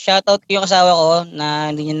 shoutout ko yung asawa ko na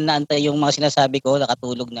hindi niya naantay yung mga sinasabi ko,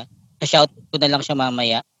 nakatulog na. Shoutout ko na lang siya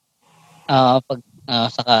mamaya.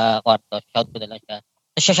 Sa kwarto, shout ko na lang siya.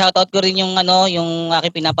 Shoutout ko rin yung yung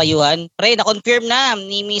aking pinapayuhan. Pre, na-confirm na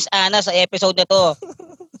ni Miss Ana sa episode na to.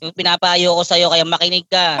 Yung pinapayo ko sa'yo, kaya makinig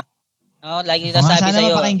ka. Lagi nila sabi sana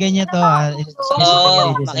sa'yo. Sana mapakinggan niya to.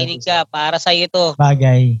 Makinig ka. Para sa'yo to.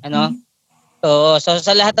 Bagay. So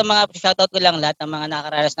sa lahat ng mga shoutout ko lang, lahat ng mga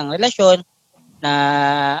nakaranas ng relasyon na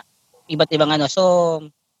iba't ibang So,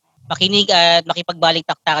 makinig at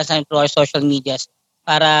makipagbalik-taktakan sa through our social medias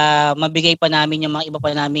para mabigay pa namin yung mga iba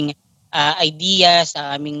pa naming ideas,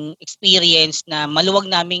 aming experience na maluwag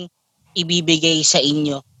naming ibibigay sa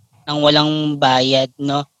inyo ng walang bayad,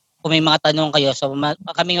 no? Kung may mga tanong kayo, so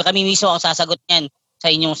kami mismo ang sasagot niyan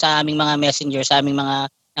sa aming mga messenger, sa aming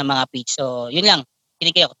mga page. So, yun lang.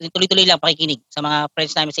 Kinig kayo. Tuloy-tuloy lang pakikinig sa mga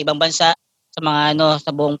friends namin sa ibang bansa, sa mga sa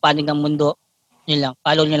buong panig ng mundo. Yun lang.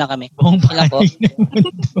 Follow nyo lang kami. Buong panig ng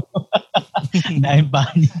mundo. Dahil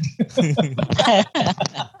panig.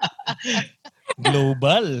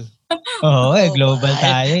 Global. Oo, global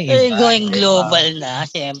tayo. Going global na,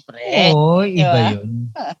 siyempre. Oo, iba yun.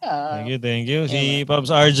 Thank you. Si Pops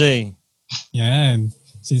RJ. Yan.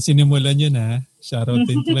 Sinimulan yun Shoutout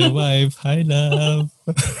din to my wife. Hi, love.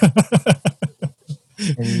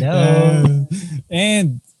 Hello.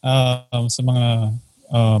 And sa mga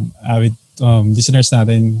avid listeners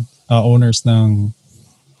natin, owners ng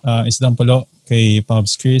Isdang Pulo, kay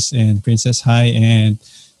Pops Chris and Princess Hi, and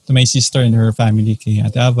to my sister and her family, kay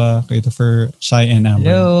Ate Ava, kay Topher, Shai, and Amber.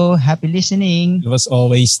 Hello. Happy listening. It was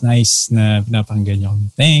always nice na pinapakinggan niyo.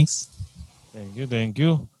 Thanks. Thank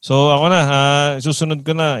you. So ako na, susunod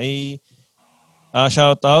ko na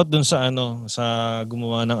shout out dun sa sa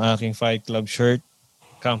gumawa ng aking Fight Club shirt,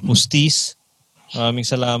 Campus Tees. Maraming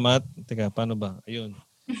salamat. Teka, paano ba? Ayun.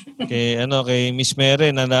 Kay Miss Mere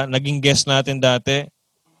na naging guest natin dati.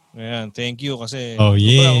 Ayan, thank you kasi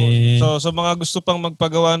So mga gusto pang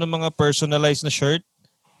magpagawa ng mga personalized na shirt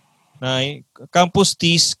na Campus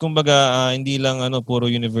Tees, kumbaga hindi lang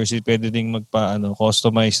puro university, pwede ding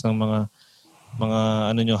customize ng mga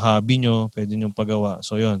nyo, hobby nyo, pwede nyo pagawa.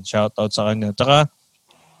 So yun, shout out sa kanya. Tsaka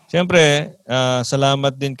siyempre,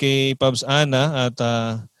 salamat din kay Pabs Ana at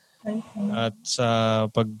sa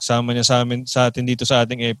pagsama niya sa atin dito sa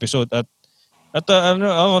ating episode. At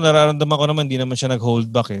nararamdaman ko naman, hindi naman siya nag-hold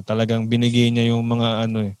back Talagang binigay niya yung mga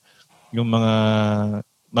yung mga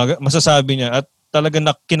masasabi niya, at talagang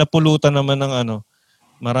kinapulutan naman ng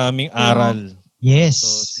maraming aral. Yes. So,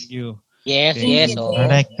 thank you. Yes.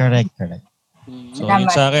 Correct. So, yun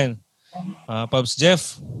sa akin. Pabs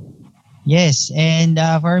Jeff. Yes, and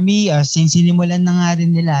for me, since sinimulan na nga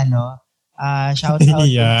rin nila, shout out sa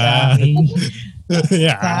aking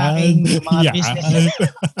mga business.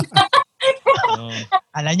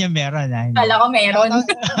 Alam niyo meron. Kala ko meron.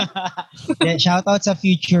 Shout out sa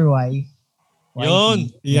future wife.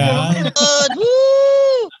 Yun. Yan.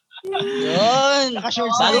 Yun.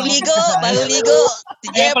 Bagong ligo.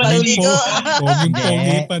 Si Jeff, bagong ligo. Pogi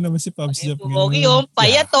pa naman si Pops Jeff. Pogi yung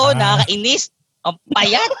payat nakakainis. Ang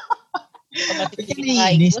payat.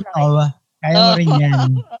 Inis na kaya mo rin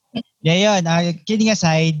yan. Yun. Kidding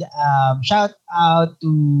aside, shout out to,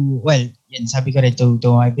 yan, sabi ko rin to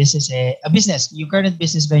my business. Yung current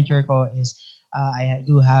business venture ko is, I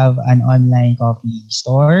do have an online coffee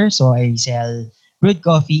store. So, I sell brewed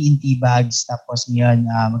coffee in tea bags. Tapos ngayon,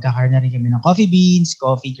 magkakaroon na rin kami ng coffee beans,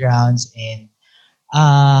 coffee grounds, and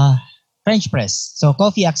French press. So,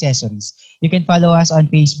 coffee accessories. You can follow us on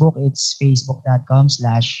Facebook. It's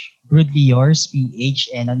facebook.com/brewedlyyoursph,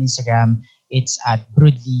 and on Instagram, it's at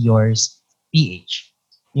brewedlyyoursph.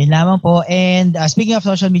 Yun lamang po. And speaking of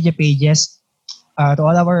social media pages, to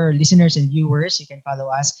all our listeners and viewers, you can follow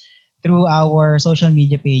us through our social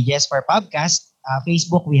media pages. For podcast,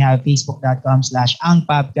 Facebook, we have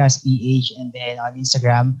facebook.com/angpodcastph, and then on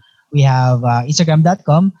Instagram, we have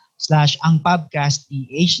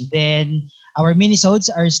instagram.com/angpodcastph. Then our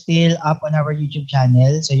minisodes are still up on our YouTube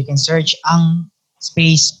channel, so you can search ang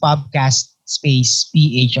space podcast space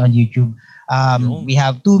ph on YouTube. We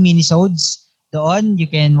have 2 minisodes doon. You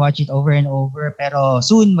can watch it over and over, pero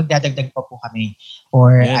soon magdadagdag pa po kami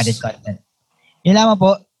for added content. Yun lamang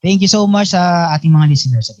po. Thank you so much sa ating mga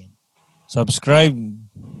listeners again. Subscribe.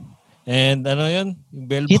 And yun? Yung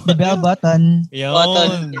bell Hit the bell button. Yun.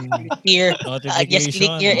 Button. Here. Just click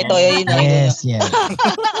here. Ito yun. Yes.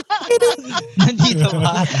 Nandito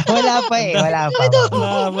ba? Wala pa.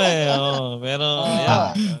 Pero,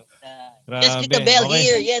 Just click the bell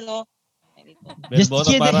here. Yan, Bell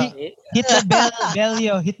button para... Hit the bell,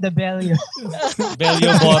 Bellio. Hit the Bellio.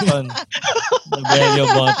 Bellio button. The Bellio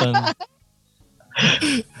button.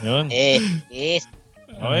 Yun. Yes.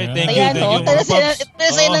 Okay, thank you. Ayan, Thank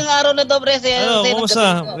you. Saya ng araw na to, pre. Ano,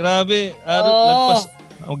 kumusta? Grabe. Lagpas.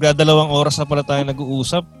 Magdadalawang oras na pala tayo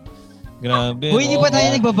nag-uusap. Grabe. Uy, hindi pa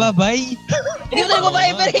tayo nagbababay. Hindi pa tayo nagbabay,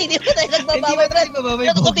 pre. Hindi pa tayo nagbabay, pre.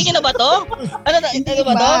 Continue na ba to? Ano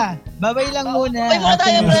ba to? Babay lang muna. Babay muna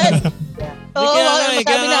tayo, pre. Oo,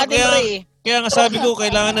 masabi natin, pre. Kaya nga sabi ko,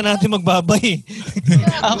 kailangan na natin magbabay.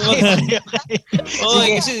 Okay. Oo,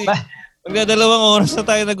 kasi magdadalawang oras na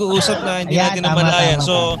tayo nag-uusap na hindi natin namalayan.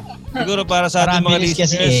 So, siguro para sa ating mga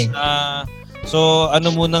listeners, so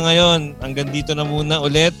ano muna ngayon, hanggang dito na muna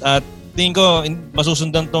ulit at tingin ko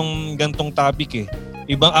masusundan tong gantong topic eh.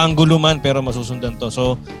 Ibang angulo man pero masusundan to.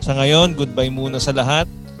 So, sa ngayon, goodbye muna sa lahat.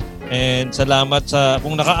 And salamat sa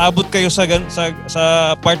kung nakaabot kayo sa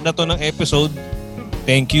part na to ng episode.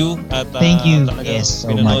 Thank you at thank you. Yes,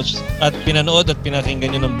 so much. At pinanood at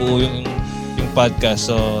pinakinggan niyo ng buo yung podcast.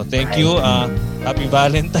 So, thank you. Happy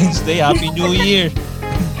Valentine's Day, Happy New Year.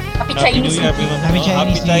 Happy Chinese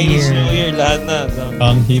New Year lahat na. So,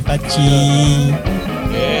 Panghipachi.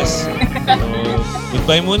 Yes. So,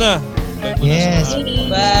 goodbye muna. Yes.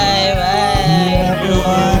 Bye. Yeah,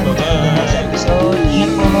 everyone.